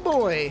Big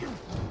Boy!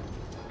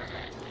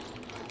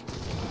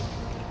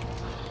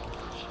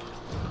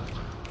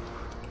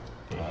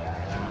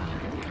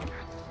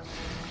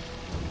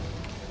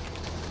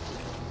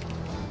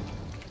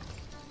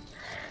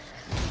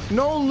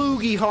 No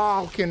loogie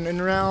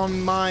hawking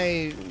around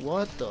my...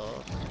 What the...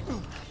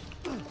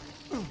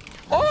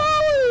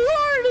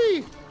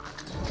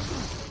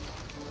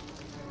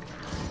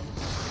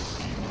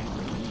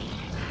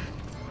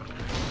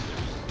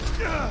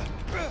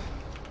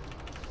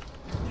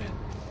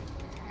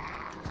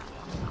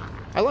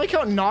 I like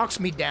how it knocks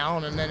me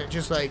down and then it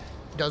just like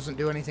doesn't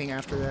do anything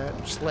after that.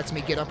 It just lets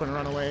me get up and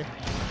run away.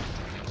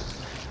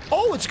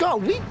 Oh, it's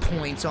got weak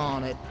points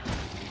on it.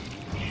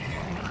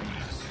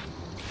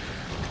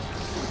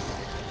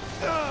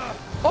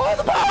 Oh,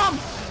 the bomb!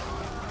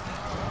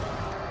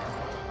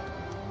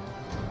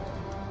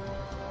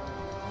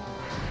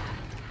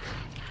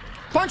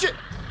 Punch it!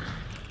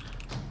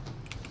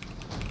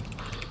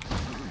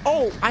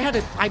 Oh,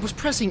 I was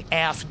pressing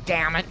F,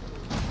 damn it.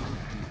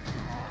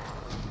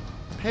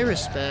 Pay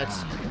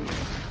respects.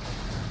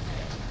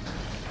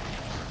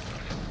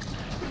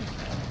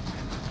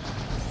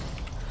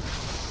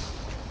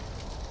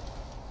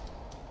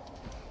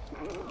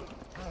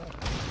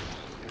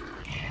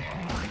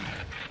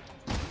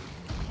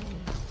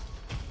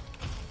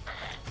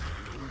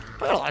 I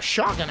got a lot of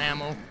shotgun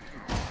ammo.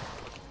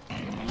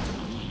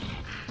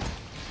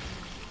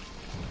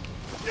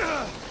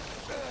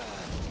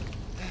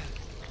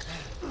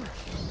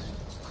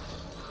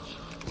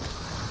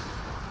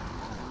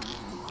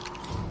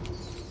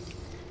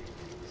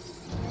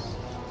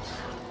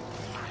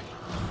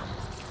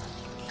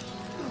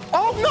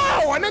 Oh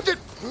no! I meant to.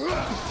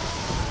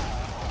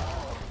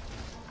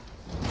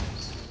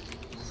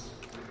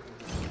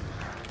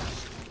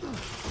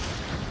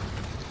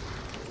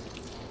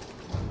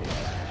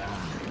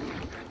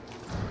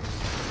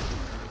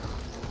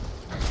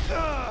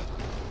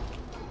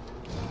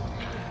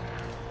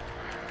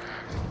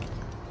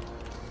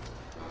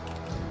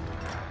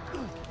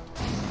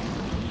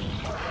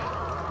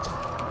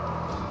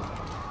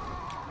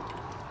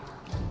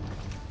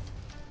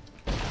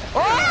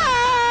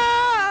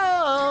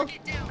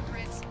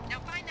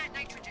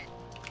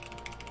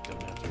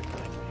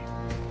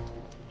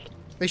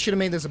 They should have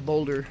made this a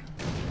boulder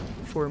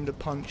for him to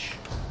punch.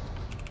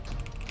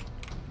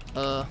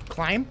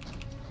 Climb?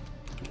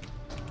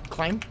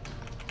 Climb?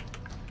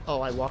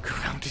 Oh, I walk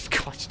around his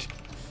costume.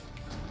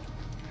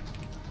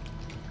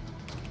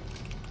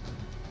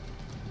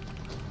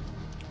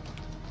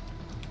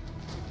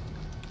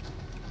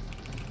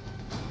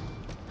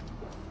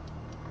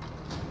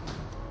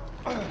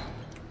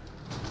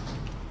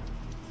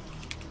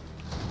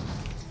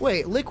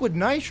 Wait, liquid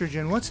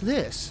nitrogen, what's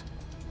this?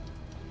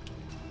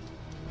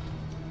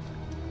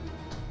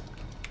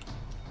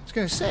 I was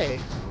gonna say,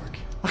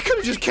 I could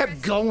have just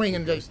kept going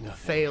and just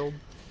failed.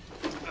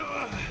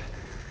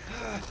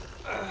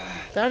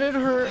 That did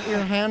hurt your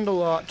hand a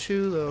lot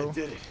too, though. I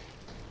did it.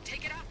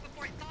 Take it off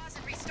before it thaws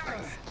and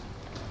restarts.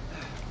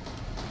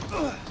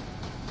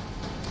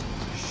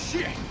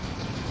 Shit.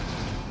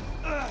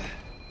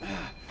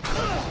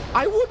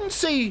 I wouldn't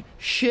say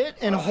shit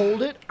and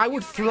hold it. I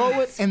would throw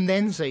it and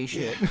then say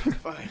shit. Yeah, I'm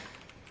fine.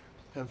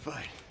 I'm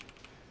fine.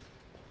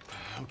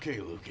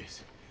 Okay,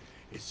 Lucas.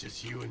 It's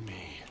just you and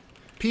me.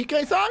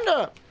 PK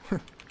Thunder!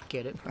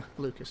 Get it?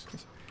 Lucas.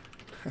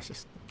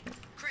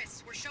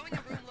 Chris, we're showing a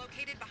room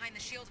located behind the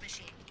shield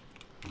machine.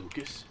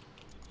 Lucas?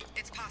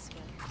 It's possible.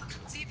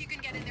 See if you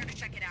can get in there to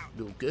check it out.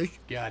 Lucas?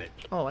 Got it.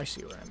 Oh, I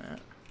see where I'm at.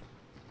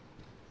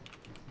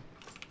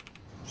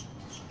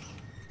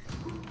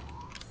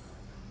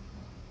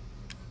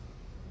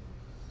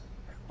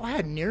 Oh, I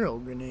had Nero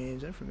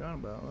grenades. I forgot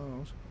about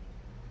those.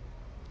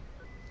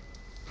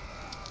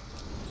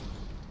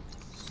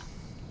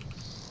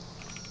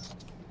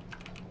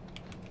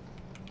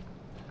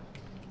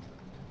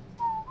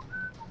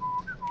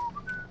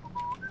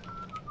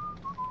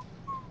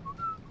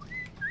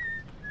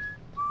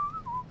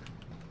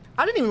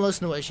 I didn't even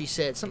listen to what she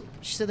said.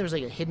 She said there was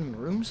like a hidden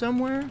room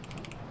somewhere.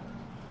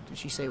 Did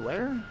she say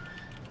where?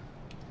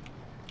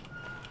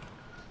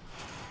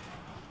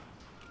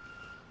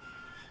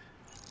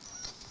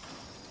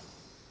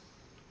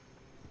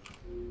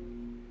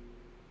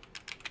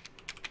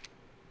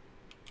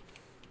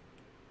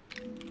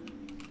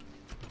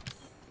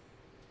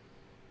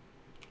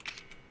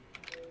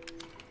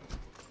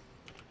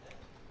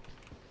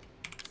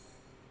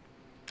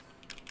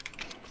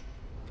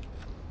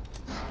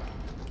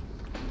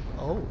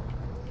 Oh.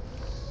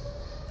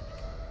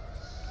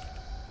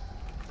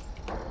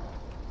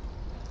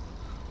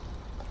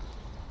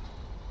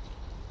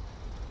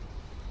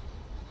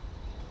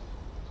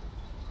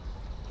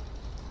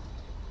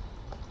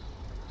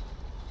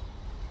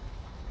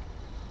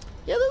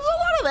 Yeah, there's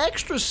a lot of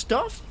extra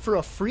stuff for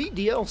a free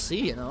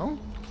DLC, you know?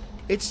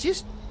 It's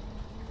just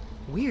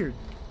weird.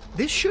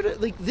 This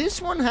should, like,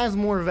 this one has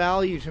more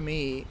value to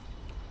me.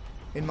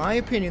 In my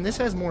opinion, this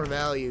has more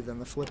value than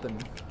the flippin'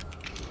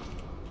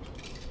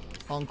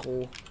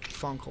 Uncle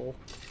Funkle.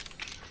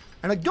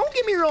 And like, don't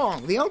get me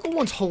wrong, the Uncle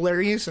one's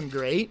hilarious and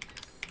great,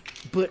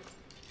 but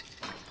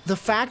the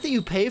fact that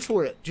you pay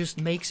for it just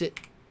makes it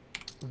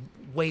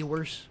way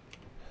worse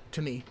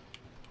to me.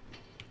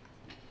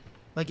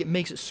 Like, it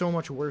makes it so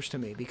much worse to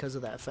me because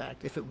of that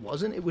fact. If it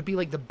wasn't, it would be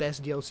like the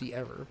best DLC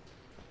ever.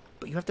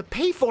 But you have to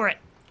pay for it!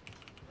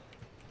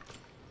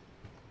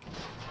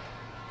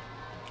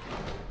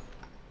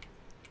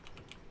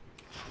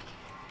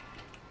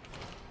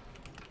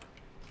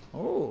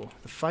 Oh,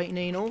 the fighting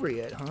ain't over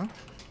yet, huh?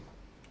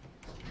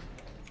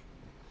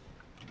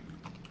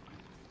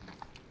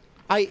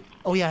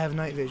 Oh yeah, I have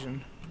night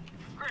vision.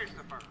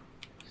 Christopher.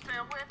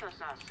 Still with us,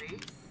 I see.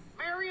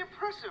 Very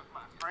impressive, my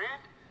friend.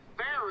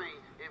 Very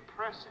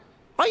impressive.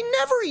 I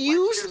never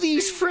use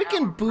these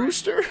freaking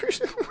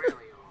boosters.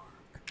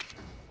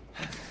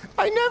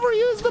 I never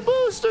use the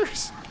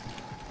boosters.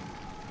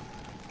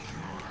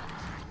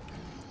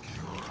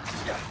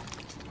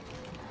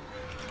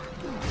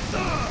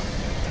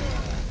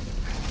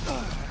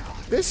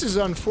 This is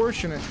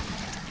unfortunate.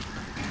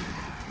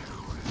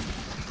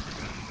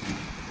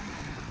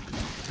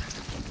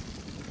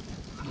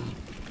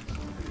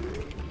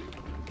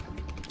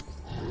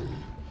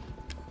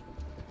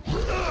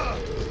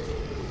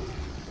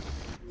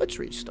 Let's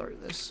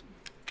restart this.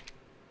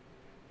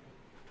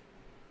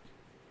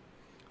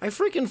 I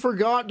freaking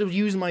forgot to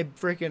use my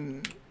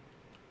freaking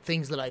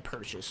things that I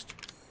purchased.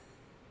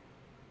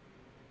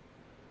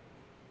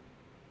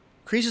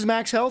 Increases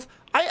max health.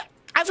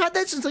 I've had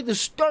that since like the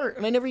start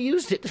and I never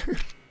used it.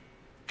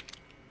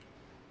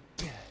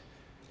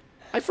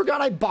 I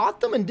forgot I bought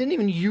them and didn't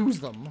even use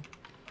them.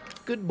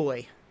 Good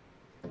boy.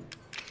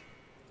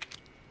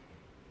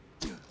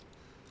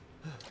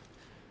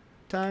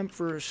 Time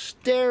for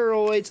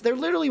steroids. They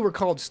literally were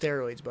called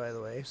steroids, by the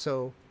way.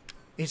 So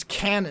it's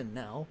canon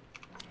now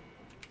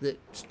that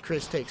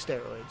Chris takes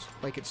steroids.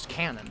 Like it's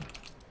canon.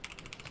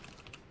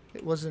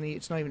 It wasn't.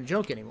 It's not even a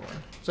joke anymore.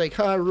 It's like,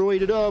 I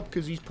roided up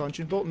because he's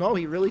punching bolt. No,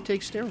 he really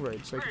takes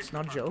steroids. Like it's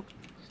not a joke.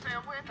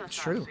 Still with us, It's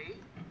true. I see.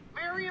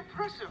 Very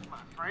impressive,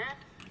 my friend.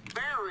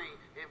 Very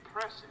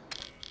impressive.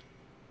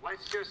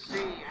 Let's just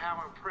see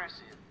how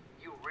impressive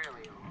you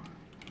really are.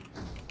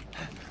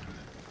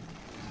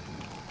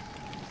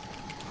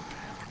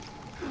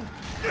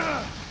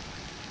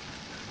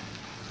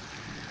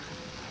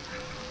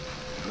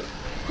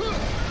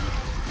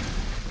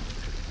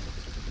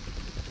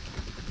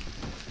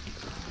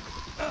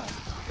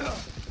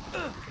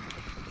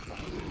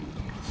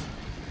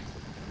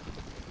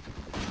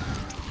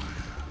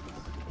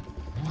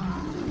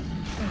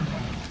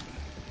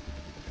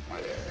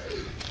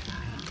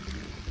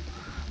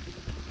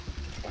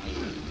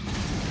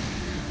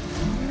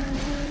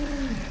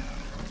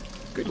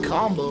 Good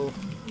combo.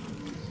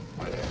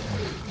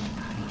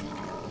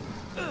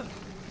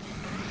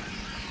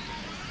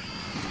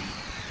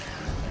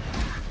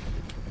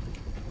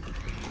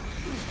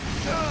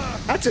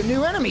 That's a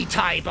new enemy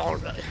type. All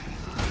right.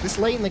 This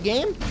late in the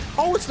game?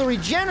 Oh, it's the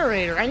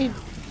regenerator. I need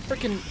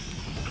freaking.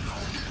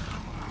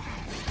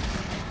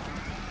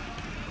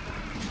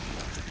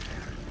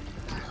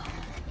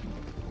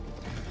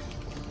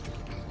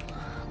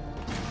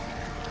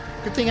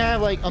 Good thing I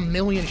have like a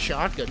million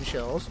shotgun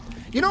shells.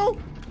 You know,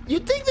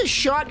 you'd think the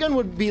shotgun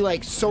would be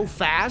like so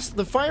fast.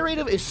 The fire rate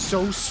of it is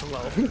so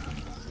slow.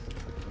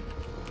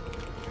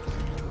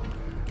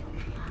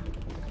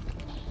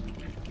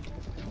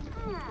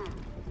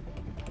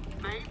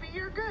 Maybe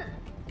you're good.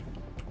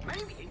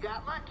 Maybe you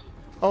got lucky.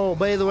 Oh,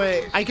 by the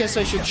way, I guess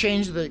I should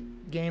change the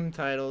game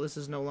title. This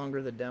is no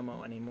longer the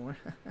demo anymore.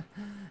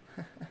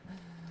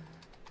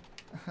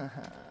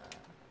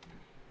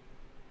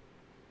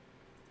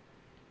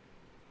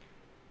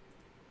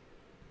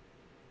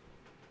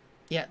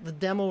 Yeah, the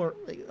demo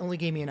only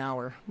gave me an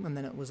hour, and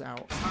then it was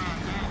out.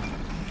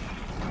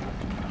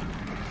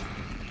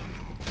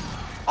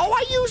 Oh,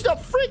 I used a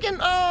freaking,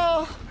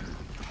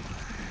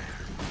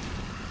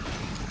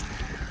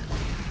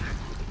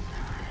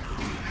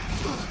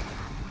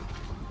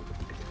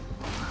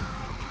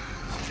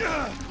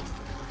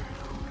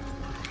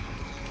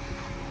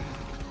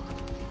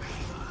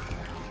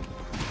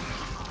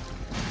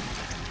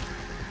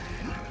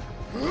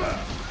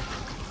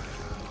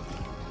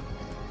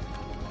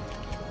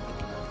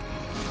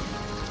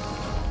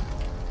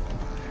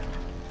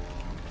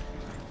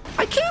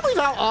 I can't believe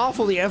how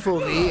awful the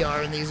FOV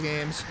are in these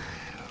games.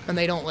 And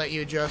they don't let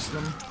you adjust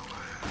them.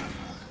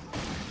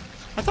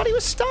 I thought he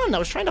was stunned. I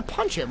was trying to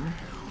punch him.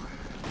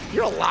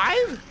 You're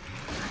alive?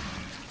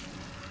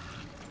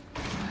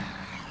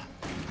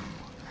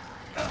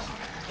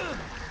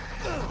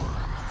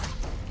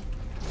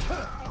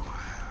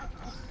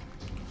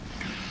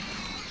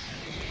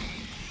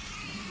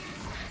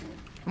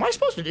 Am I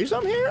supposed to do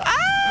something here? Ah!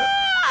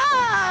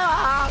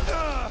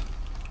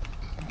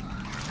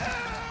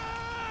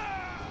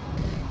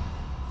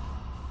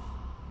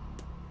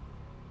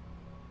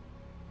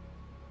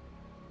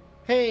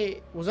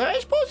 Hey, was I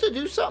supposed to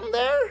do something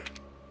there?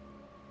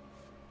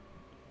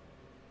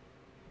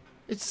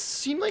 It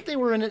seemed like they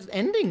were in its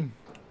ending.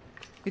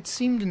 It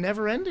seemed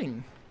never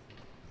ending.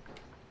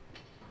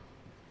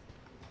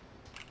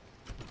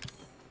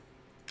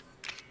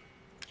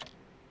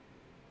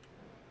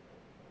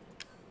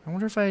 I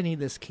wonder if I need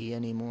this key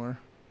anymore.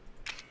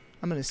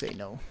 I'm gonna say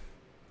no.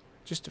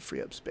 Just to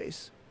free up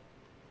space.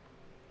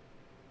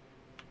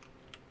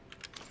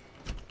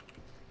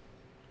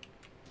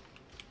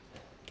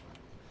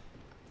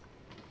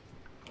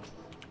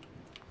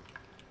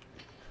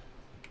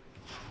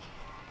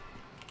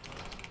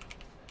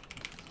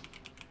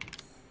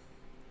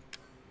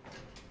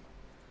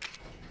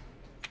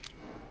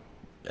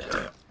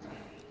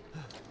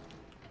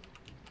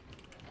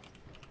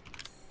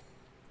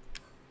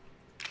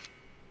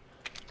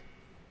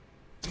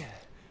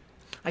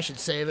 I should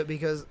save it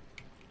because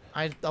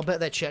I'll bet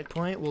that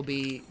checkpoint will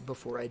be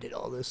before I did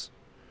all this.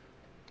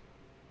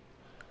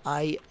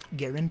 I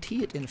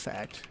guarantee it, in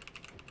fact.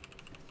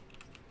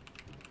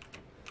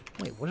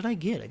 Wait, what did I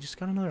get? I just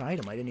got another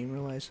item. I didn't even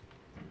realize.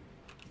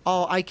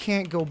 Oh, I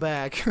can't go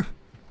back.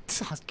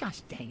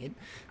 Gosh dang it.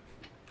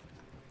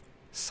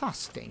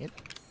 Sauce, dang it.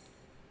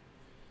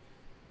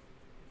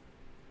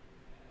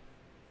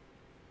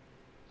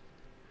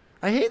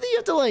 I hate that you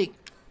have to, like,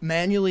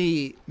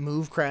 manually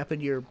move crap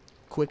into your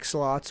quick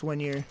slots when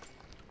you're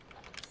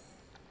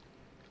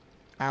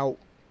out.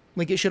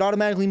 Like, it should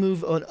automatically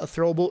move a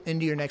throwable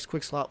into your next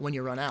quick slot when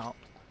you run out.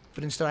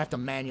 But instead I have to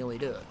manually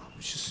do it.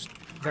 It's just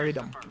very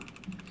dumb.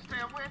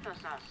 Still with us,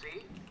 I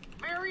see.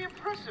 Very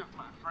impressive,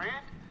 my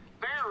friend.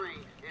 Very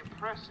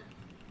impressive.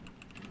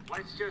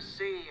 Let's just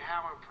see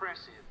how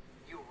impressive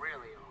you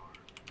really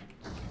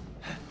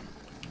are.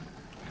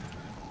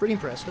 Pretty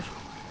impressive,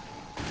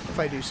 if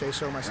I do say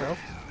so myself.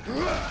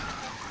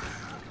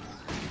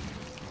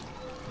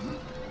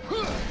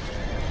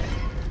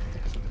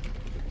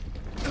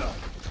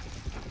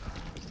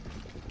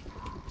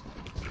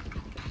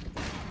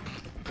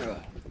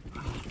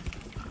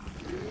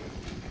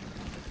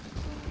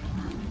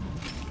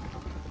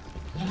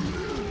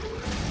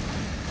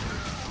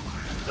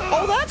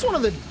 Oh, that's one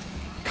of the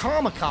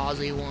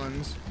kamikaze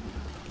ones.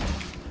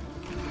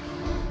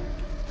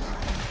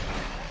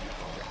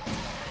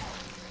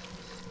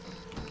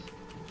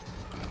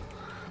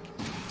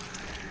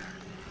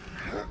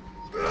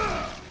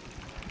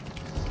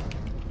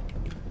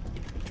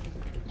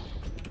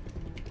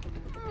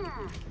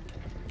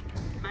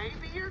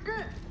 Maybe you're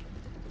good.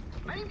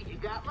 Maybe you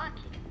got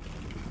lucky.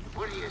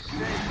 What do you say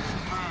to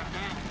find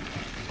out?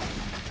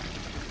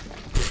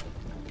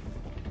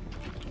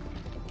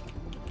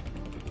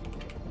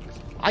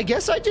 I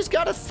guess I just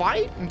gotta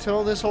fight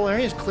until this whole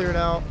area is cleared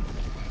out.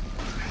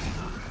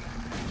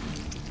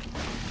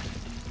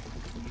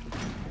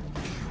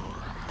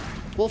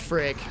 Well,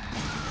 frick.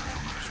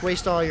 Just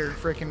waste all your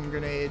frickin'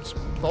 grenades.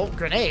 Oh,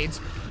 grenades?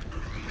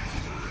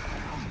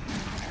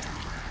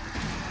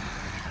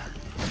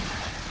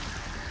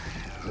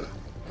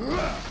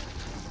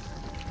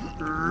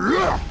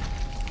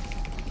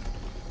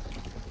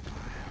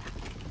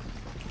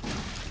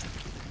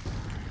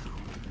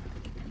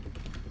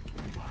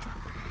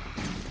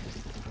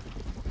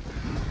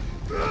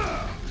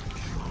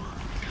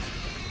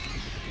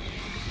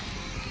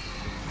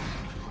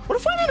 What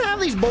if I didn't have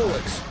these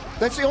bullets?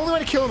 That's the only way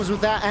to kill him is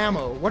with that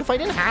ammo. What if I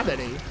didn't have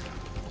any?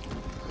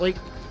 Like,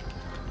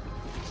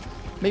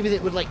 maybe they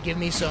would, like, give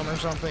me some or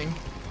something.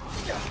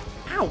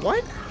 Ow,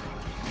 what?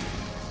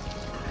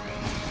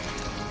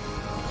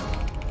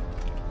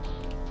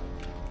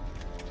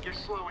 You're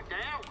slowing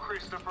down,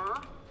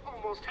 Christopher.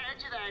 Almost had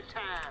you that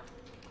time.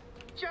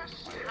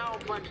 Just how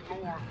much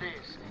more of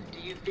this do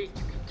you think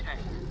you can take?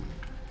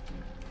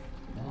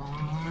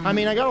 I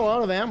mean, I got a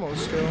lot of ammo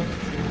still.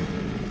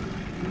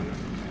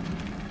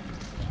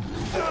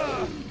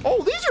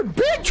 Oh, these are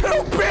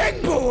two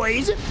big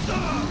boys!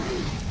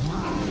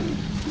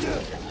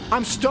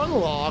 I'm stun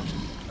locked.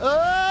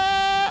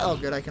 Oh,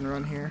 good, I can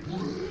run here.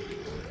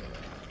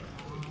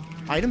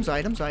 Items,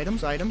 items,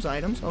 items, items,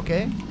 items.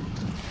 Okay.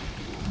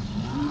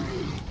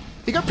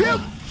 He got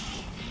puke!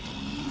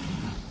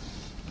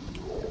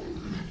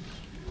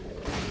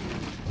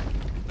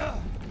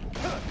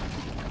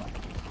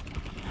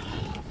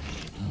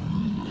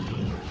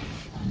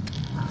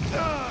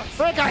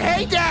 Frick, I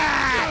hate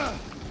that!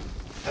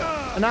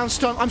 And now I'm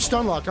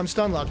stun locked, I'm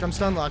stun locked, I'm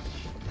stun locked.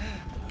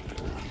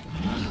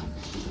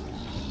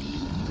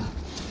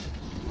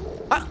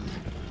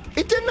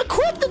 It didn't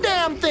equip the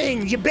damn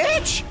thing, you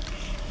bitch!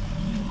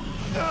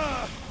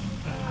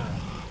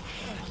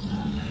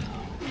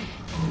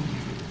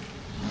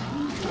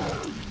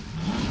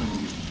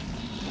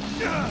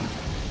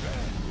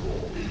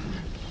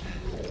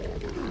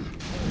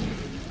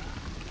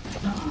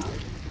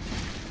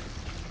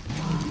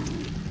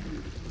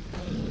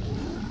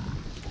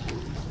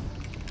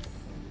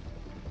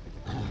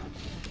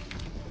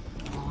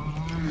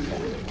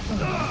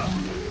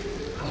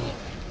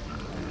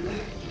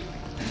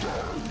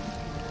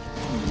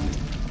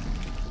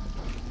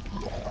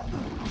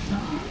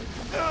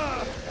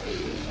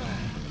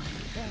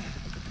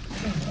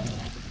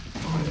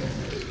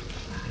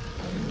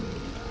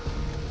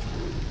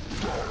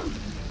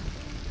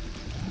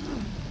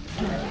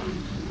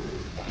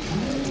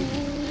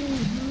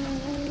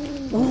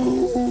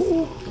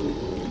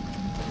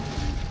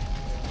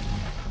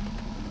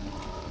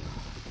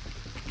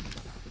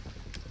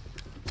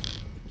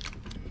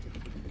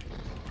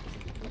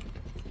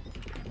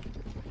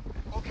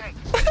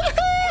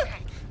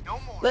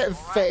 That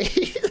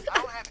face. I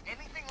don't have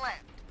anything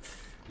left.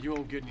 You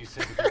won't get any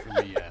sympathy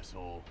from me,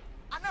 asshole.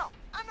 I know.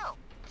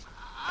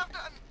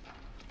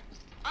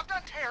 I've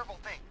done terrible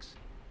things.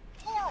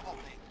 Horrible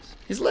things.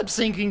 His lip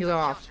syncing is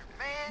off.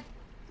 Man,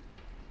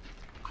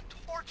 I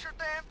tortured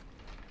them.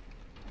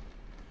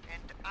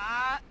 And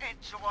I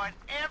enjoyed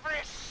every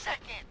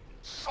second,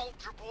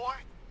 soldier boy.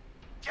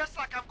 Just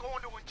like I'm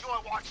going to enjoy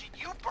watching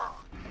you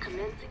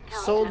burn.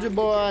 Soldier Soldier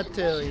boy, I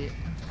tell you.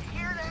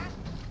 Hear that?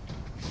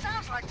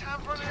 Sounds like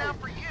time's running out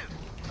for you.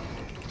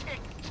 Tick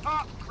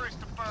tock,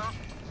 Christopher.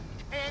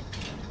 And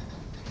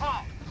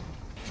talk.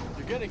 If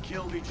you're gonna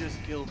kill me,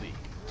 just kill me.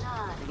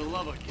 For the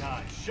love of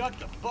God, shut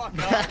the fuck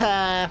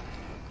up.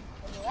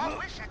 Oh, I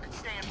wish I could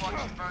stay and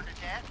watch you burn to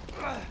death.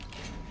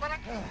 But I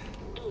can't.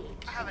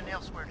 I have an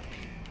elsewhere to be.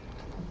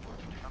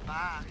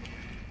 Bye-bye.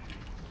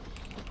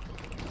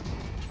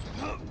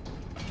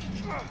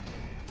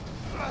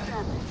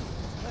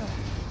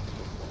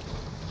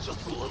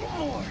 Just a little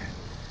more.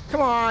 Come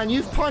on,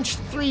 you've punched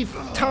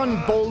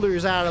 3-ton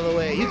boulders out of the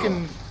way. You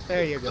can.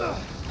 There you go.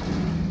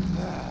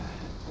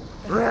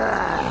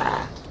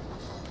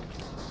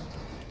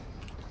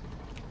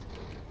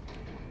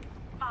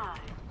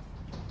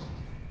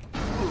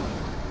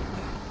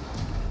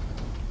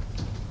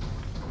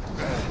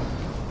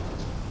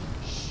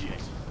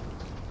 Shit.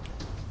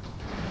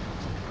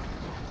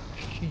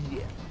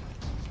 Yeah.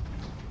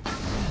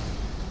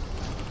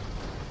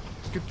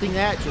 Good thing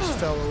that just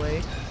fell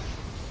away.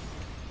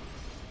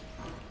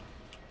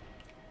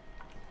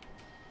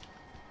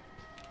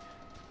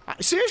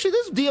 Seriously,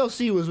 this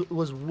DLC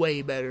was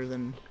way better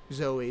than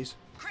Zoe's.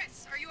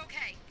 Chris, are you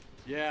okay?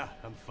 Yeah,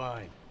 I'm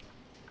fine.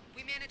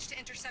 We managed to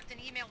intercept an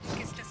email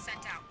Lucas just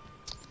sent out.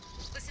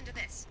 Listen to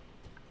this.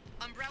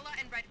 Umbrella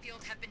and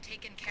Redfield have been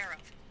taken care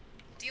of.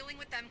 Dealing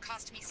with them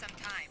cost me some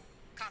time.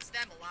 Cost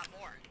them a lot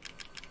more.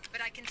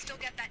 But I can still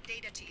get that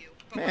data to you.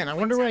 Man, I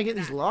wonder where I get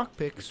these He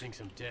lockpicks.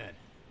 thinks I'm dead.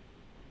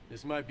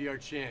 This might be our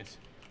chance.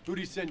 Who'd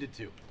he send it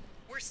to?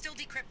 We're still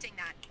decrypting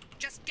that.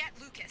 Just get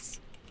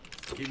Lucas.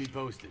 Keep me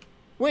posted.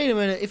 Wait a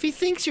minute. If he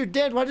thinks you're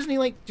dead, why doesn't he,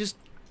 like, just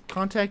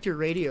contact your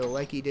radio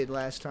like he did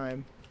last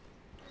time?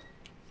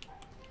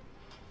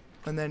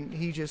 And then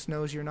he just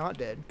knows you're not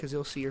dead, because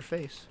he'll see your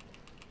face.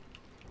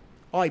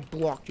 I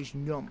blocked his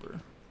number.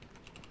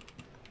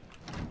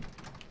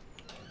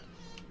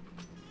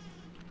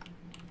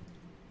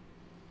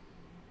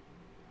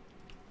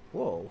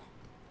 Whoa.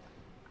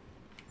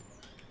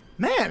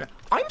 Man,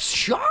 I'm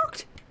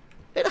shocked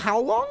at how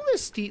long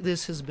this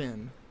has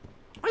been.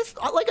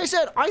 Like I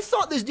said, I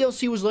thought this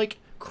DLC was like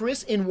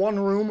Chris in one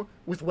room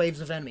with waves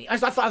of enemy. I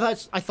thought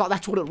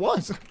that's what it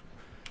was.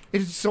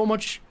 It is so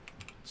much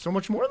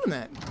more than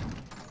that.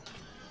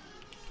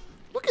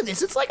 Look at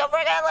this. It's like a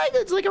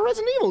it's like a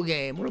Resident Evil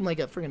game. We're in like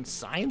a friggin'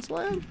 science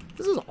lab.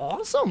 This is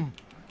awesome.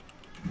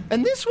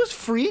 And this was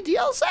free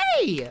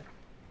DLC.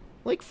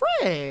 Like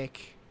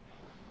frick.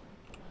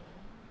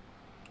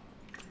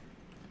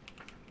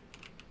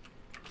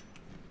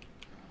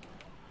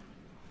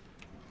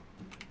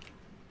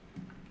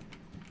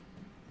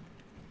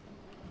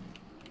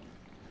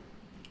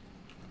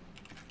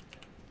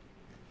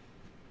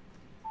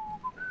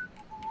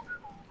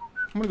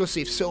 I'm gonna go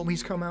see if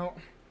Sobeys come out.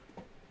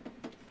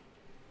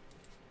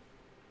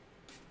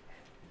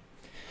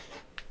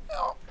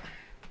 Oh.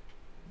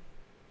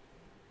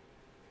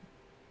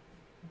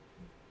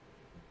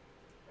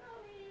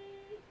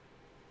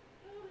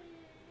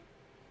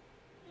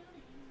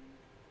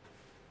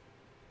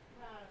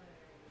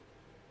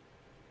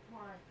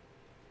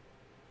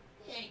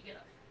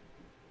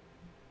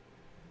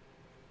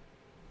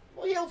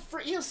 Well,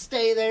 he'll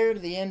stay there to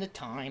the end of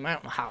time. I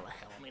don't know how the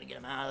hell I'm gonna get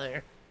him out of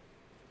there.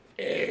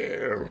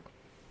 Ew.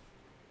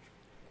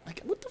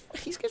 Like, what the fuck?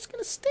 He's just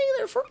gonna stay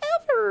there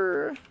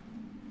forever.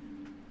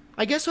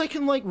 I guess I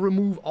can, like,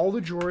 remove all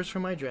the drawers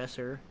from my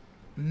dresser.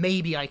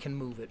 Maybe I can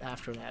move it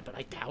after that, but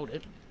I doubt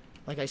it.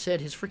 Like I said,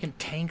 his freaking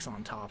tank's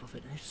on top of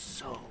it, and it's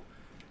so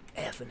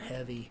effing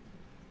heavy.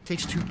 It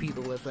takes 2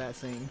 people to lift that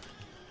thing.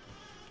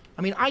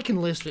 I mean, I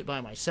can lift it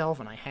by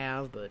myself, and I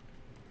have, but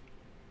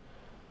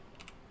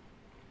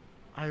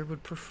I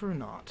would prefer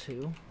not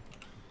to.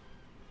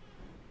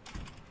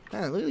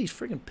 Man, look at these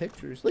freaking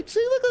pictures. Like, see,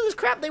 look at this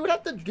crap. They would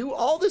have to do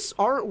all this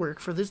artwork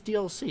for this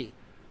DLC.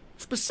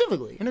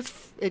 Specifically. And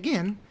it's,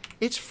 again,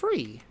 it's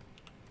free.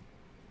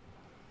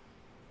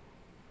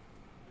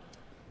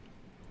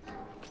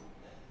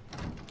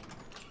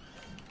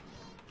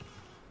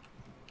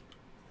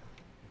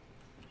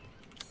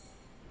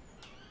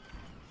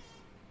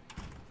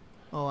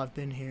 Oh, I've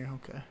been here.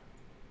 Okay.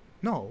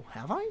 No,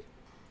 have I?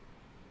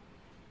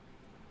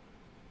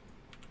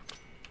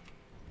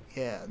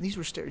 Yeah, these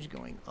were stairs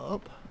going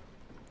up.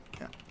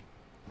 Yeah.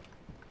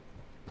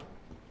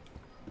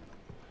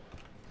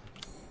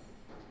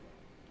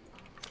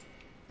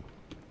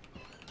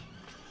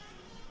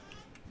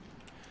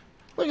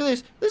 Look at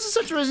this. This is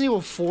such a Resident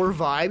Evil 4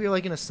 vibe. You're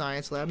like in a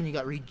science lab and you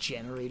got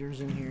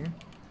regenerators in here.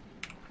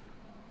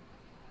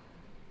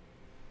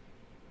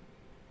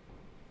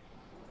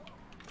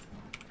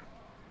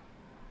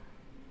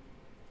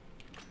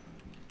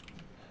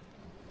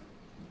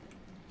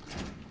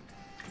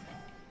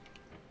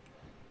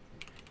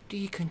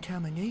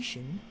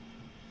 Decontamination.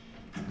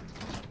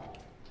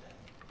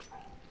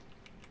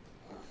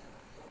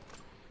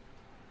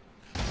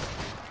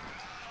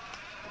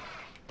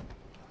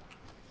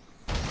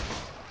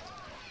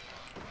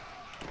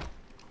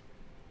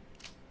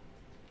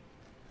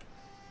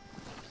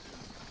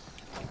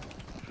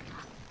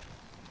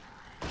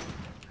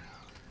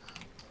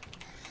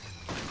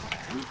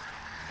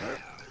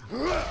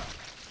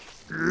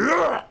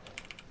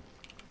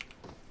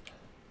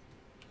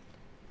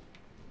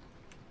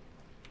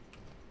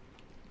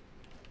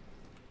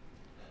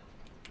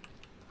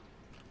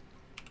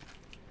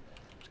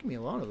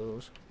 a lot of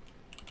those.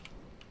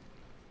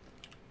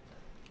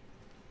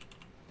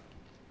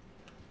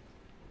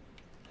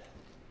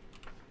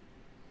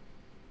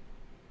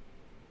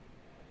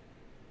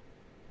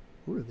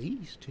 Who are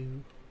these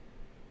two?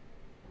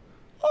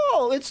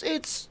 Oh,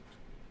 it's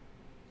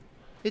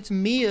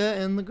Mia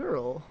and the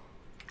girl.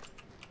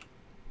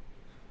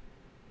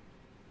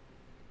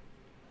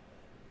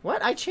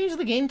 What? I changed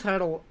the game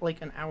title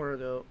like an hour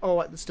ago.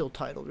 Oh, it's still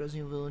titled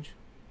Resident Evil Village.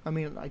 I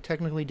mean, I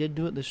technically did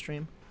do it this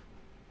stream.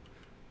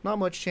 Not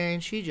much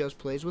change. She just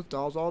plays with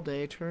dolls all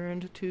day.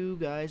 Turned to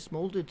guys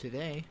molded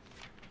today.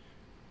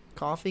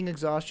 Coughing,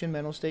 exhaustion,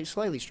 mental state,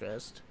 slightly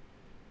stressed.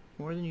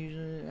 More than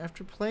usual.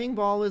 After playing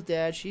ball with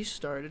Dad, she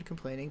started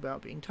complaining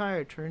about being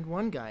tired. Turned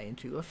one guy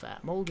into a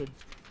fat molded.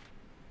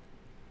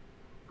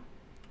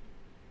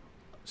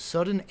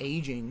 Sudden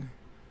aging.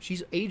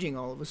 She's aging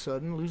all of a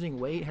sudden, losing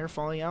weight, hair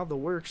falling out, the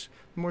works.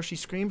 The more she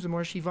screams, the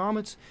more she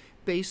vomits.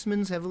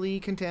 Basements heavily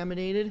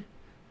contaminated.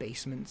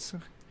 Basements.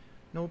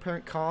 No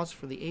apparent cause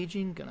for the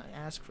aging. Gonna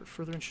ask for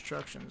further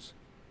instructions.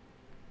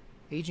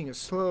 Aging is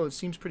slow. It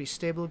seems pretty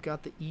stable.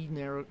 Got the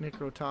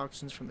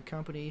necrotoxins from the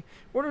company.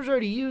 Orders her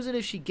to use it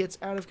if she gets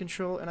out of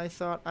control, and I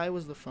thought I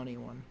was the funny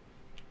one.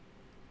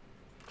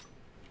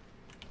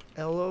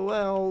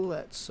 LOL,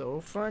 that's so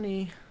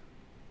funny.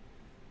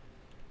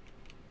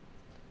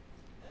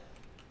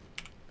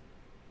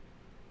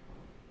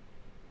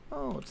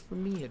 Oh, it's the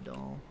Mia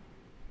doll.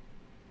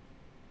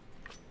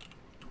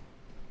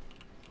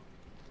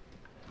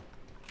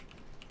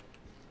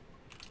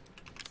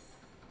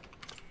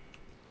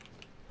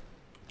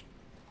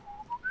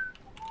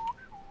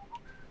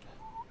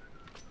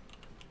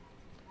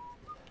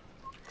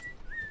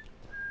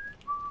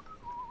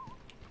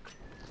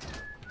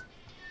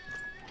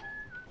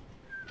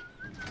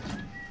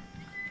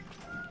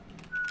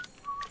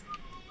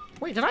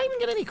 Wait, did I even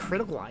get any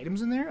critical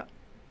items in there?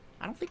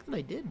 I don't think that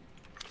I did.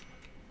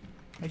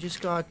 I just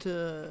got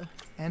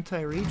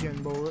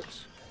anti-regen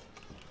bullets.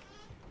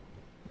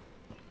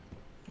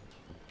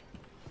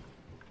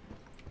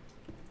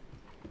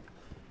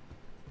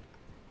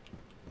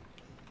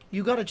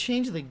 You gotta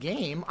change the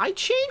game? I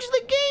changed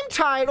the game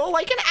title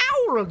like an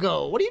hour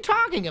ago! What are you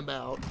talking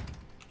about?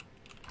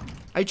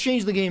 I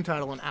changed the game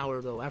title an hour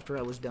ago after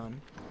I was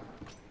done.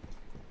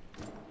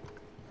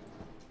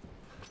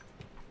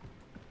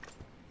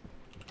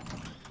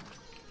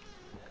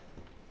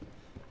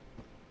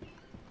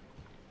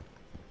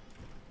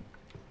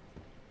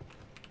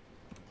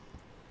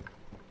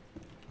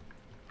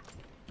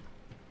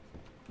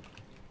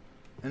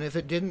 And if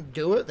it didn't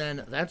do it,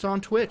 then that's on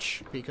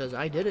Twitch, because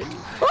I did it.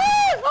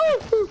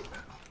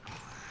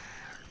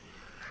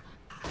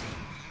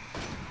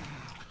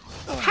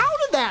 How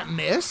did that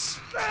miss?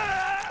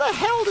 The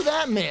hell did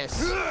that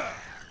miss?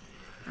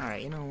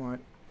 Alright, you know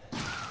what?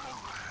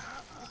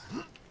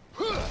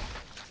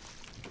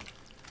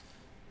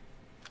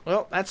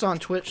 Well, that's on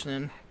Twitch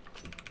then.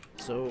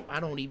 So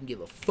I don't even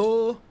give a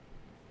fuck,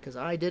 because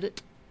I did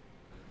it.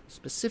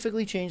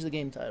 Specifically changed the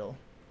game title.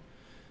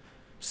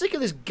 Sick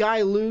of this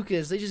guy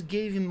Lucas. They just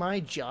gave him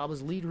my job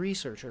as lead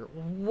researcher.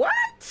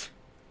 What?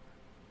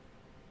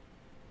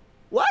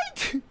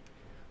 What?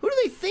 Who do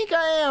they think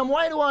I am?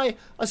 Why do I,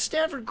 a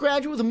Stanford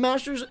graduate with a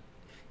master's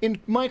in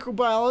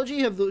microbiology,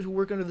 have those who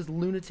work under this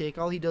lunatic?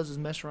 All he does is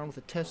mess around with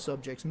the test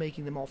subjects,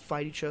 making them all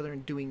fight each other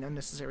and doing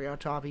unnecessary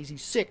autopsies.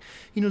 He's sick.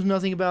 He knows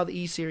nothing about the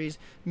E-series,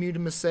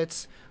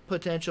 Mutamiset's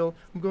potential.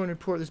 I'm going to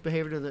report this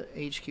behavior to the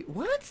HQ.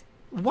 What?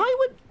 Why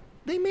would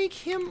they make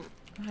him...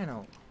 I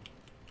don't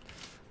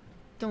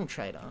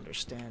try to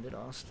understand it,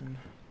 Austin.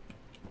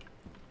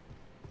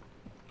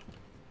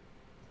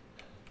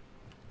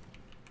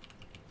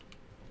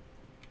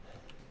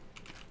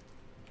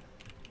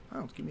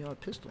 Oh, give me all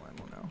pistol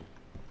ammo now.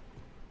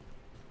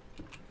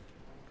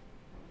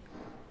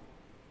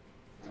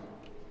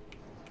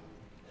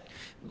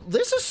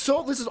 This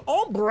is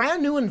all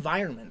brand new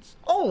environments.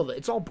 All of it.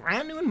 It's all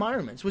brand new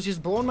environments, which is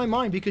blowing my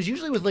mind because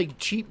usually with like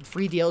cheap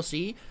free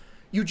DLC,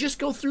 you just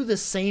go through the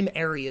same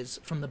areas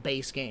from the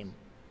base game.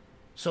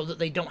 So that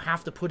they don't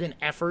have to put in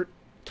effort,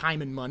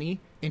 time, and money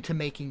into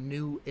making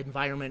new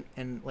environment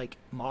and, like,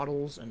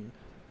 models and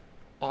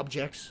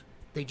objects.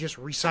 They just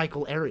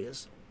recycle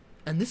areas.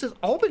 And this has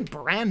all been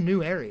brand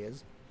new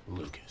areas.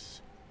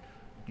 Lucas.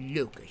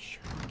 Lucas.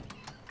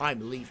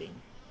 I'm leaving.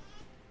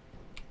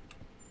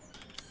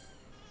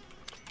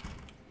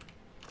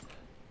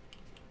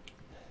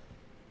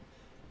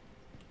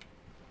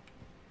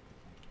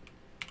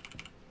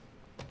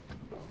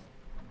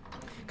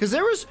 Because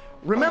there was,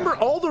 remember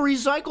all the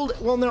recycled,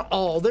 well, not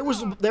all, there were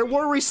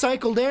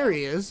recycled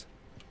areas.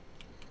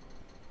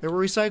 There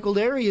were recycled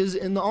areas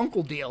in the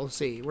Uncle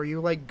DLC, where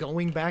you're, like,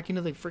 going back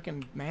into the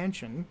freaking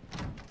mansion.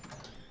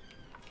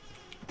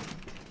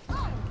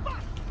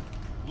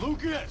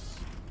 Lucas!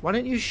 Why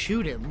didn't you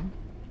shoot him?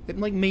 It,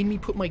 like, made me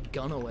put my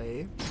gun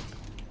away.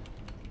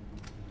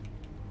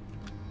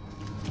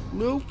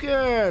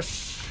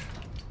 Lucas!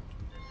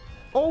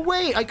 Oh,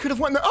 wait, I could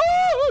have went there.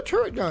 Oh,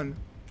 turret gun!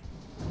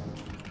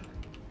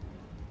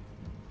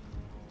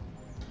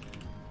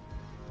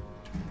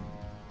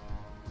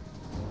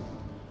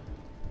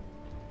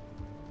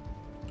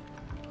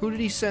 Who did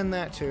he send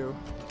that to?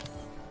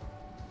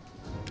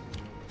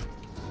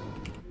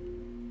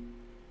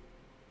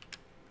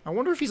 I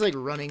wonder if he's like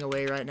running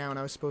away right now and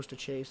I was supposed to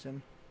chase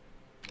him.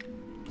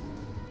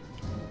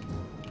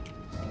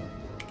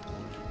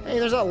 Hey,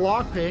 there's that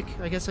lockpick.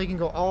 I guess I can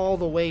go all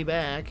the way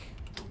back.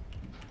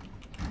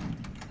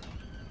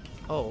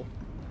 Oh,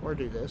 or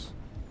do this.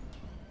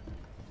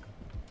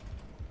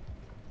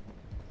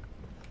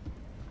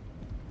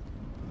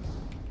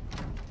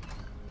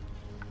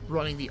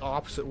 Running the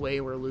opposite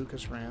way where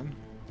Lucas ran.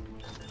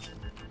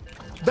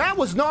 That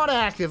was not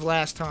active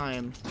last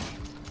time.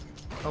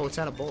 Oh, it's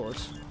out of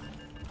bullets.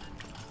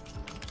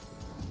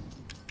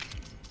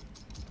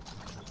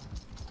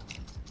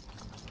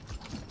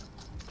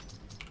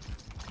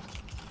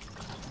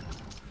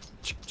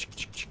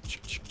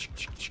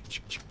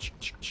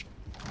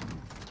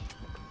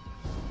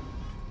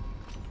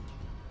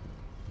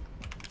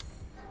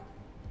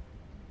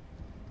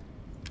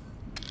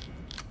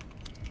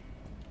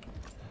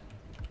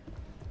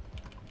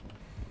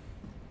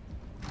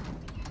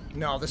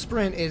 No, the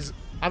sprint is...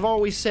 I've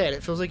always said,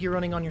 it feels like you're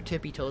running on your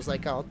tippy toes,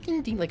 like a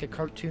ding ding, like a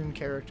cartoon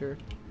character.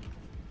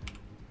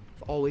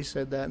 I've always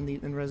said that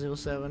in Resident Evil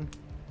 7.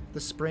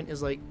 The sprint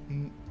is like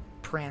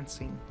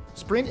prancing.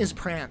 Sprint is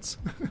prance.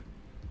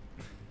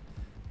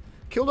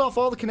 Killed off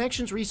all the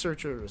Connections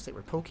researchers. They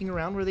were poking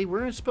around where they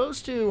weren't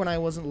supposed to when I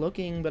wasn't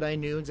looking, but I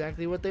knew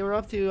exactly what they were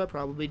up to. I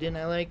probably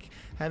didn't like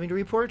having to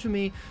report to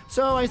me,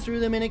 so I threw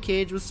them in a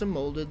cage with some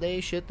molded. They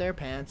shit their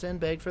pants and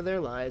begged for their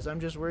lives. I'm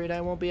just worried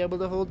I won't be able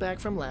to hold back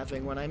from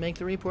laughing when I make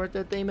the report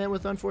that they met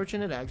with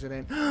unfortunate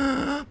accident.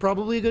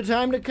 Probably a good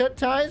time to cut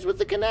ties with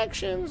the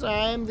Connections.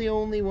 I'm the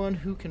only one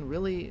who can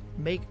really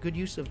make good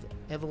use of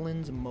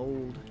Evelyn's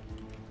mold.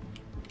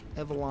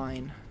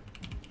 Eveline.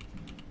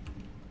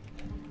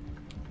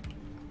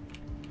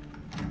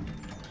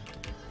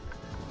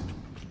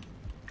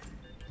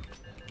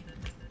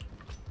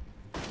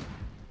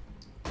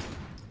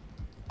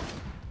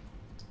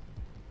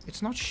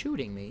 It's not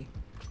shooting me.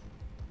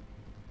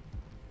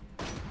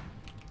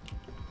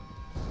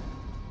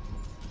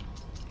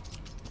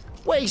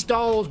 Waste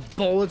all those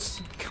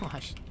bullets.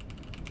 Gosh.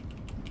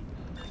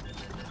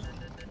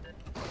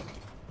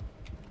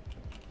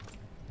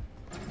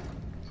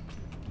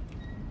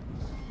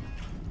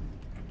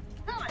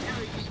 How the hell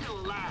are you still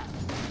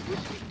alive? Wish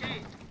we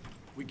dead.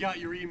 We got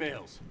your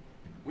emails.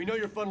 We know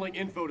you're funneling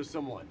info to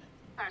someone.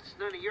 That's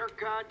none of your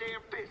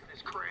goddamn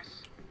business,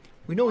 Chris.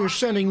 We know you're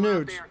sending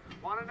nudes.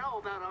 Want to know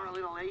about our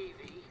little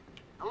AV?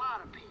 A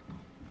lot of people.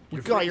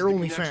 You've got your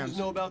OnlyFans. OnlyFans.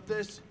 Know about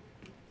this?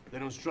 They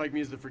don't strike me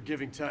as the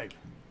forgiving type.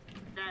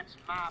 That's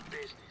my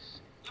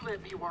business. You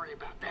let me worry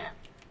about that.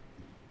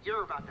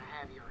 You're about to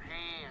have your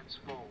hands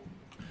full.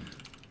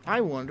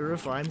 I wonder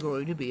if I'm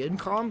going to be in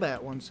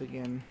combat once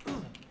again.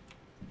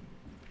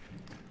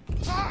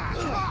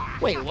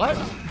 Wait, what?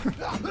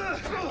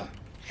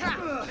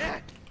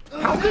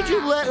 How could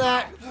you let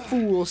that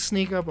fool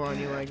sneak up on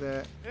you like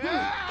that?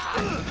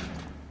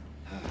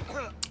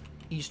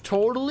 He's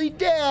totally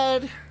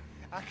dead.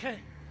 I can't.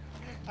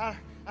 I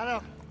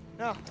don't.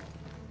 No.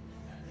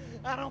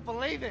 I don't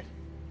believe it.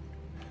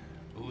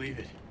 Believe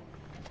it.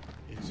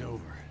 It's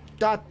over.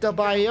 Data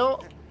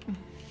bio.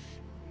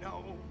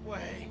 No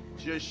way.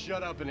 Just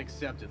shut up and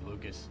accept it,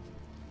 Lucas.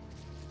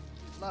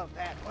 Love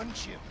that,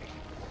 wouldn't you?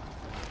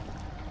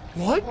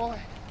 What? Boy.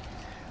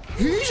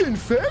 He's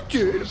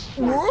infected.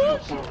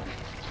 What? We've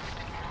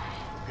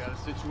got a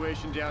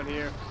situation down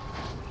here.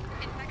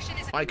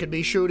 I could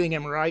be shooting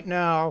him right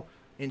now.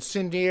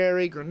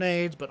 Incendiary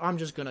grenades, but I'm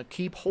just gonna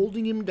keep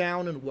holding him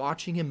down and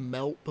watching him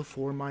melt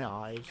before my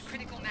eyes.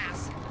 Critical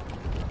mass.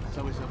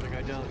 Tell me something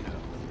I don't know.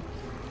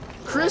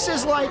 Chris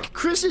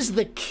is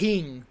the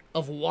king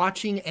of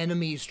watching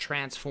enemies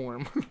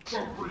transform.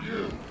 For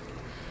you,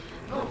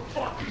 you're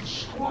fucking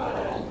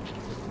squirrel.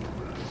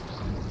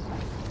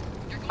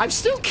 I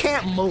still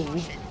can't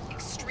move.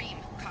 Extreme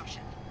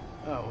caution.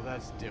 Oh, well,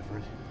 that's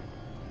different.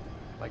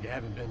 Like it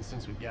haven't been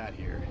since we got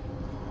here.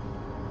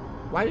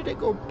 Why did it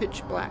go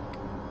pitch black?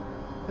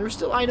 There were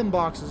still item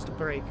boxes to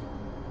break.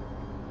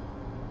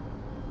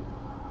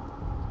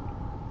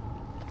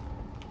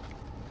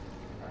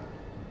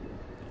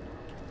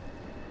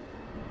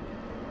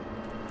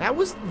 That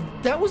was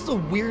the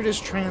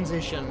weirdest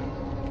transition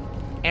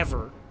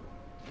ever.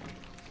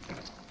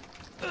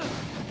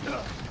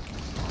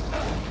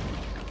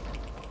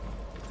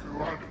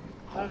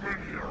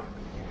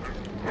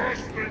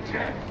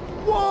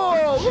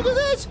 Whoa, look at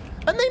this!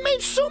 And they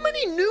made so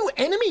many new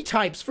enemy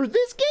types for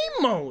this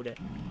game mode.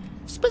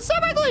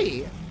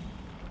 Specifically.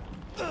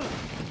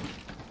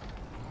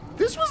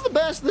 This was the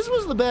best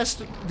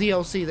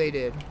DLC they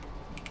did.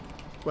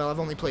 Well, I've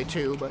only played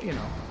 2, but you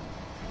know.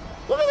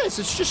 Look at this,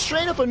 it's just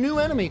straight up a new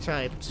enemy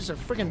type. It's just a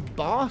freaking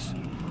boss.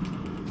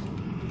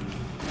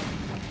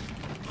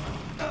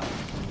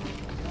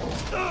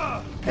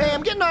 Hey,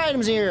 I'm getting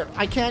items here.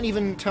 I can't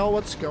even tell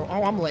what's going.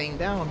 Oh, I'm laying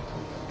down.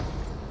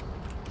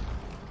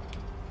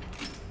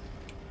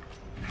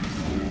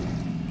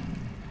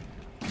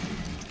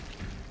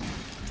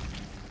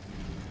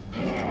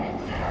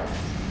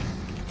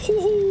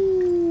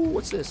 Hoo-hoo!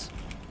 what's this?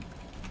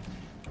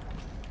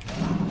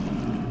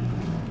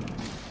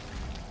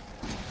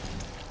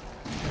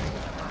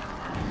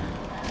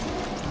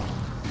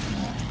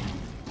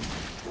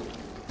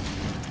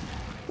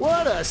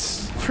 What a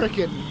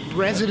freaking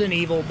Resident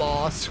Evil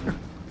boss.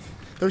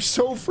 They're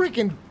so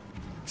freaking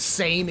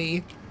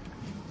samey.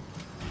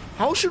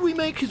 How should we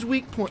make his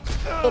weak point?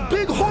 A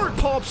big heart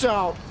pops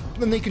out,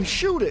 and they can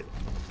shoot it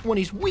when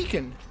he's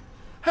weakened.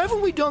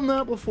 Haven't we done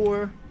that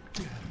before?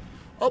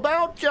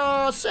 About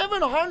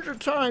 700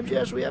 times.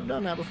 Yes, we have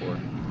done that before.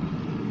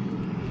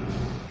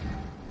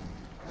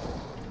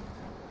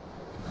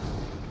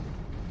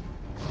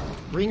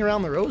 Ring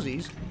around the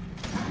rosies.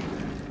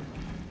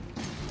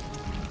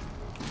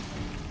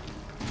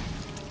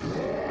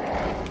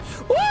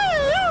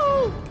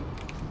 Woo!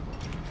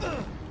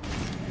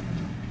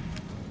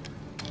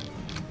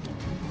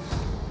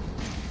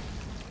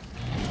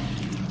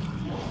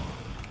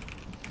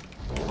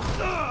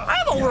 I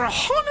have over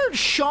 100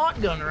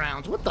 shotgun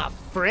rounds. What the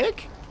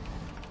frick?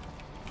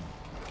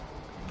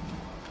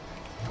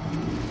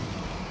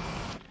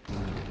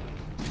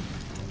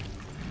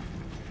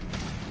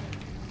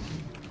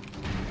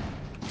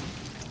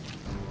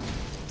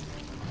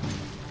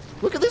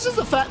 Look at this is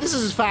this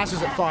is as fast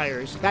as it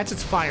fires. That's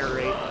its fire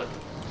rate.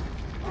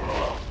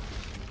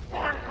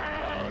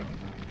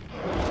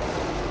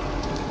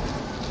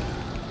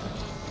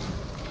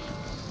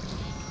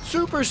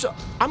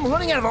 I'm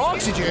running out of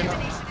oxygen.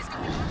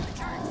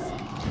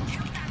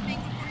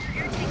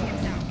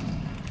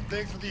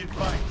 Thanks for the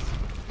advice.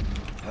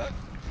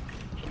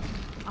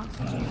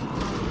 Oxygen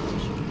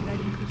station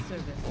ready for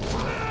service.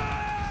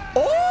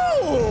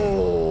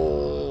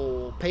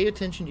 Oh! Pay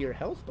attention to your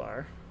health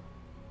bar.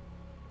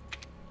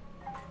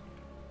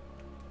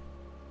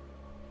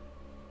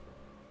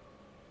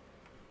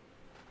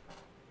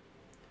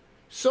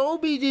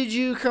 Sobe, did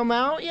you come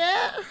out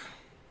yet?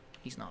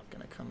 He's not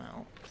gonna come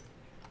out.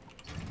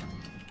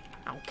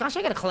 Oh gosh,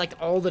 I gotta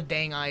collect all the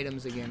dang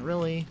items again,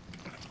 really?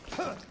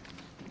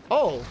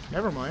 Oh,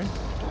 never mind.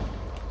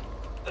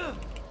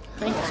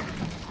 Thanks.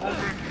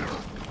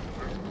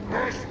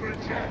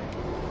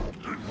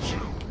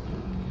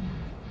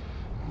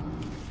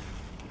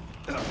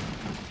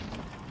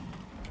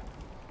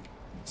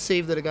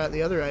 Save that I got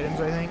the other items,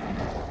 I think.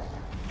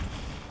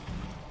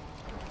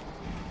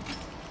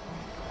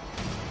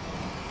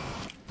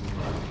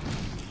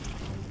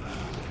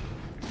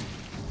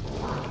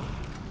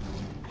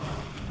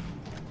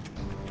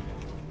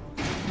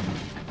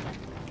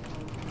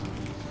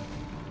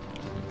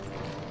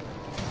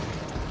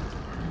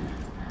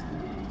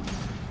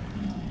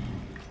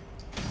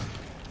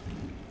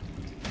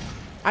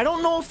 I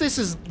don't know if this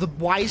is the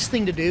wise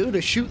thing to do,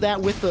 to shoot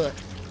that with the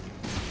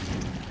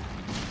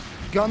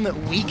gun that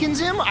weakens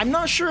him. I'm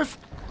not sure if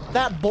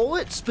that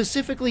bullet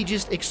specifically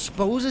just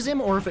exposes him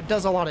or if it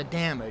does a lot of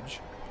damage.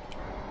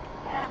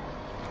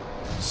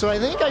 So I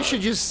think I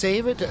should just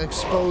save it to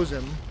expose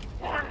him.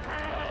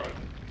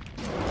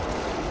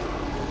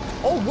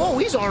 Oh, whoa,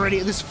 he's already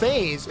at this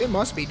phase. It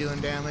must be doing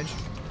damage.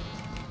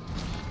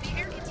 The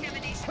air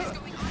contamination is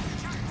going off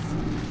the charts.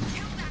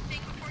 Kill that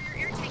thing before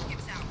your air tank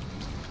gives out.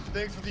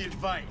 Thanks for the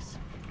advice.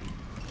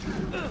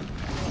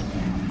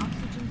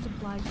 Oxygen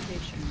supply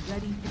station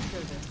ready for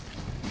service.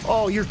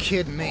 Oh, you're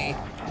kidding me.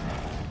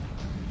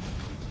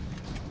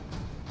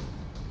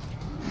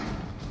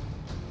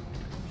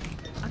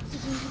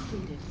 Oxygen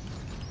depleted.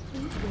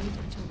 Please wait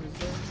until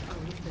reserves are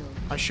refilled.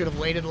 I should have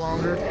waited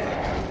longer.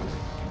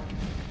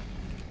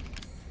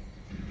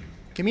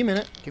 Give me a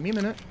minute. Give me a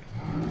minute.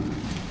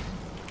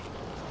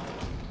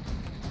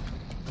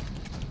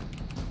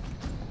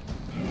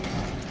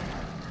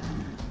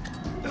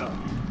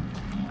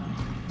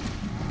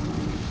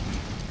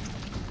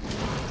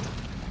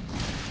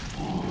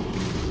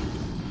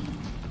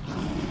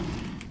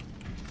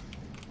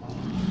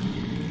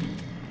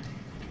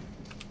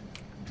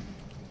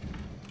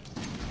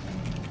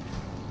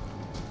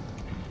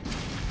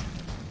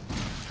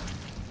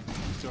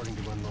 Starting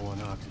to run low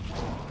on oxygen.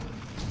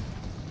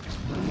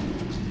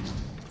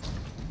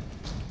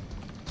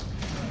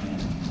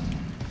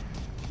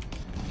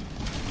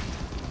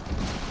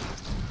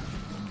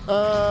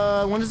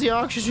 When does the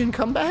oxygen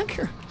come back?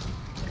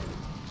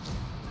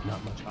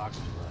 Not much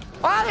oxygen left.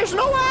 Ah, there's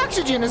no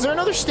oxygen! Is there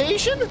another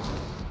station?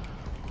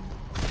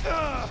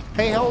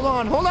 Hey, hold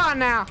on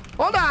now.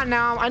 Hold on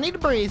now, I need to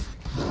breathe.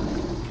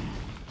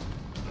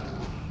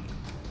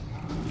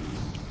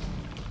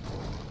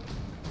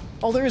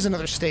 Oh, there is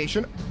another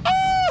station.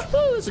 Ah,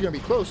 oh, this is gonna be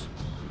close.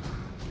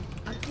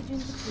 Oxygen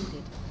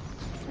depleted.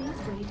 Please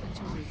wait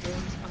until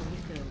reserves are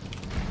refilled.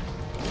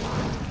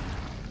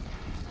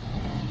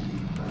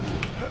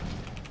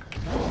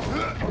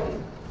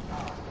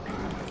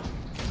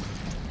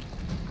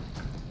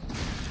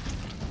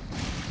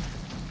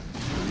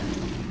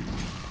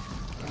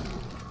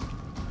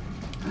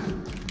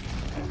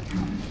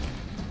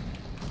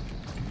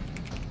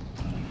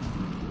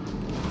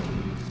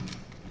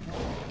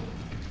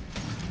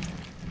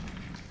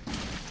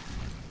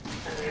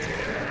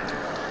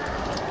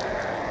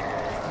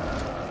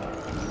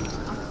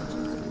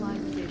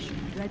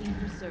 ready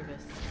for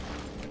service.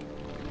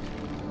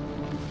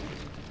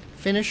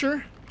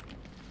 Finisher?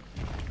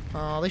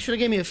 Oh, they should have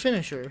gave me a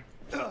finisher.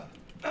 That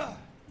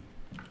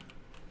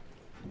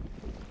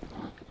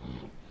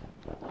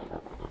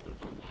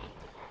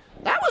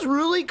was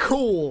really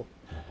cool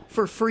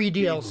for free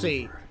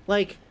DLC.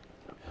 Like,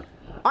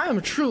 I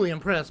am truly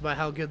impressed by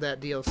how good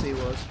that DLC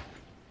was.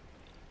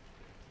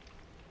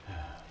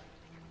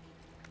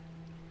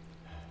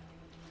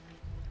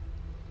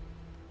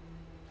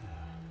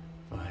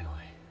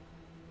 Finally.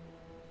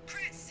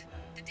 Chris,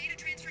 the data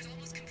transfer is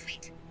almost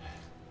complete.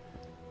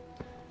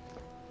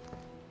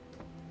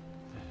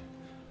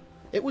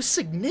 It was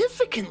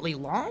significantly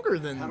longer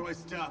than How do I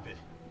stop it?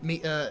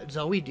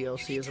 Zoe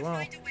DLC as well.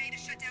 Find a way to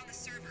shut down the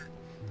server.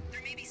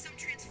 There may be some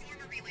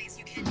transformer relays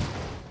you can.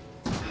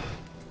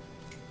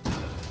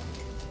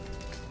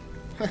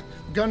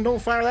 Gun don't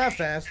fire that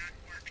fast.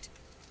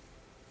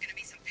 Gonna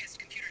be some pissed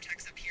computer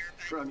techs up here,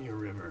 but From your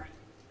river.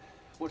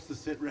 What's the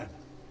sit rep?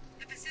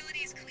 the facility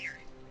is clear.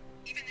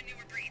 Even the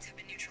newer breeds have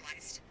been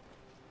neutralized.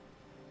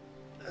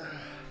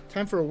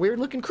 Time for a weird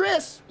looking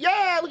Chris.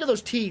 Yeah, look at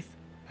those teeth.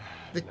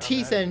 The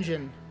teeth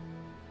engine.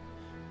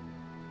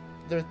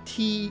 The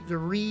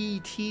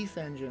re-teeth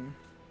engine.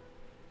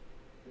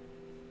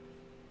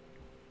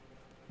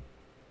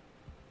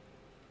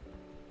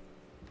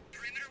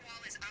 Perimeter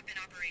wall is up and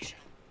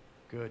operational.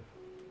 Good.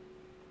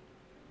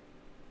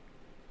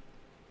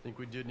 Think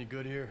we did any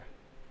good here?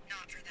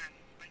 Not for them,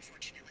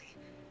 unfortunately.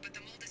 But the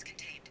mold is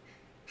contained.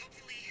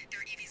 Hopefully,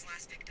 they're Evie's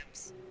last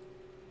victims.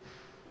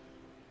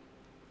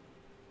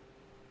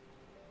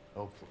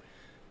 Hopefully.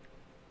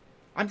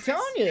 I'm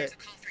telling you,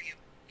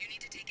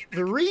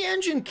 the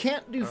re-engine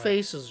can't do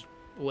faces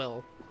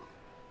well.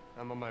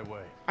 I'm on my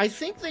way. I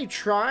think they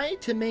try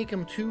to make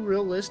them too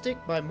realistic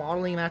by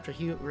modeling them after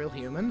real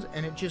humans,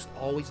 and it just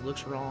always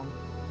looks wrong.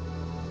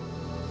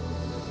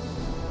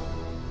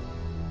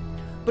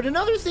 But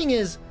another thing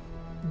is,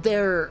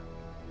 their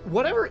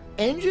whatever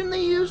engine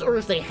they use, or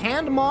if they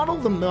hand model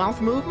the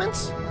mouth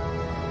movements,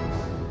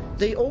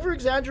 they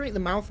over-exaggerate the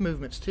mouth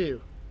movements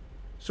too.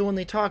 So when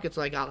they talk, it's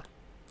like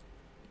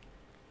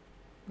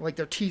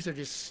their teeth are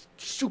just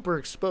super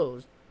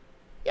exposed.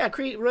 Yeah,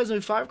 Resident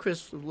Evil 5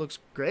 Chris looks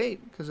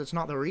great because it's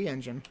not the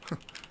re-engine.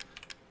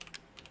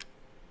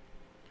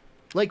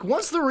 Like,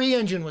 once the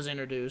re-engine was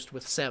introduced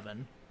with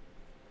 7,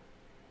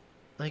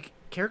 like,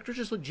 characters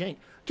just look jank.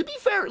 To be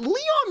fair,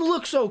 Leon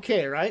looks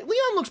okay, right?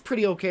 Leon looks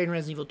pretty okay in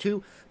Resident Evil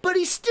 2, but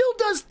he still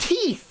does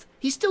teeth.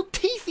 He's still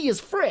teethy as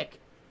frick.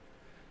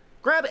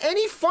 Grab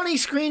any funny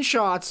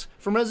screenshots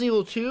from Resident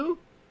Evil 2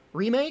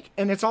 remake,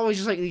 and it's always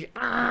just like these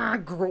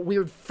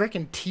weird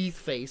frickin' teeth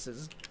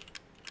faces.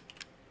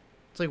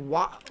 It's like,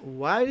 why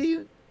are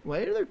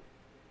they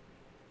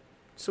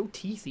so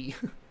teethy?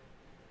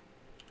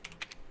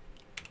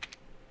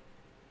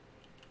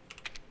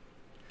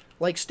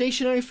 Like,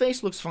 stationary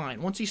face looks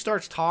fine. Once he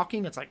starts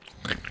talking, it's like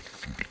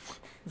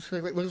looks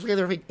like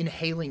they're like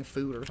inhaling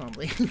food or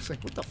something. It's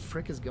like, what the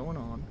frick is going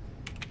on?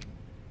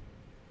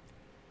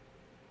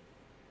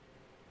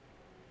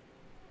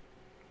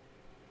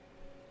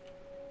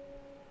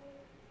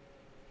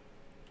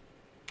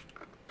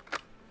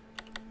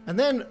 And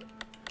then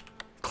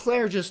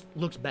Claire just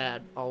looks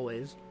bad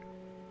always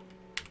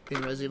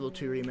in Resident Evil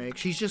 2 remake.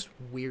 She's just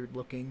weird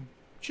looking.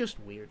 Just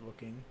weird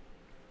looking.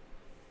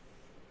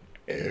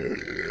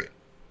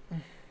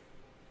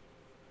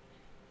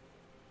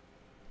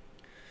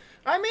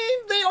 I mean,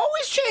 they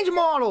always change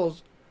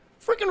models.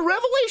 Freaking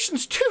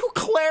Revelations 2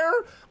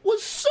 Claire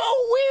was so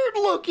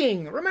weird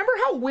looking. Remember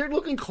how weird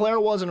looking Claire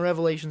was in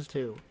Revelations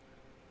 2?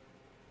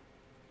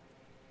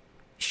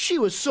 She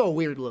was so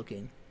weird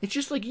looking. It's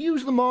just like,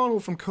 use the model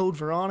from Code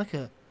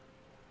Veronica.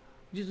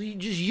 Just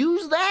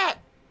use that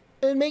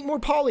and make more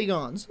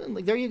polygons. And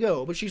like, there you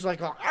go. But she's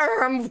like, oh,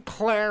 I'm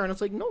Claire. And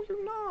it's like, no,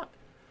 you're not.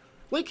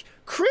 Like,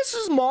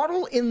 Chris's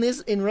model in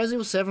Resident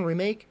Evil 7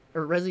 remake,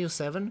 or Resident Evil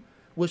 7,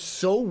 was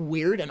so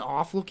weird and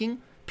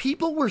off-looking.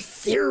 People were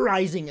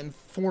theorizing in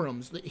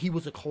forums that he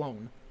was a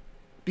clone.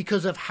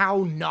 Because of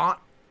how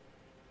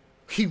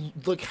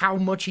how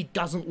much he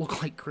doesn't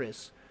look like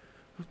Chris.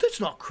 That's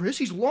not Chris,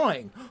 he's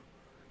lying.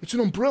 It's an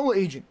Umbrella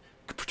agent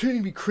pretending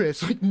to be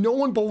Chris. Like, no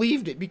one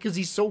believed it because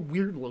he's so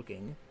weird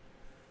looking.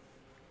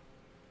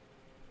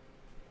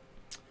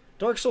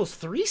 Dark Souls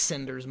 3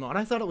 Cinders mod?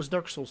 I thought it was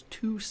Dark Souls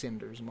 2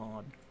 Cinders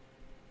mod.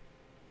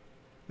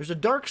 There's a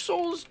Dark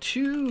Souls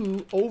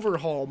 2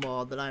 overhaul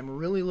mod that I'm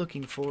really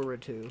looking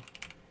forward to.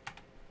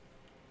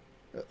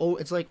 Oh,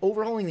 it's like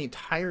overhauling the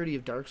entirety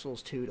of Dark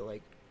Souls 2 to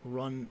like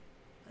run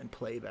and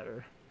play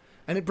better.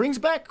 And it brings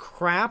back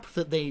crap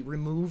that they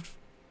removed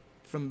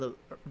from the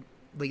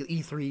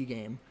E3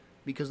 game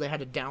because they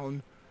had to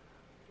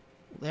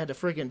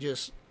freaking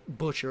just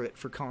butcher it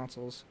for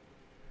consoles.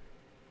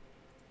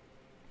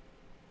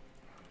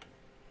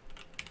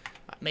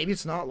 Maybe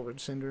it's not Lord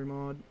Cinder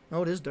mod.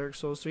 Oh, it is Dark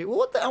Souls 3.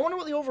 Well, I wonder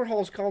what the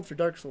overhaul is called for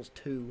Dark Souls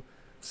 2.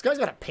 This guy's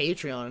got a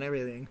Patreon and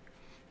everything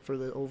for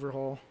the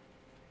overhaul.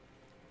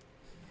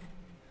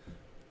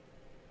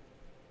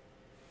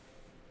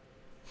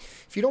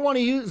 If you don't want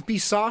to be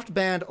soft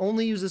banned,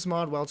 only use this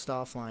mod while it's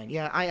offline.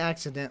 Yeah, I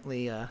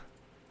accidentally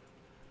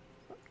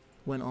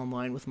went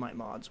online with my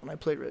mods when I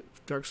played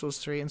Dark Souls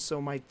 3, and so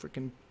my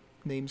freaking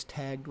name's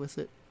tagged with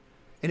it.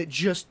 And it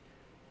just,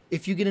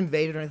 if you get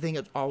invaded or anything,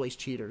 it's always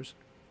cheaters.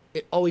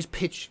 It always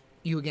pitch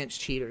you against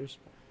cheaters.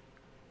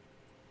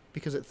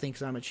 Because it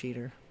thinks I'm a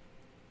cheater.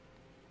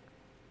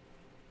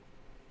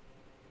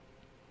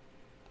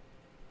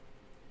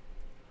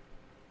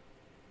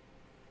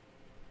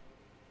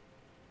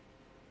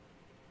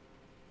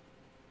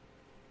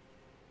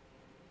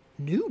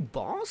 New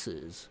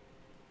bosses?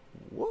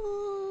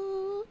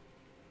 What?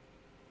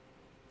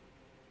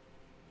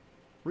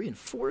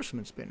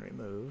 Reinforcement's been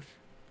removed.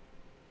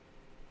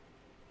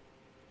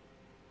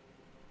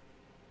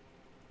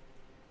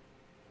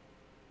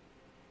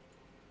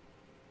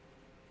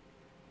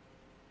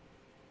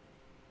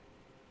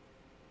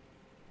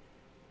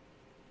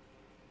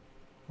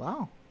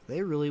 Wow,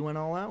 they really went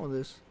all out with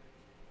this.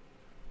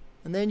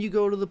 And then you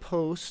go to the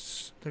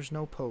posts. There's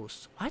no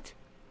posts. What?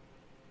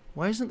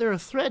 Why isn't there a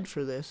thread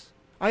for this?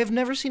 I have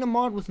never seen a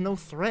mod with no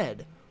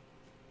thread.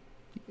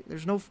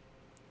 There's no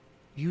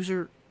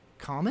user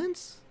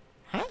comments?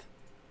 Huh?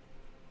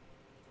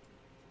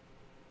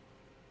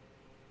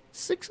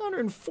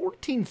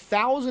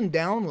 614,000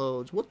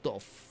 downloads. What the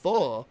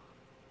fuck?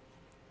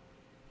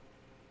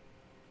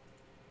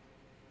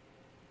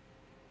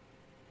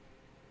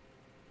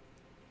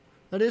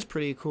 That is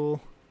pretty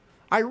cool.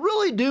 I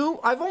really do.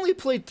 I've only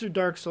played through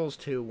Dark Souls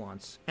 2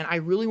 once, and I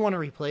really want to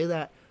replay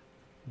that,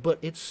 but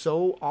it's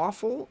so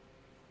awful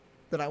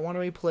that I want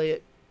to replay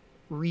it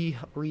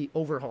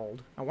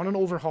overhauled. I want an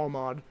overhaul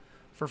mod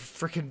for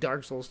freaking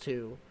Dark Souls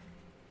 2.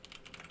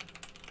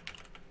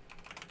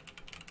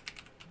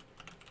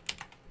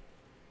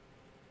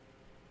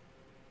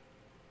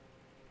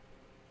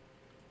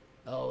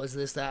 Oh, is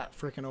this that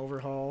freaking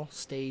overhaul?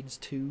 Stage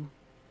 2?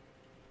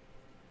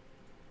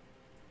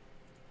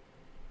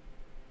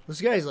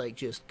 This guy's like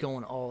just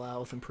going all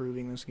out with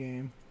improving this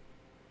game.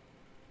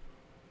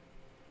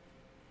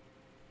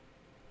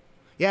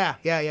 Yeah.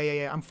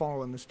 I'm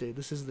following this dude.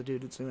 This is the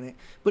dude that's doing it.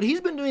 But he's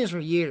been doing this for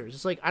years.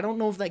 It's like, I don't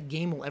know if that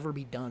game will ever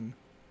be done.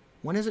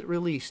 When is it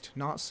released?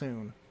 Not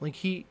soon. Like,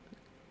 he'll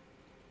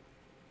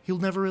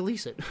never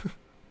release it.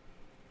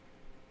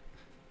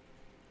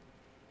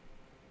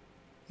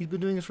 He's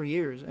been doing this for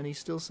years, and he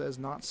still says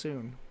not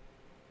soon.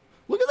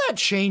 Look at that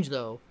change,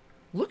 though.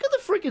 Look at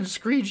the freaking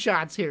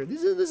screenshots here.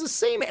 This is the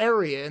same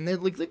area, and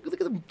then look at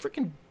the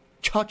freaking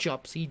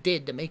touch-ups he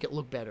did to make it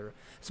look better.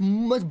 It's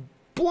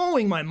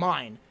blowing my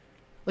mind.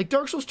 Like,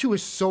 Dark Souls 2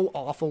 is so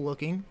awful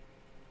looking.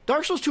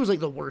 Dark Souls 2 is like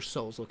the worst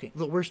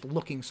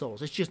looking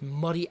Souls. It's just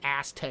muddy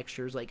ass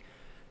textures, like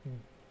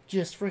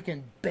just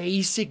freaking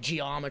basic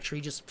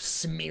geometry just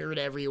smeared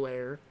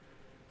everywhere.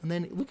 And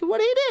then look at what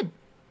he did.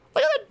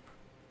 Look at that.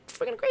 It's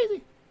freaking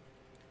crazy.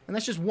 And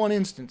that's just one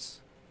instance.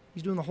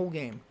 He's doing the whole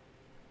game.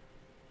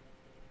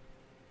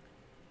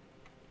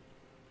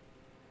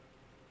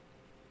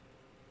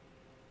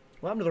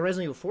 What happened to the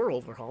Resident Evil 4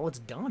 overhaul? It's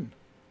done.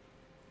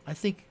 I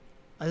think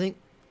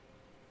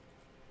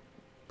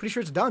pretty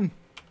sure it's done.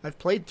 I've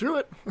played through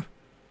it.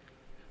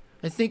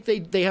 I think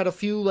they had a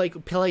few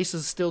like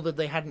places still that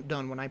they hadn't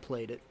done when I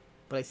played it,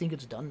 but I think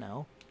it's done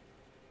now.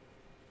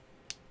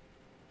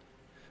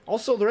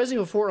 Also, the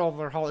Resident Evil 4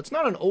 overhaul, it's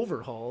not an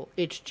overhaul,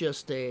 it's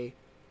just a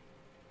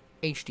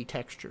HD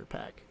texture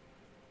pack.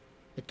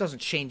 It doesn't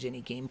change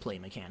any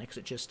gameplay mechanics,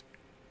 it just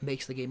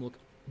makes the game look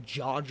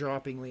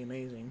jaw-droppingly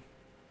amazing.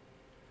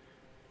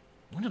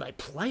 When did I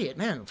play it?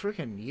 Man,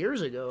 freaking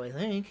years ago, I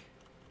think.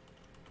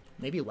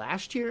 Maybe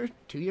last year?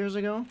 2 years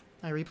ago?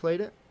 I replayed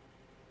it.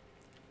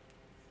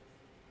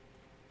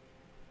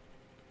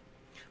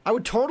 I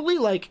would totally,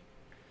 like,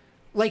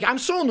 I'm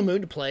so in the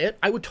mood to play it.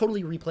 I would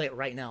totally replay it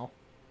right now.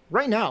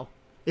 Right now.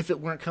 If it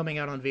weren't coming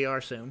out on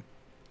VR soon.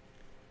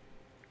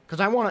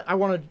 Because I want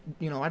to,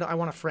 you know, I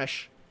want a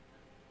fresh-ish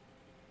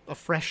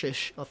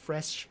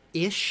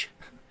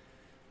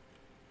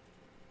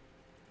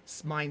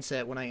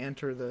mindset when I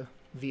enter the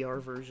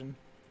VR version.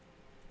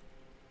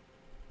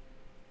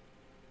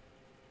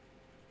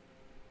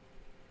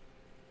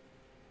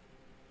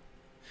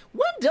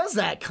 When does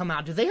that come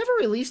out? Do they have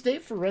a release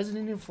date for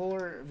Resident Evil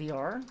 4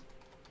 VR?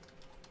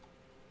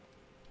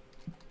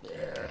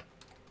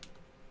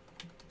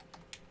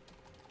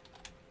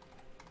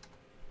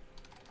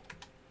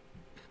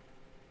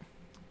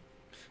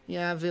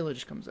 Yeah,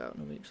 Village comes out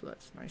in a week, so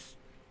that's nice.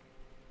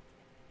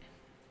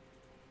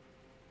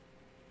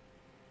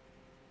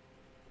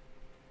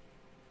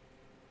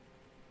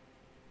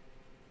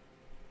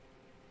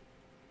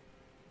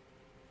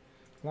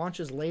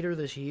 Launches later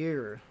this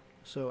year,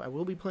 so I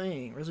will be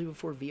playing Resident Evil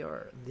 4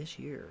 VR this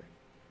year.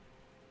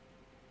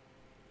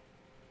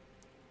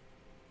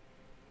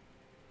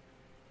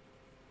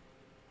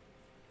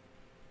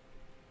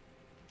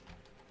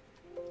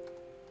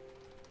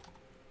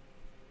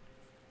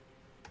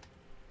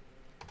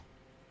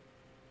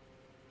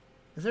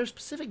 Is there a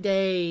specific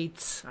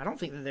date? I don't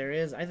think that there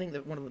is. I think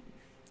that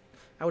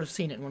I would have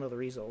seen it in one of the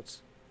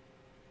results.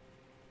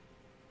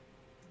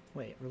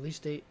 Wait, release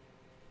date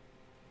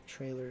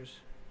trailers.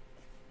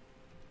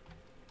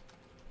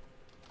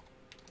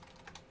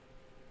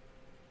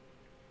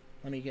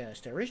 Let me guess.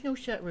 There is no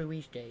set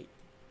release date.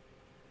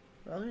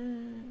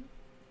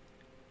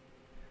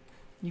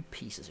 You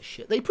pieces of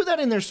shit. They put that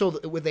in there so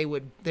that they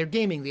would... They're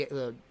gaming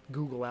the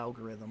Google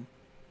algorithm.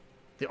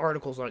 The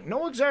article's like,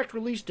 no exact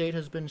release date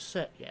has been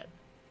set yet.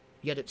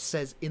 Yet it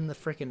says in the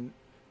frickin'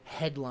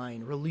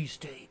 headline, release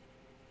date.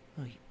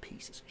 Oh, you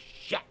pieces of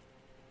shit.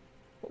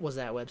 What was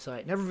that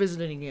website? Never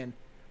visited again.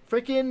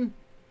 Frickin'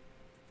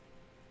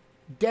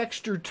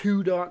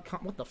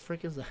 Dexter2.com. What the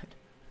frick is that?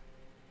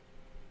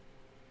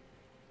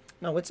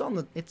 No, it's on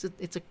the... It's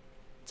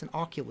an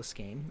Oculus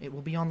game. It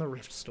will be on the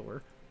Rift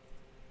store.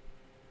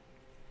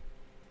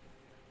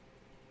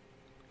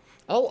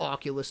 All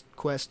Oculus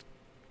Quest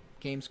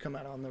games come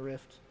out on the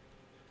Rift.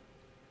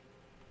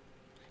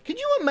 Could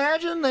you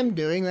imagine them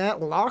doing that?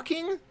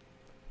 Locking?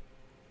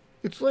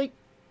 It's like...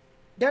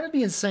 That'd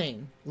be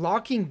insane.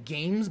 Locking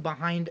games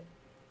behind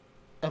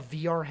a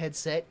VR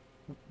headset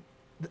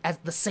as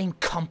the same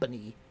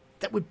company.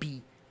 That would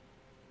be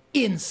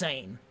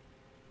insane.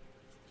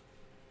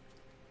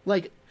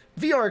 Like,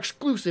 VR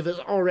exclusive is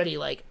already,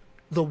 like,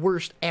 the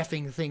worst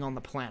effing thing on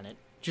the planet.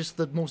 Just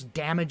the most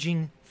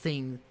damaging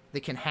thing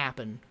that can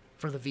happen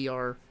for the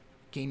VR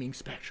gaming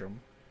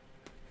spectrum.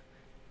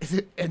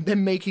 And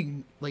then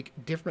making, like,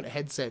 different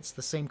headsets,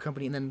 the same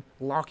company, and then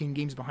locking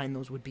games behind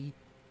those would be...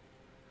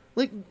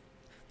 Like,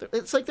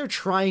 it's like they're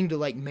trying to,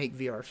 like, make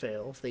VR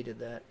fail if they did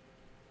that.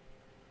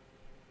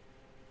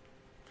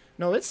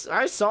 No,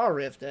 I saw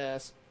Rift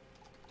S.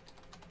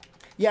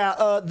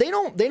 Yeah, they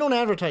don't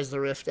advertise the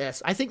Rift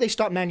S. I think they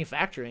stopped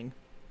manufacturing.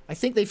 I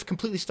think they've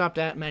completely stopped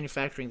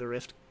manufacturing the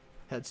Rift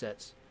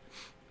headsets.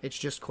 It's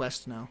just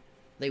Quest now.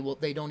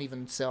 They don't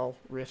even sell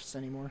Rifts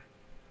anymore.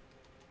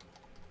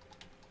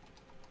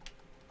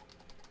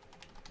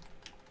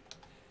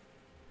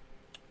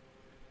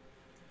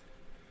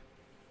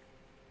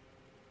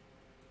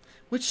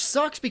 Which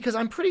sucks because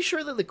I'm pretty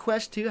sure that the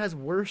Quest 2 has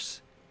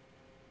worse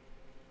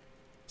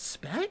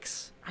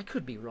specs? I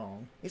could be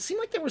wrong. It seemed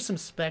like there were some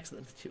specs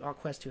that the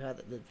Quest 2 had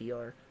that the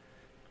VR.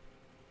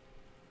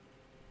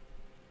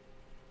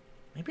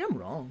 Maybe I'm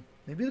wrong.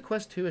 Maybe the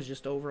Quest 2 is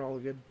just overall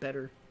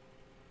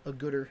a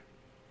gooder.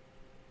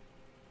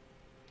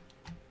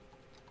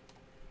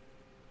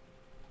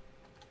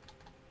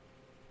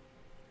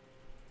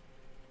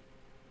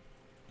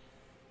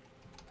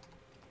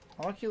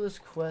 Oculus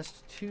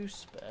Quest 2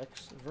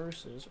 specs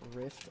versus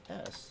Rift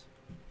S.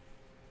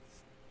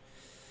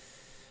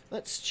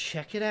 Let's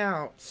check it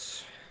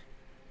out.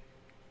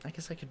 I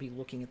guess I could be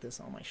looking at this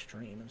on my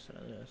stream instead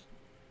of this.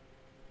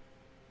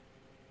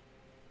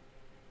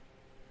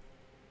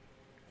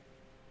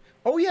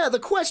 Oh yeah, the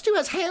Quest 2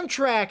 has hand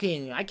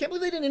tracking! I can't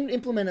believe they didn't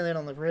implement that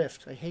on the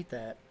Rift. I hate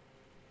that.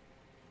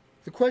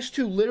 The Quest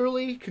 2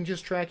 literally can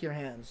just track your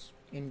hands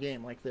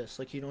in-game like this.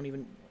 Like you don't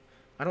even...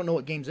 I don't know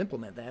what games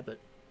implement that, but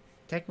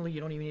technically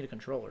you don't even need a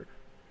controller.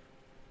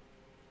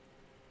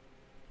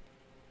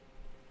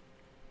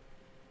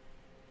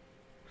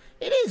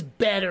 It is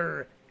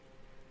better.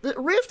 The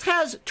Rift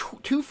has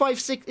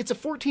 256. It's a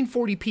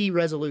 1440p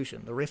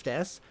resolution. The Rift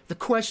S. The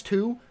Quest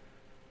 2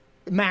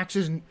 max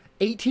is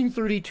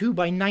 1832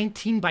 by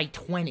 19 by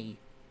 20.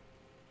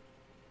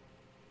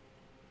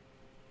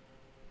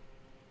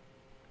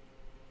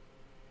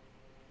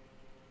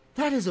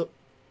 That is a...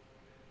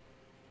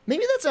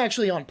 Maybe that's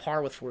actually on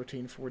par with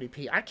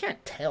 1440p. I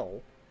can't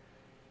tell.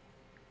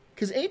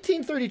 Because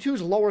 1832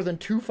 is lower than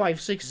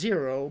 2560,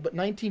 but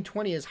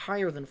 1920 is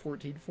higher than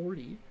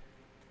 1440.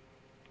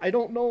 I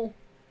don't know.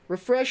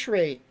 Refresh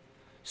rate.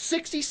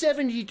 60,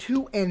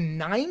 72, and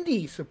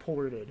 90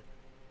 supported.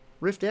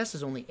 Rift S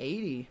is only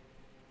 80.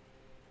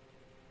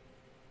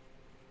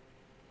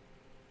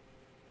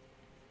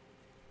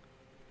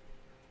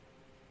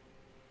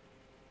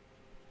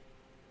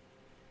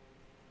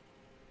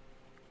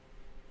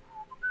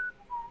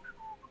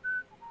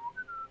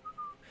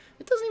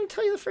 It doesn't even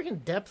tell you the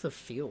freaking depth of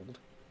field.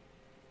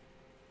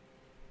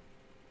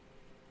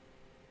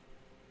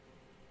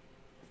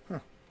 Huh.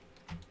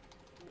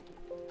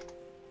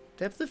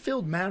 Depth of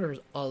field matters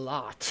a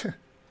lot.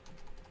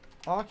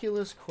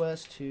 Oculus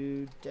Quest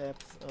 2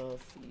 depth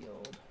of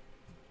field.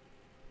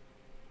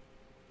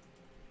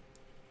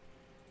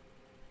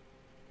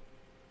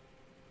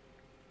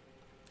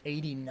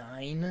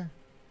 $89.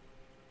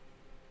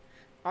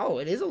 Oh,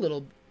 it is a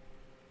little...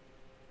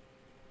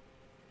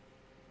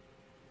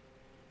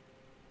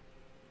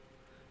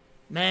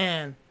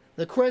 Man,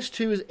 the Quest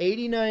 2 is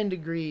 89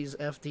 degrees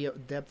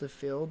FD depth of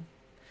field.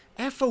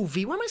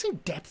 FOV? Why am I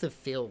saying depth of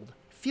field?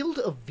 Field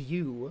of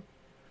view?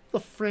 The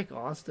frick,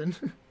 Austin?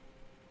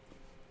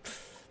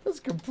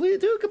 That's two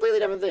completely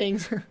different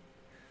things.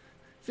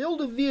 Field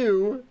of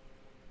view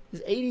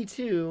is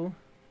 82.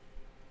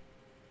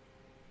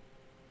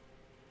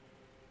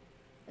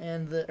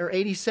 And or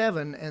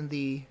 87, and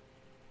the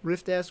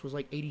Rift S was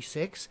like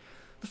 86.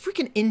 The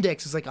freaking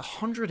index is like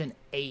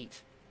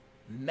 108.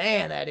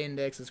 Man, that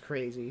index is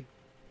crazy.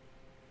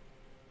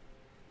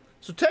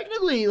 So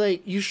technically,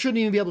 like, you shouldn't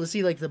even be able to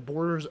see, like, the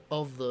borders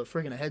of the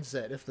friggin'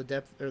 headset if the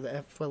depth or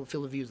the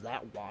field of view is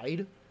that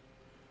wide.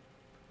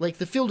 Like,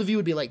 the field of view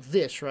would be like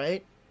this,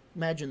 right?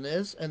 Imagine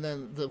this, and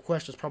then the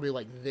Quest is probably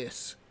like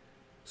this.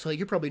 So like,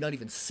 you're probably not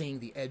even seeing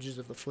the edges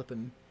of the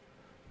flippin'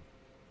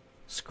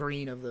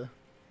 screen of the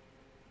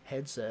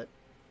headset.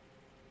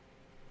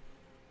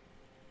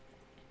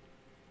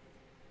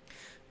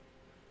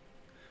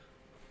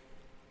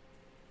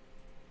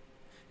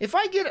 If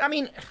I get, I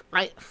mean,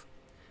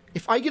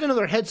 if I get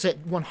another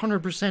headset,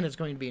 100% it's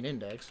going to be an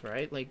Index,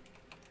 right? Like,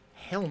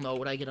 hell no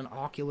would I get an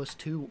Oculus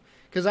 2.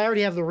 Because I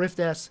already have the Rift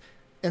S,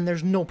 and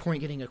there's no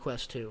point getting a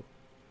Quest 2.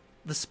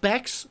 The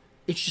specs,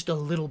 it's just a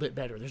little bit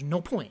better. There's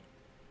no point.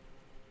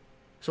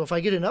 So if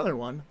I get another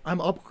one, I'm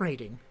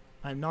upgrading.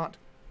 I'm not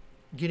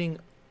getting,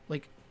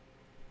 like,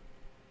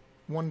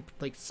 one,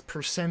 like,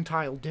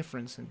 percentile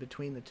difference in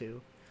between the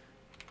two.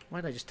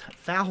 Why did I just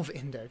Valve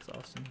Index,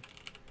 Austin?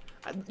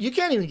 You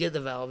can't even get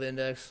the Valve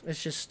Index.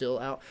 It's just still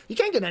out. You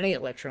can't get any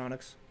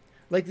electronics.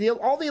 Like,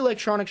 all the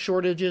electronic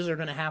shortages are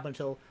going to happen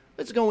until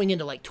it's going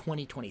into, like,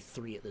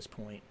 2023 at this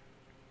point.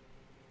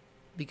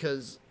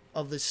 Because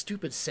of this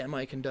stupid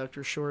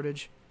semiconductor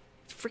shortage.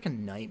 It's a freaking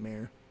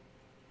nightmare.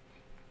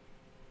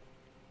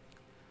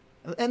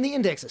 And the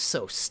Index is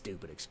so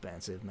stupid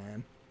expensive,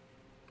 man.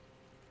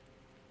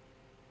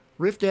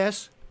 Rift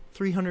S,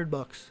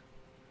 $300.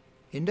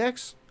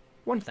 Index,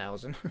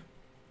 $1,000.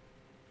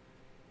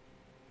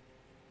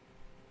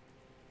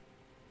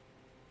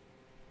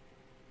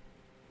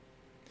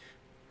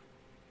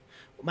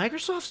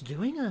 Microsoft's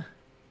doing a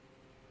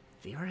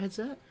VR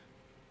headset?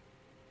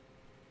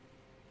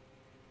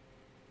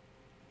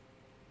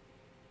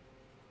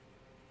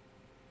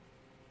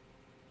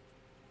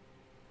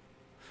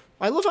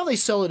 I love how they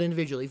sell it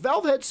individually.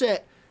 Valve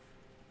headset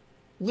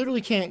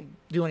literally can't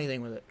do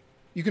anything with it.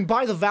 You can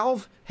buy the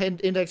Valve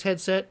Index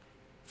headset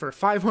for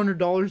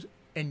 $500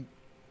 and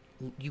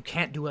you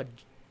can't do a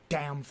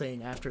damn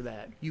thing after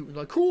that. You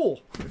like,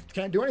 cool,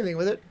 can't do anything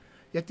with it.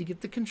 You have to get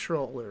the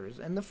controllers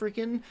and the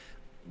freaking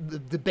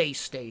the base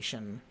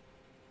station.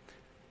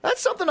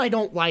 That's something I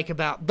don't like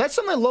about. That's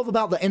something I love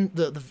about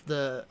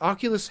the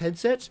Oculus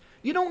headsets.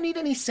 You don't need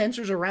any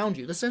sensors around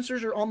you. The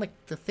sensors are on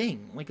the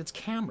thing, like it's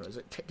cameras.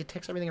 It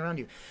detects everything around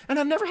you. And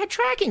I've never had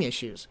tracking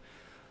issues,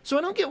 so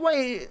I don't get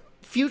why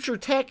future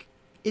tech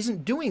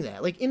isn't doing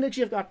that. Like Index,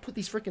 you've got to put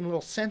these freaking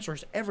little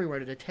sensors everywhere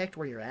to detect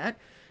where you're at.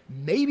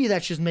 Maybe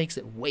that just makes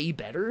it way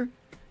better.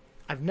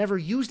 I've never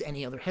used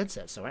any other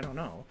headset, so I don't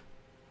know.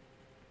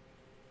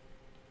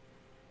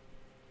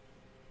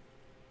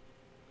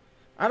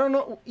 I don't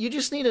know. You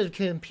just need a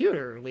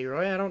computer,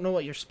 Leroy. I don't know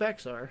what your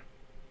specs are.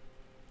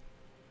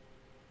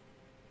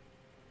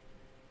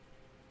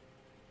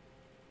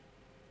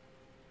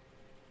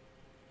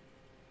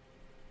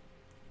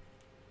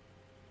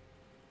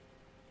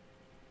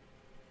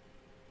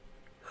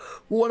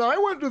 When I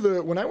went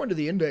to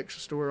the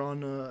Index store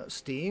on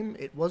Steam,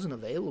 it wasn't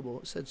available.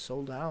 It said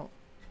sold out.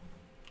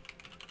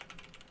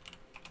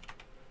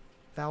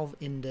 Valve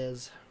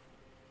Index.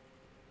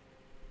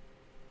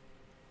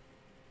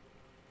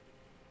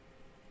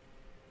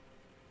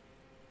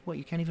 What,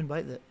 you can't even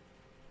buy the...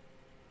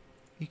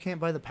 You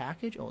can't buy the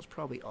package? Oh, it's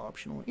probably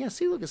optional. Yeah,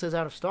 see, look, it says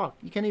out of stock.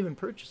 You can't even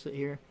purchase it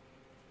here.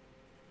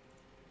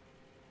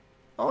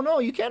 Oh, no,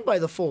 you can buy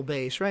the full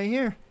base right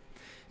here.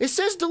 It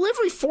says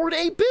delivery 4 to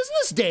 8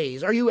 business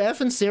days. Are you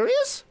effing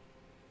serious?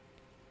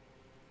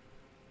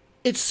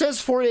 It says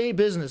 4 to 8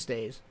 business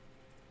days.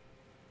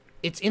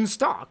 It's in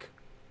stock.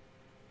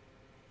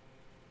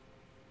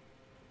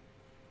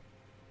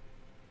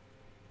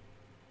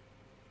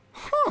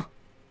 Huh.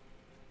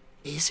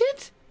 Is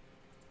it?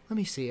 Let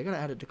me see. I gotta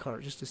add it to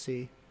cart just to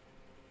see.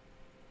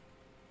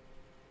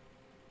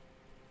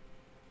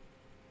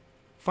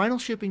 Final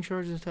shipping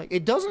charges tag.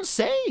 It doesn't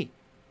say.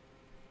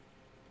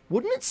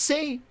 Wouldn't it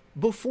say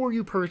before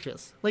you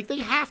purchase? Like, they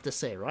have to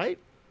say, right?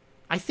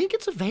 I think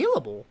it's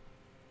available.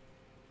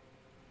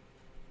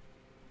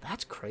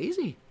 That's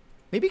crazy.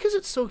 Maybe because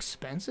it's so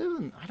expensive,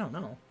 and I don't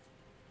know.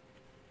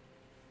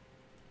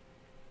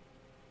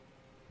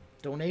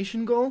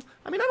 Donation goal?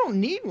 I mean, I don't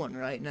need one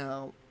right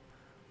now.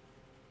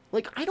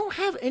 Like, I don't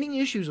have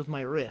any issues with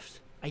my Rift.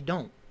 I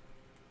don't.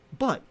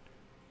 But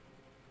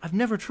I've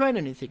never tried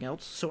anything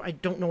else, so I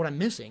don't know what I'm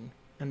missing.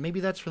 And maybe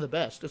that's for the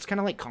best. It's kind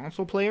of like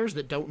console players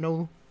that don't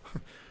know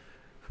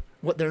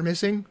what they're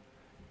missing.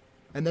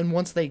 And then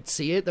once they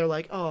see it, they're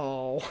like,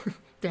 oh,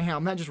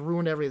 damn, that just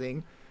ruined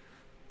everything.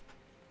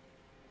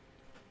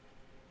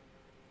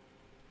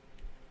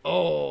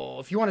 Oh,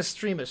 if you want to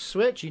stream a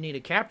Switch, you need a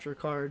capture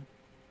card.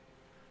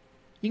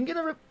 You can get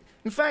a...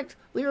 In fact,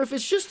 Lear, if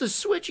it's just the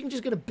Switch, you can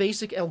just get a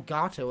basic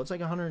Elgato. It's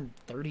like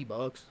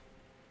 $130.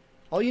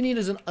 All you need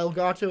is an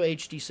Elgato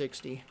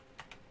HD60.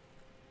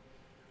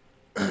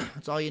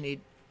 That's all you need.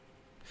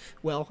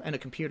 Well, and a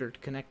computer to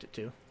connect it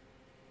to.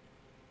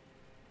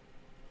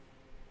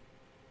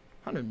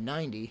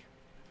 190?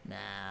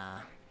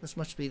 Nah. This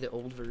must be the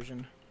old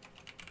version.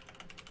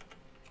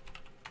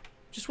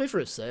 Just wait for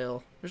a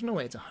sale. There's no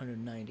way it's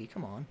 190.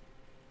 Come on.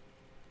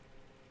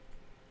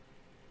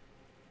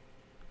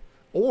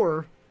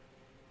 Or,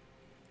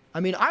 I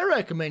mean, I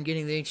recommend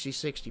getting the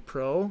HD60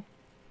 Pro.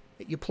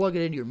 You plug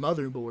it into your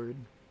motherboard.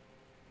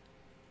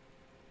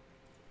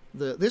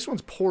 This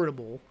one's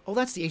portable. Oh,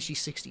 that's the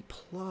HD60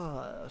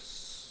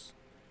 Plus.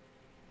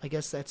 I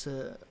guess that's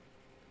a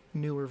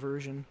newer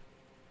version.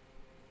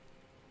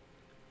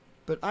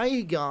 But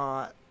I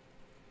got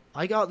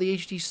the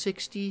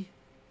HD60.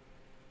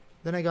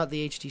 Then I got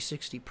the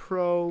HD60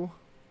 Pro.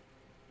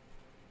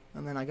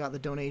 And then I got the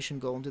donation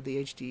goal and did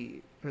the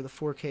HD, or the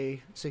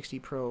 4K 60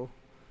 Pro.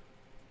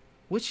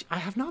 Which I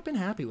have not been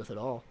happy with at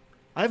all.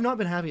 I have not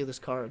been happy with this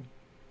card.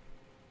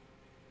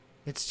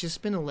 It's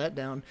just been a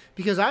letdown.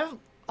 Because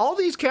all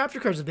these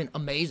capture cards have been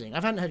amazing. I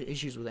haven't had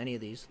issues with any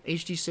of these.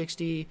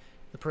 HD60,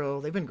 the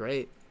Pro, they've been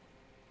great.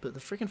 But the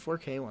freaking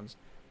 4K ones,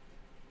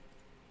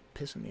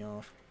 pissing me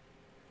off.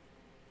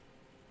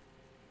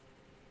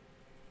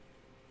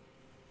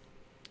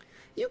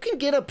 You can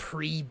get a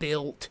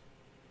pre-built.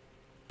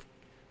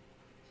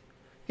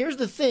 Here's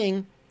the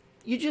thing.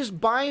 You just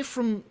buy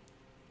from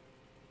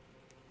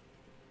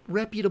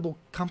reputable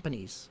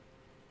companies.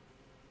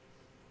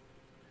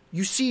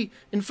 You see,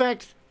 in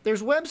fact,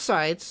 there's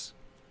websites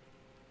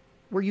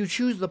where you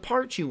choose the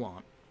parts you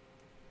want.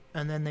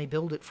 And then they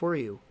build it for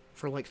you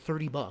for like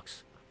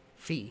 $30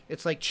 fee.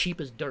 It's like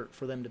cheap as dirt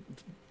for them to,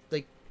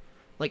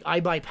 like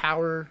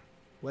iBuyPower,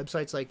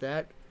 websites like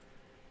that.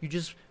 You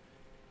just,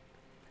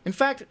 in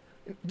fact,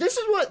 here's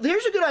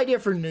a good idea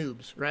for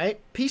noobs, right?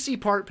 PC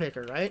Part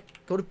Picker, right?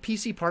 Go to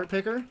PC Part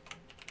Picker.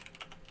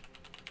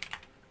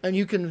 And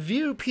you can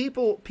view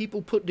people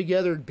put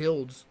together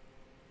builds,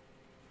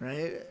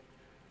 right?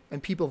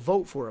 And people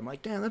vote for them.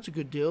 Like, damn, that's a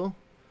good deal.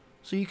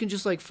 So you can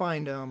just like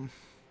find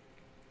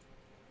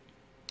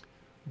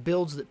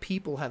builds that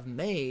people have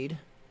made.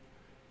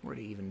 Where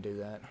do you even do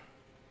that?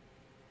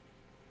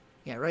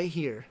 Yeah, right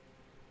here.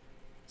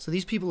 So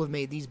these people have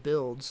made these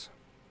builds,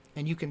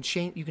 and you can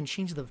change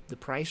the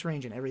price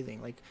range and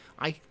everything. Like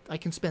I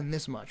can spend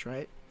this much,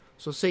 right?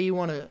 So say you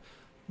want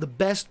the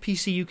best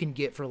PC you can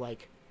get for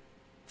like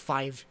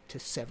 $500 to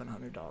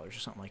 $700 or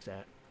something like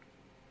that.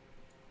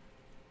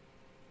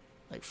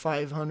 Like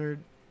 500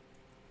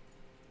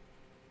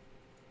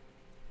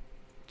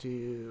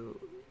 to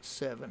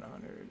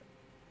 700.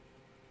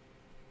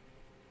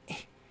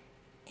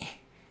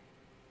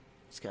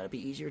 It's got to be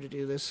easier to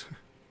do this.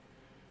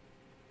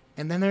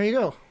 And then there you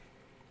go.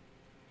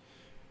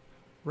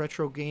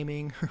 Retro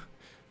gaming.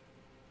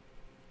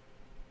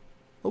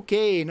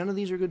 Okay, none of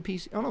these are good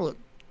PC. Oh no, look.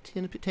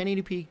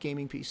 1080p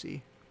gaming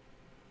PC.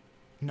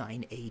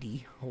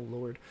 980. Oh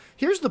lord.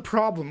 Here's the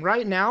problem.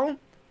 Right now,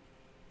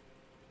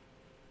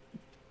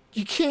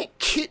 you can't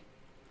get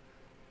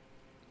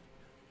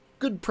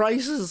good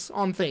prices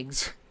on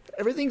things.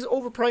 Everything's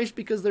overpriced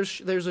because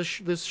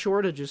this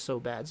shortage is so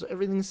bad. So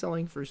everything's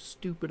selling for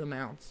stupid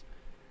amounts.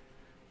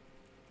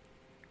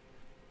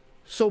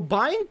 So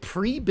buying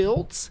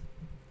pre-built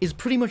is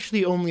pretty much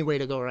the only way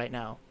to go right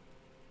now.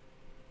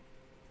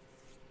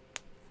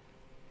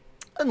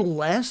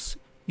 Unless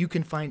you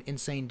can find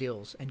insane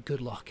deals, and good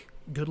luck.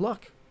 Good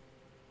luck.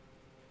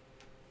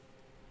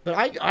 But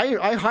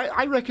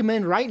I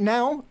recommend right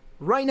now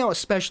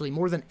especially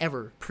more than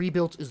ever,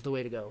 pre-built is the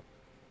way to go.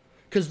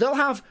 Because they'll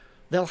have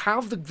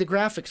the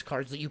graphics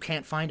cards that you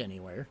can't find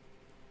anywhere.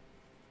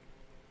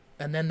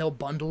 And then they'll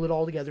bundle it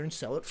all together and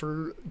sell it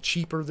for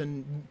cheaper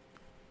than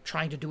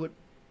trying to do it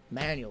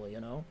manually, you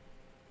know?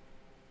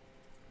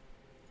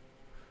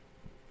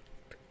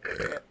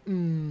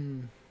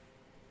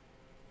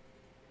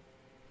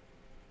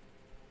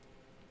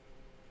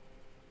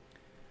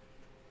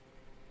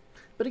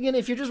 But again,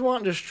 if you're just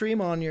wanting to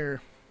stream on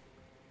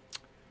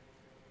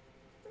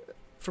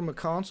from a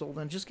console,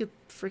 then just get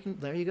freaking,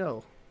 there you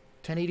go.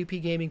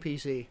 1080p gaming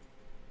PC.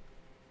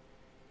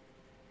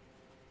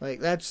 Like,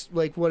 that's,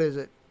 like, what is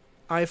it?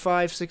 i5,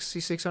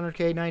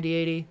 6600K,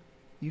 9080.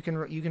 You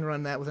can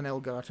run that with an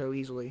Elgato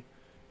easily,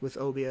 with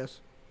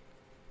OBS.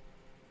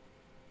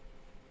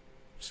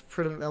 Just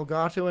put an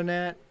Elgato in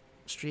that,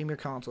 stream your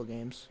console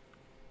games.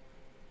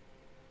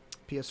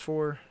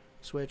 PS4,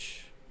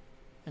 Switch,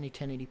 any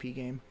 1080p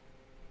game.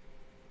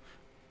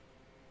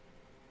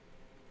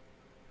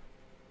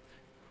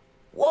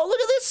 Whoa, look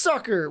at this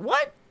sucker!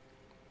 What?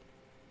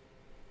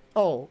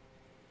 Oh,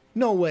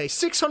 no way.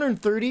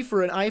 630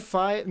 for an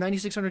i5,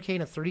 9600K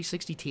and a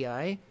 3060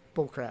 Ti?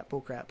 Bullcrap,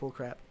 bullcrap,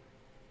 bullcrap.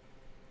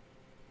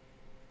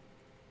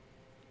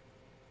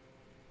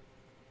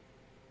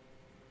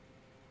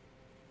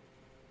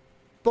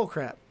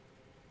 Bullcrap.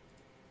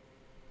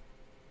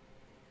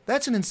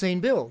 That's an insane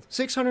build.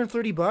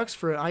 $630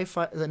 for an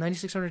i5, the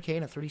 9600K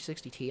and a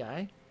 3060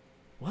 Ti?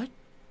 What?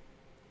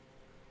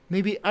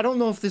 Maybe, I don't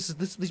know if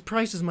these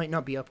prices might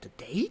not be up to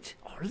date.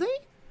 Are they?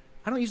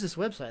 I don't use this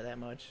website that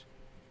much.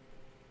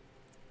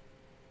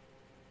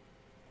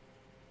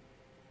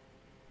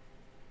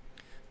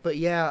 But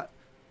yeah,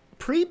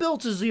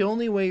 pre-built is the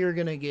only way you're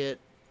going to get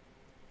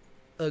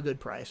a good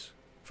price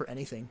for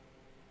anything.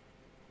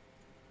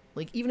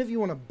 Like, even if you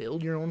want to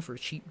build your own for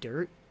cheap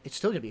dirt, it's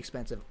still going to be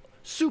expensive.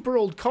 Super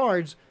old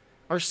cards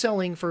are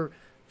selling for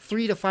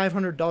 $300 to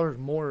 $500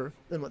 more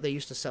than what they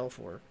used to sell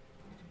for.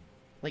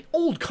 Like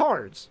old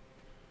cards.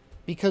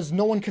 Because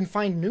no one can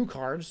find new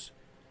cards.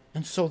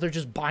 And so they're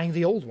just buying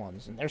the old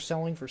ones. And they're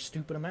selling for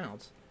stupid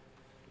amounts.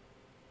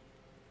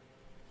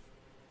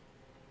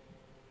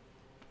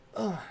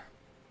 Ugh.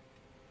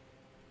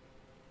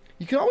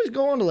 You can always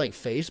go onto like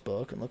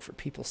Facebook and look for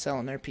people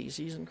selling their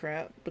PCs and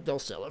crap. But they'll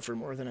sell it for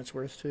more than it's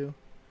worth too.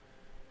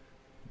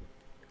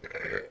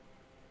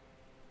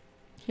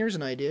 Here's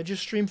an idea.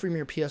 Just stream from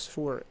your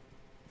PS4.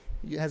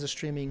 It has a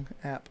streaming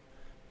app.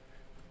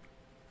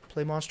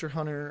 Play Monster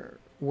Hunter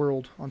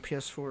World on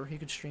PS4. You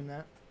could stream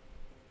that.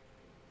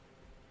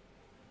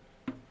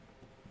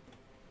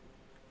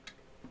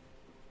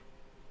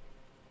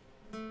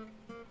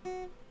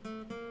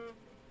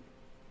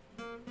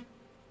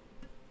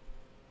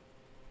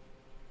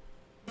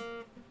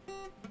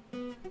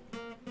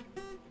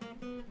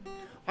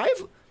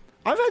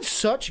 I've had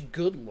such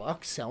good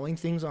luck selling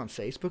things on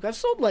Facebook.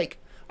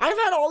 I've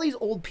had all these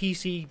old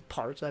PC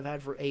parts I've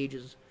had for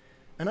ages,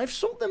 and I've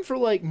sold them for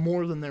like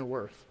more than they're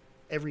worth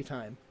every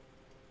time.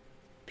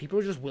 People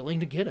are just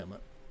willing to get them.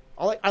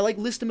 I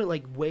list them at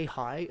like way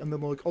high, and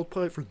then I'm like, I'll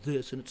buy it for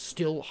this, and it's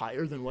still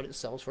higher than what it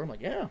sells for. I'm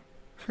like, yeah,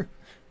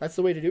 that's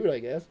the way to do it, I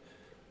guess.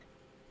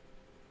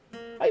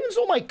 I even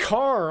sold my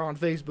car on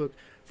Facebook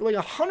for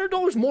like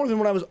 $100 more than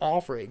what I was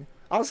offering.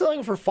 I was selling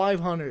it for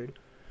 $500.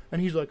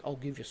 And he's like, I'll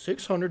give you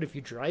 $600 if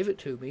you drive it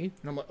to me.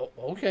 And I'm like, oh,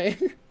 okay.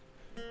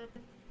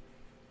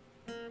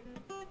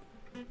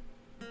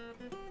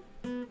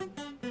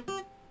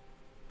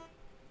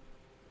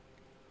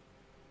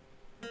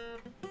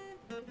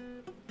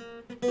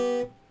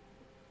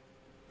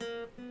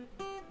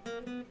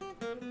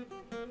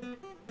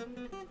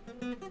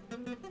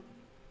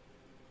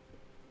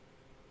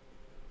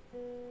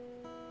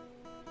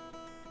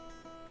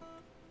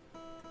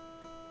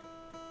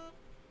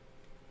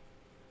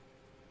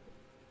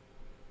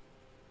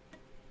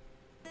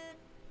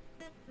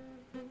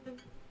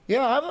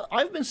 Yeah,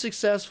 I've been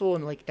successful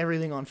in like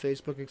everything on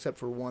Facebook except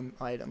for one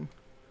item.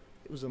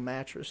 It was a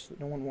mattress that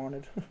no one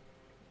wanted.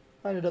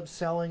 I ended up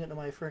selling it to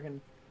my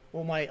friggin'...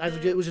 Well,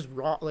 it was just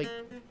raw, like,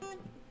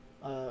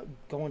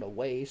 going to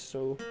waste,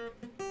 so...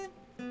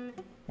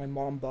 My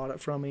mom bought it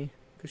from me,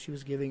 because she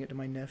was giving it to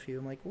my nephew.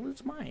 I'm like, well,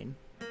 it's mine.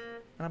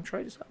 And I'm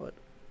trying to sell it.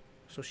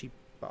 So she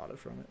bought it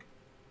from it.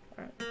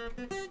 Alright.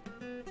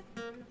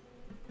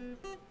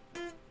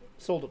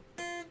 Sold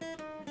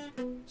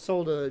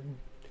a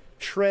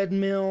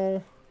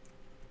treadmill.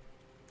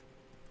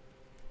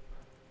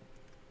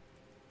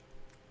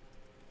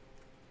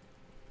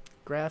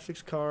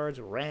 Graphics cards,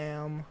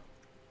 RAM.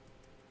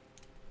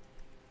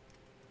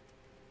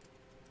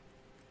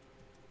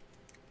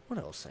 What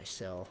else I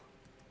sell?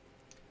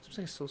 Seems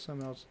like I sold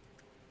something else.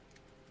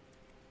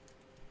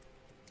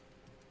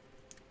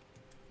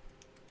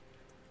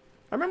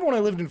 I remember when I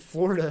lived in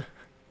Florida,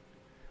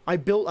 I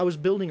was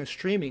building a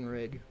streaming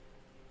rig.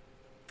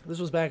 This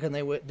was back in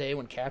the day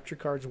when capture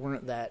cards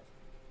weren't that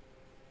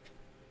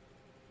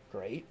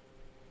great.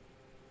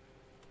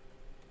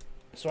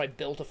 So I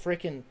built a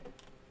frickin'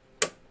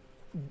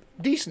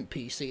 decent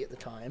PC at the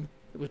time.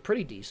 It was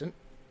pretty decent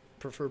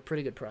for a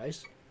pretty good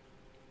price.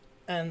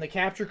 And the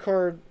capture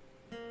card,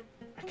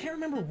 I can't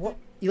remember what,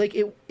 like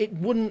it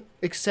wouldn't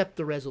accept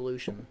the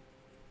resolution.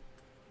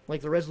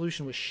 Like the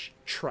resolution was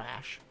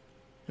trash.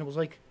 And it was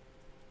like,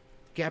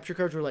 capture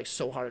cards were like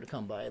so hard to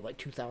come by, like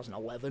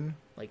 2011.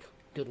 Like,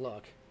 good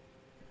luck.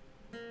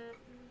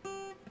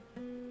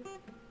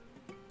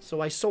 So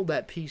I sold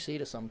that PC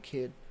to some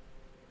kid.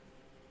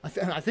 I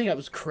think that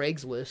was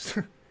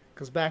Craigslist.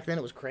 Because back then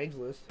it was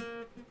Craigslist.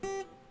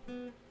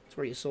 That's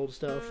where you sold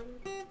stuff.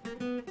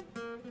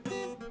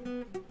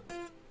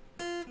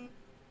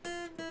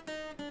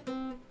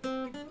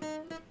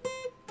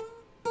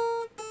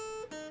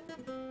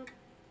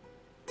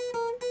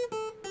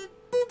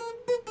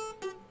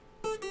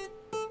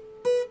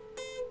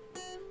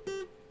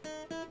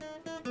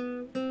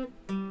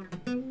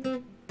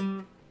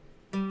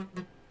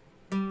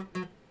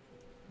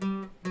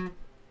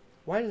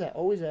 Why does that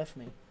always F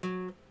me?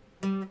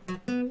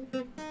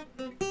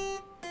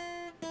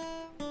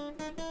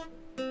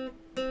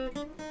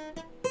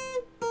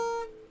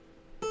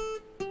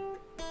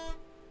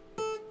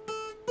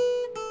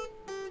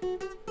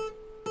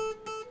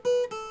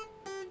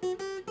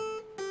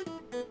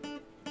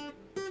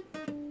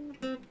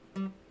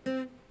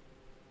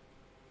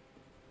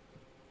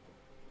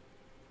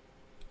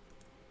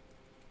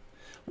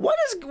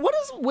 What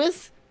is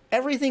with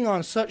everything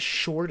on such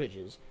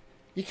shortages?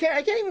 I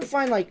can't even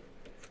find like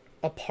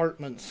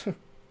apartments. You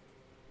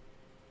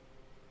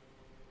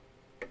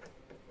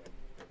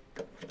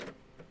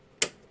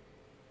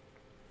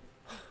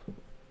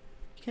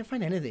can't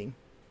find anything.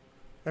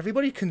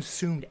 Everybody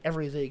consumed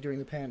everything during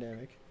the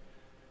pandemic.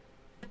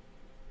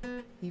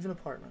 Even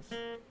apartments.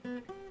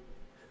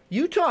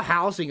 Utah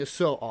housing is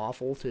so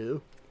awful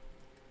too.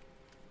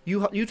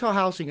 Utah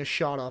housing has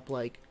shot up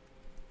like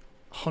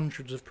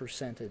hundreds of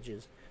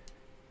percentages.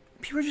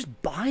 People are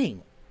just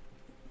buying.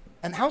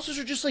 And houses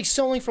are just like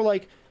selling for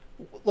like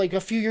like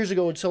a few years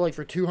ago, it'd sell like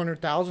for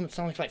 200,000. It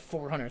sounds like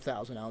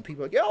 400,000 now, and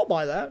people are like, yeah, I'll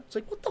buy that. It's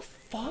like, what the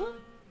fuck?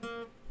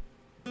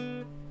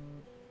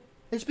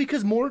 It's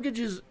because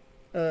mortgages,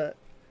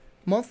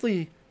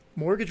 monthly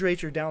mortgage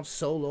rates are down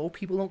so low.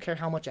 People don't care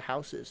how much a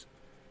house is.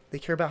 They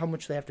care about how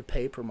much they have to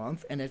pay per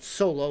month, and it's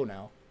so low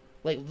now.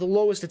 Like, the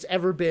lowest it's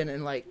ever been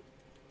in, like,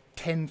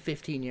 10,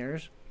 15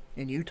 years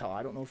in Utah.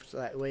 I don't know if it's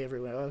that way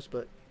everywhere else,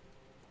 but...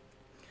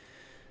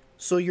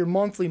 So your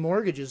monthly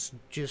mortgage is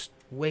just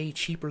way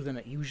cheaper than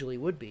it usually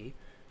would be.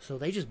 So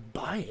they just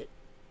buy it.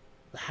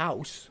 The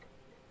house.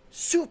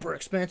 Super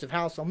expensive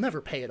house. They'll never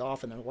pay it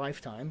off in their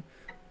lifetime.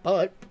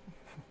 But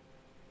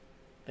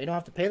they don't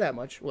have to pay that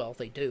much. Well,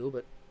 they do,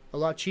 but a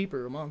lot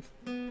cheaper a month.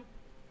 And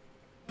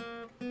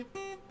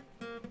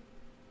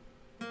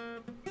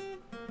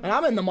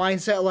I'm in the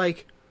mindset,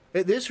 like,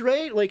 at this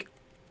rate, like,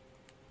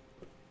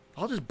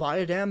 I'll just buy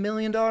a damn $1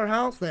 million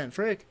house then,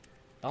 frick.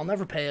 I'll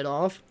never pay it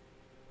off.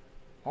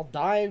 I'll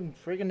die and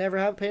friggin' never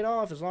have it paid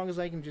off as long as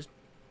I can just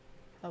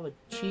have a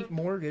cheap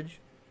mortgage.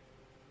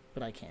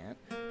 But I can't.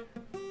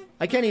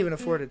 I can't even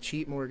afford a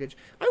cheap mortgage.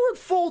 I work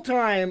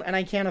full-time and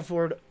I can't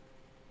afford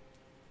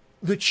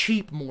the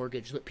cheap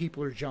mortgage that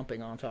people are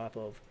jumping on top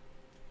of.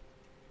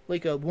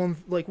 Like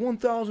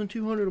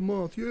 $1,200 a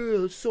month. Yeah,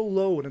 that's so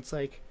low. And it's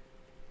like,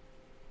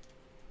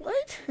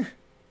 what?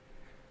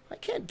 I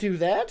can't do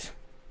that.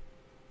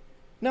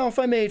 Now, if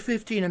I made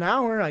 $15 an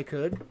hour, I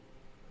could.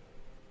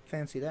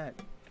 Fancy that.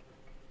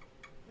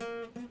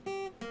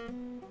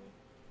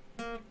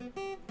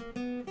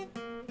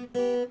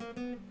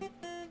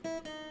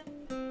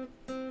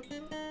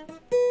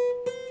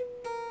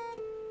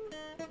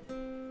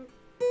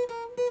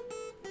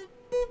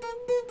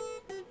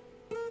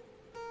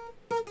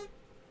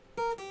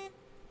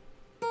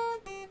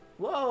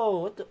 Whoa,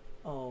 what the...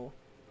 Oh.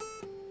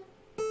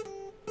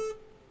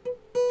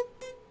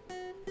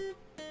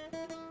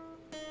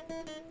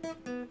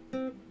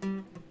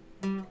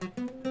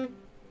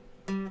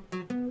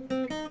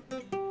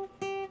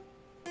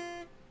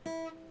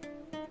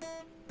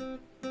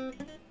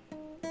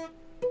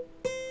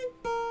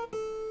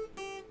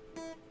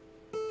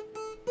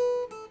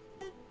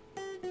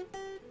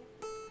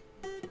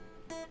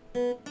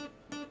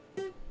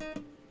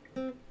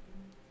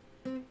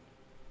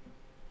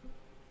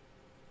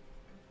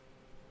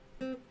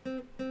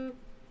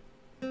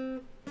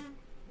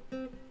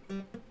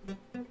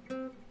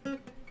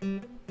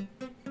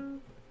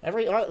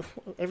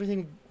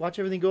 Watch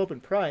everything go up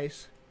in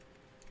price.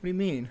 What do you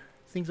mean?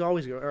 Things are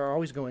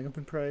always going up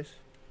in price.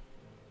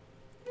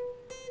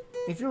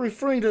 If you're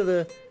referring to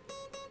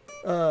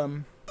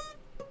the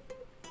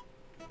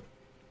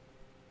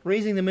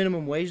raising the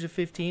minimum wage to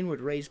 15 would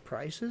raise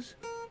prices,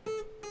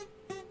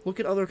 look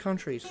at other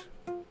countries.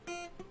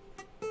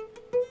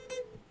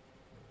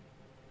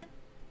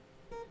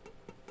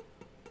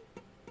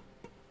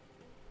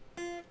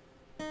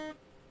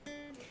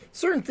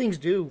 Certain things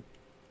do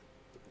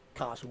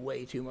cost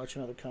way too much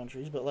in other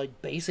countries, but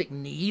like basic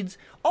needs,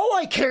 all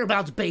I care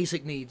about is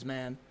basic needs,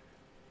 man.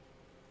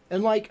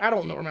 And like, I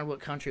don't remember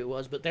what country it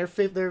was, but their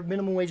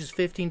minimum wage is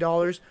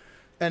 $15,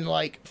 and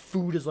like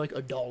food is like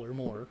 $1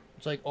 more.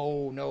 It's like,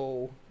 oh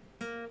no.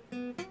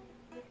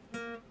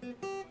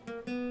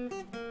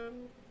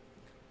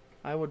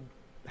 I would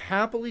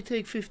happily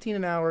take $15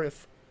 an hour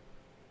if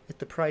at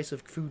the price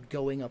of food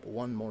going up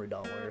 $1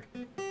 more.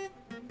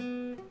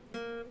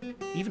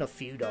 Even a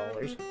few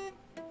dollars.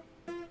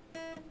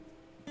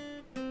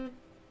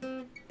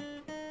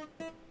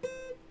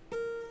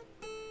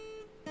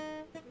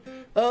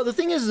 The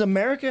thing is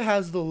America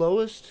has the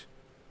lowest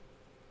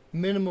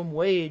minimum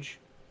wage.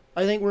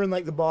 I think we're in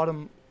like the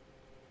bottom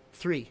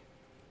 3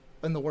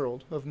 in the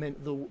world of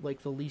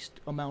the least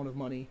amount of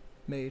money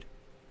made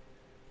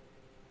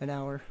an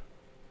hour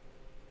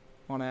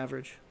on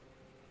average.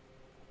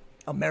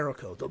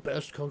 America, the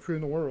best country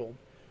in the world,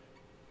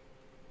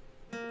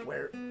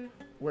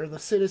 where the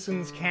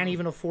citizens can't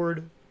even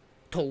afford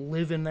to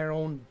live in their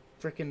own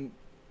frickin'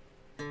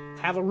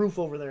 have a roof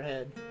over their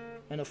head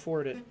and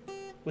afford it.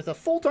 With a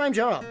full-time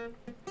job.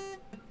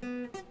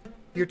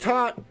 You're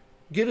taught,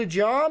 get a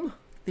job,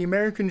 the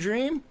American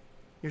dream,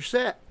 you're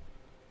set.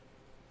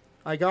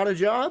 I got a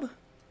job,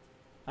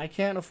 I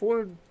can't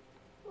afford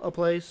a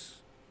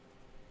place,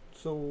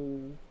 so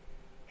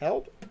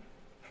help?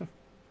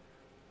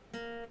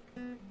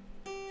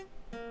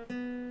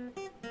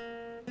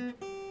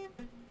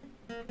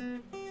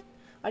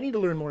 I need to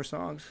learn more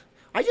songs.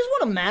 I just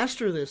want to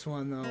master this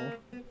one, though.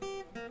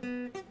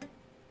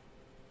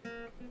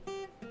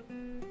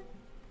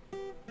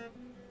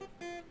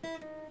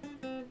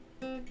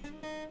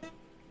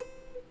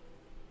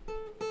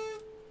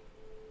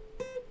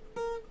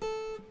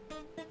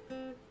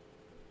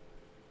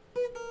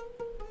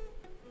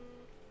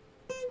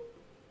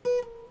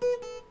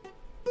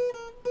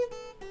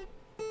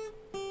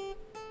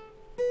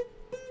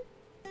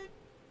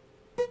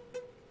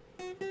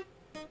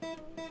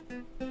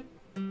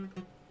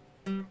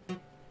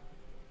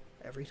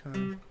 Every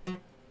time.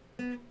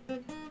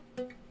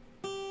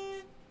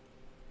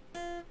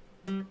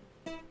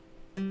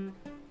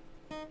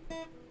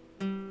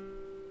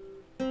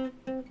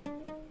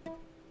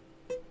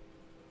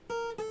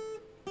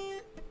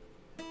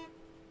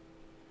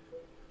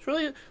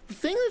 the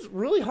thing that's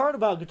really hard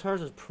about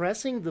guitars is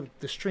pressing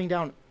the string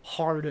down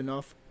hard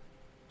enough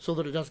so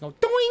that it doesn't go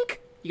doink.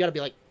 You gotta be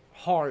like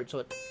hard so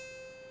it,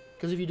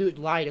 because if you do it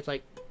light, it's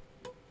like.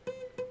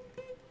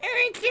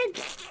 You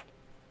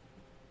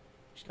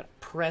just gotta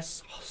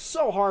press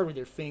so hard with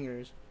your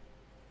fingers.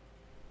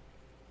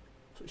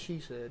 That's what she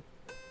said.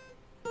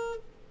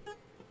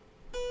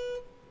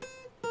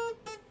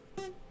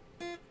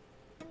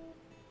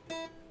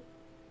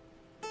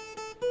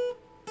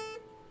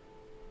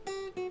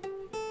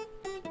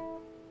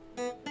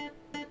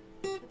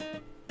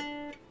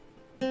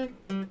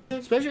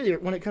 Especially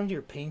when it comes to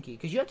your pinky,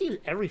 because you have to use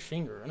every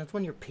finger, and it's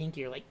when your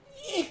pinky, you're like,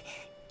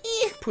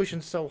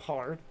 pushing so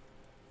hard.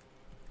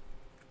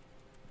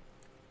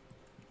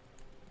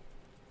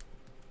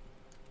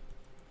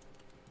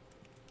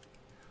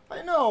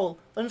 I know,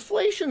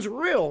 inflation's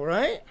real,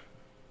 right?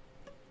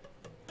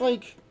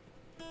 Like,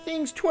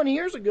 things 20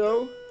 years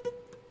ago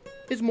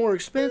is more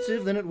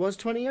expensive than it was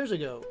 20 years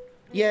ago.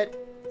 Yet,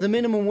 the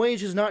minimum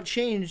wage has not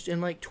changed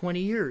in like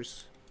 20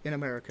 years in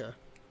America.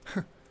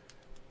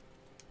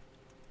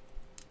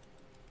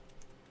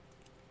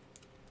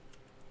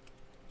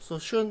 So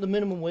shouldn't the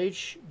minimum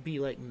wage be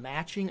like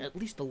matching at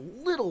least a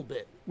little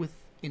bit with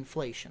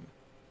inflation?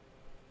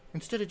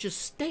 Instead it just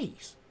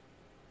stays.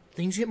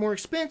 Things get more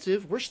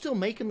expensive, we're still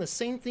making the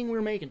same thing we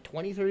were making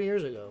 20, 30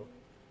 years ago.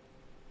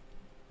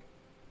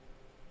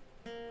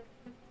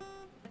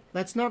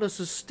 That's not a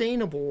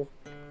sustainable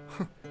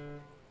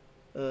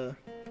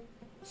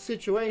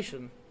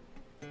situation.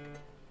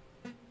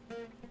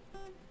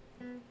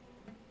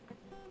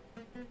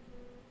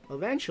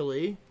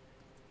 Eventually,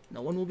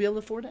 no one will be able to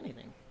afford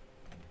anything.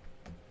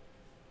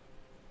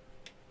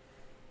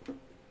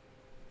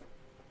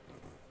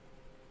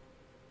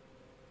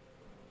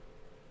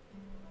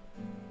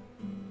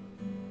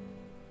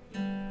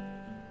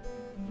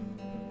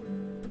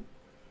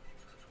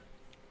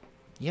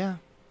 Yeah,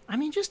 I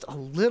mean, just a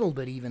little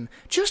bit even.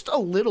 Just a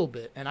little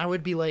bit. And I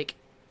would be like,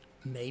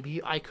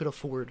 maybe I could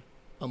afford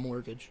a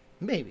mortgage.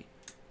 Maybe.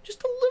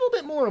 Just a little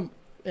bit more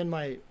in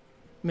my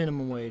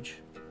minimum wage.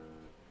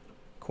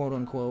 Quote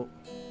unquote.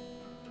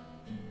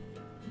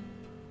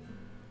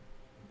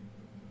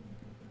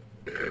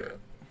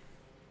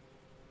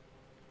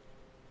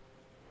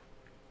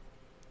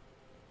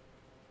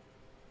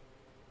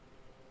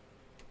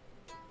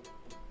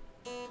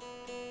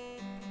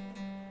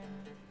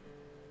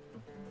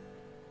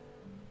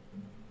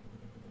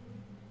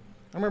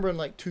 I remember in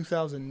like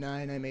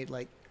 2009 I made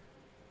like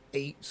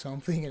 8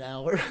 something an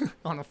hour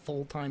on a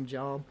full-time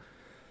job.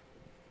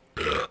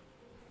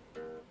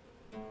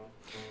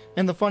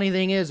 And the funny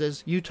thing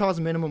is Utah's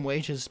minimum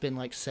wage has been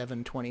like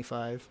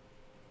 $7.25.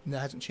 That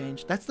hasn't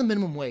changed. That's the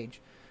minimum wage.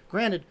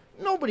 Granted,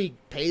 nobody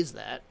pays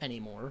that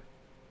anymore.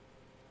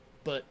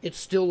 But it's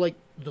still like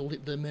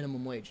the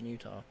minimum wage in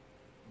Utah.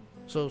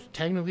 So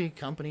technically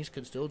companies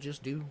could still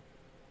just do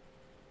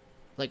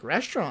like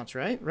restaurants,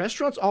 right?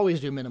 Restaurants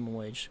always do minimum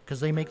wage because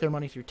they make their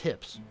money through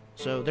tips.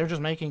 So they're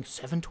just making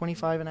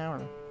 $7.25 an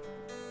hour.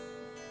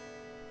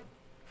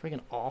 Freaking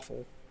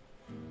awful.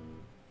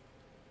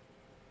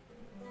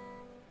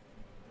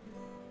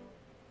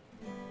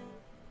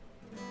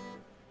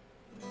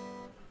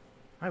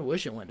 I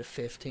wish it went to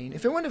 $15.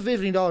 If it went to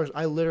 $15,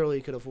 I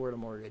literally could afford a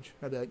mortgage.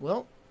 I'd be like,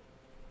 well,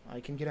 I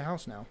can get a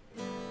house now.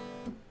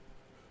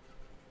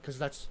 Because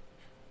that's,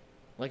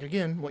 like,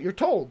 again, what you're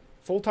told.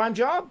 Full-time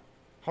job,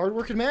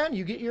 hard-working man,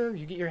 you get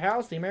your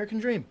house, the American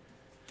dream.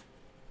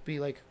 Be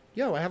like,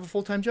 yo, I have a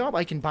full-time job,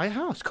 I can buy a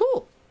house.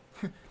 Cool.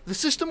 The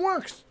system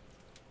works.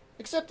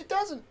 Except it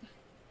doesn't.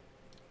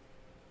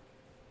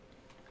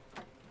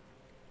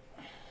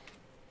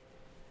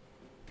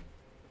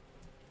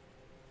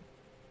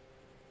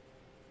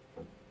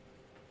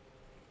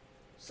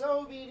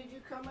 Sobe, did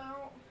you come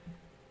out?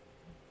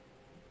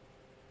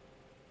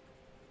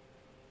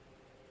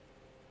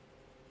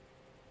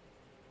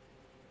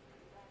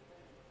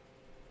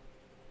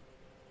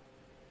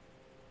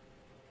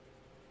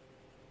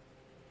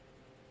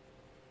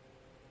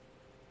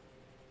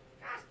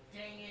 Gosh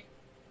dang it.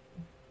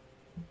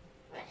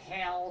 The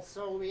hell,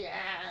 Sobe?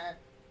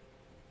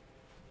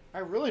 I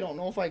really don't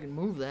know if I can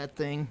move that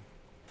thing.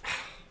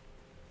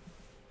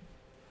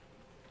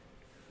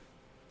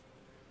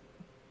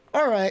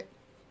 Alright.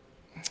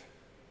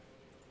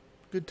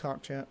 Good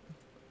talk, chat.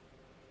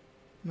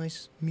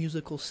 Nice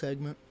musical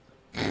segment.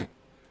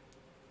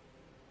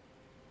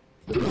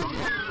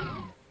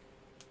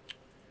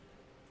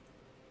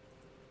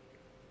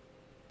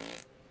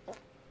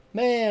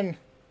 Man,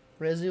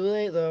 Resident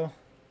 8 though.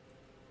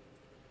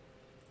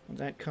 When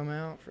that come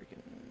out?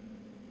 Freaking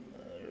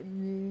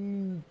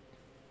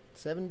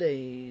 7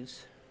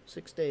 days,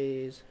 6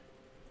 days.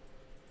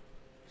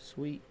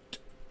 Sweet.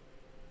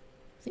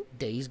 I think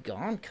Days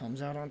Gone comes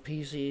out on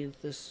PC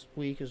this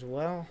week as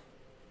well.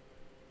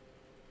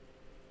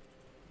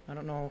 I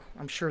don't know.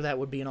 I'm sure that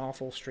would be an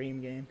awful stream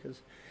game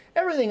because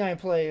everything I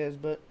play is,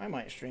 but I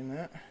might stream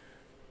that.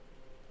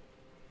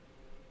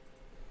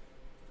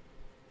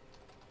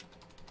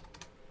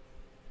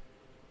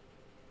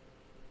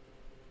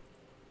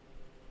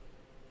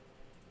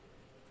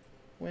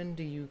 When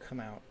do you come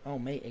out? Oh,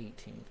 May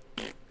 18th.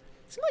 It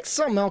seemed like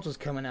something else was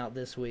coming out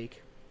this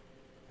week.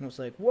 And I was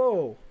like,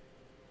 whoa.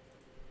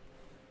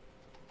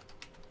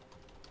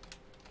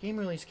 Game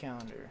release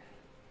calendar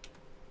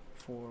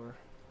for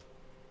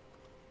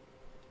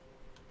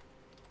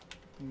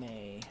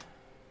May.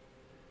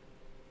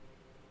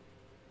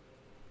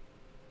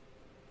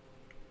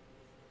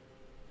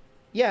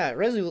 Yeah,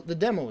 the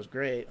demo was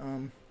great.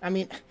 I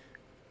mean,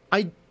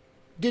 I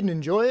didn't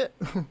enjoy it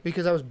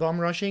because I was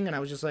bum rushing and I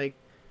was just like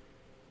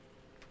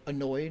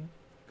annoyed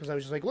because I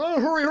was just like, oh,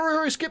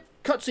 hurry, skip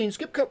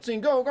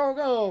cutscene, go, go,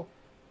 go.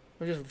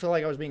 I just felt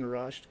like I was being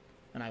rushed,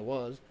 and I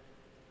was.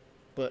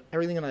 But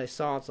everything that I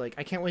saw, it's like,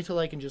 I can't wait till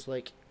I can just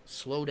like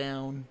slow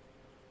down,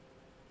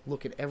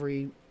 look at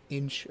every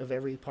inch of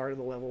every part of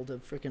the level to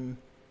freaking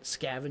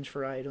scavenge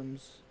for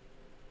items.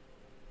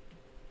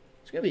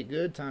 It's gonna be a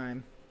good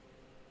time.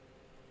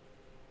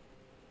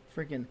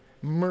 Freaking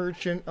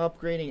merchant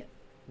upgrading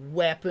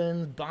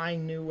weapons,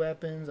 buying new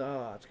weapons.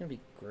 Oh, it's gonna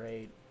be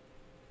great.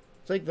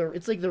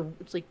 It's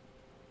like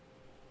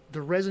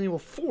the Resident Evil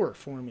 4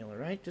 formula,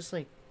 right? Just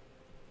like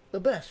the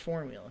best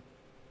formula.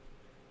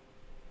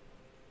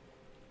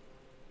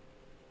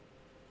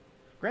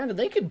 Granted,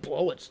 they could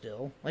blow it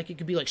still. Like, it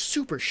could be like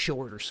super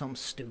short or something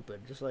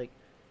stupid. Just like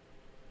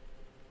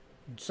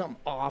something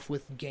off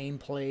with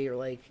gameplay or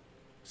like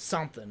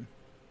something.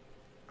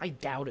 I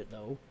doubt it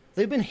though.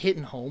 They've been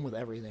hitting home with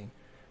everything.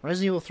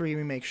 Resident Evil 3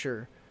 Remake,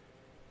 sure.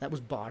 That was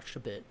botched a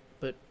bit,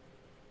 but it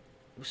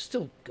was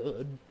still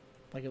good.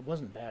 Like, it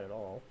wasn't bad at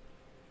all.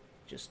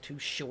 Just too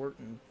short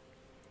and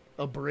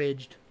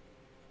abridged.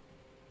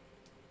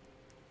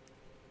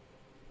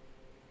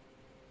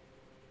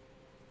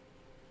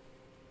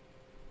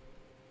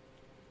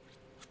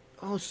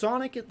 Oh,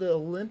 Sonic at the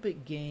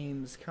Olympic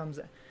Games comes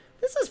out.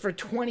 This is for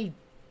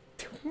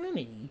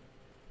 2020?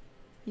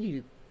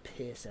 You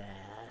piss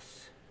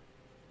ass.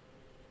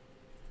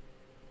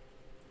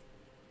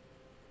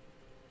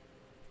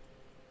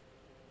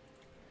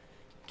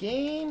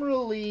 Game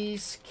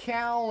release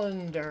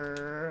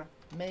calendar,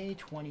 May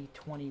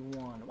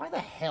 2021. Why the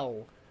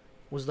hell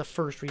was the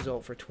first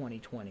result for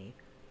 2020?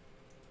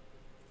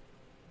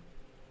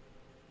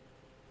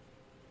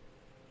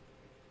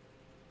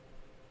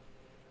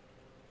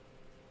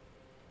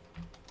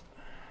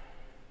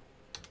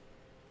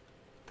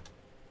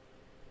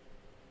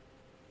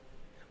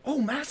 Oh,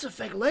 Mass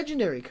Effect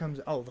Legendary comes...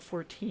 Oh, the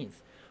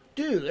 14th.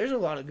 Dude, there's a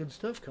lot of good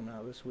stuff coming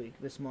out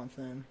this month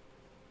then.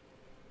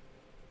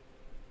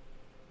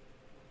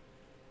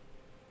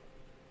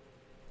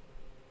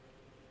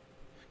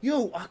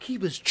 Yo,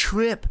 Akiba's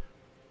Trip.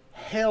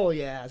 Hell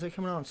yeah. Is that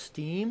coming out on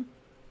Steam?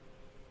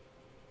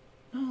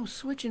 No,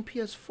 Switch and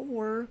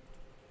PS4.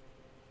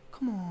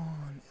 Come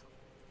on.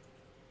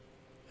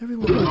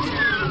 Everyone likes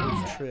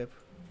Akiba's Trip.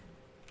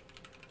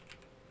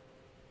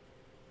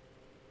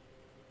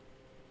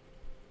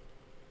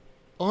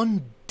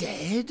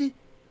 Undead?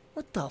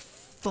 What the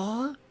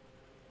fuck?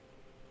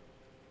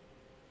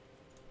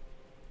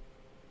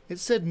 It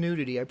said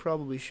nudity. I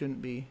probably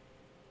shouldn't be.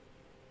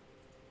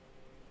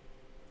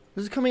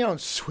 This is coming out on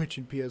Switch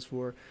and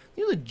PS4.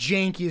 These are the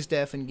jankiest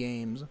effing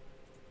games.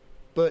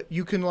 But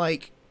you can,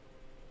 like,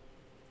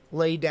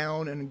 lay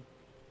down and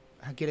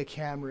get a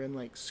camera and,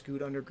 like,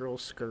 scoot under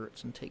girls'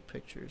 skirts and take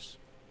pictures.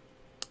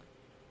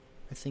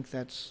 I think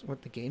that's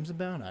what the game's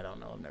about. I don't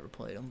know. I've never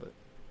played them, but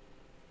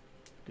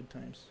good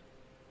times.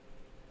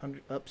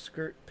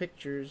 Upskirt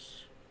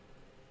pictures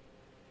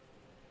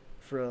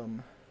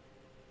from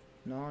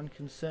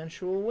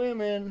non-consensual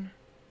women.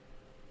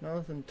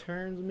 Nothing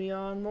turns me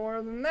on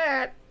more than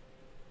that.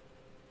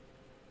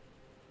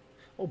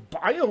 Oh,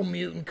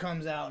 Biomutant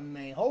comes out in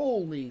May.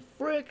 Holy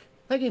frick.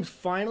 That game's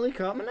finally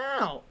coming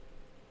out.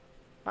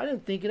 I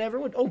didn't think it ever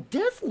would. Oh,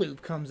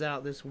 Deathloop comes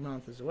out this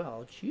month as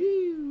well.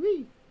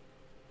 Gee-wee.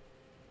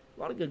 A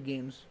lot of good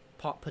games,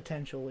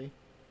 potentially.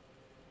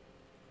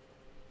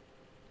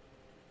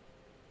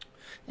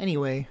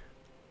 Anyway.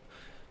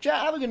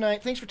 Chat, have a good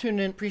night. Thanks for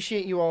tuning in.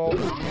 Appreciate you all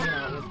hanging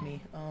out with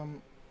me.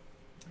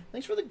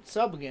 Thanks for the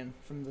sub again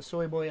from the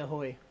Soy Boy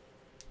Ahoy.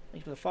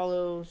 Thanks for the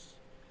follows.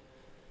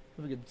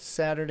 Have a good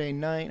Saturday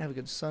night. Have a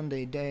good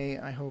Sunday day.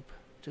 I hope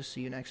to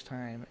see you next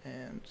time.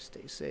 And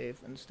stay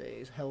safe and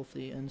stay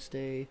healthy and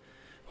stay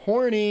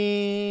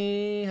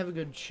horny. Have a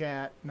good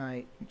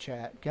night.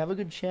 Have a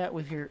good chat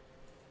with your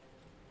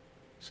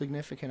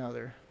significant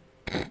other.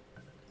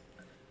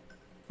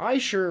 I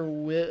sure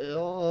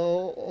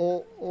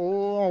will.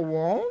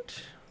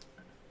 Won't.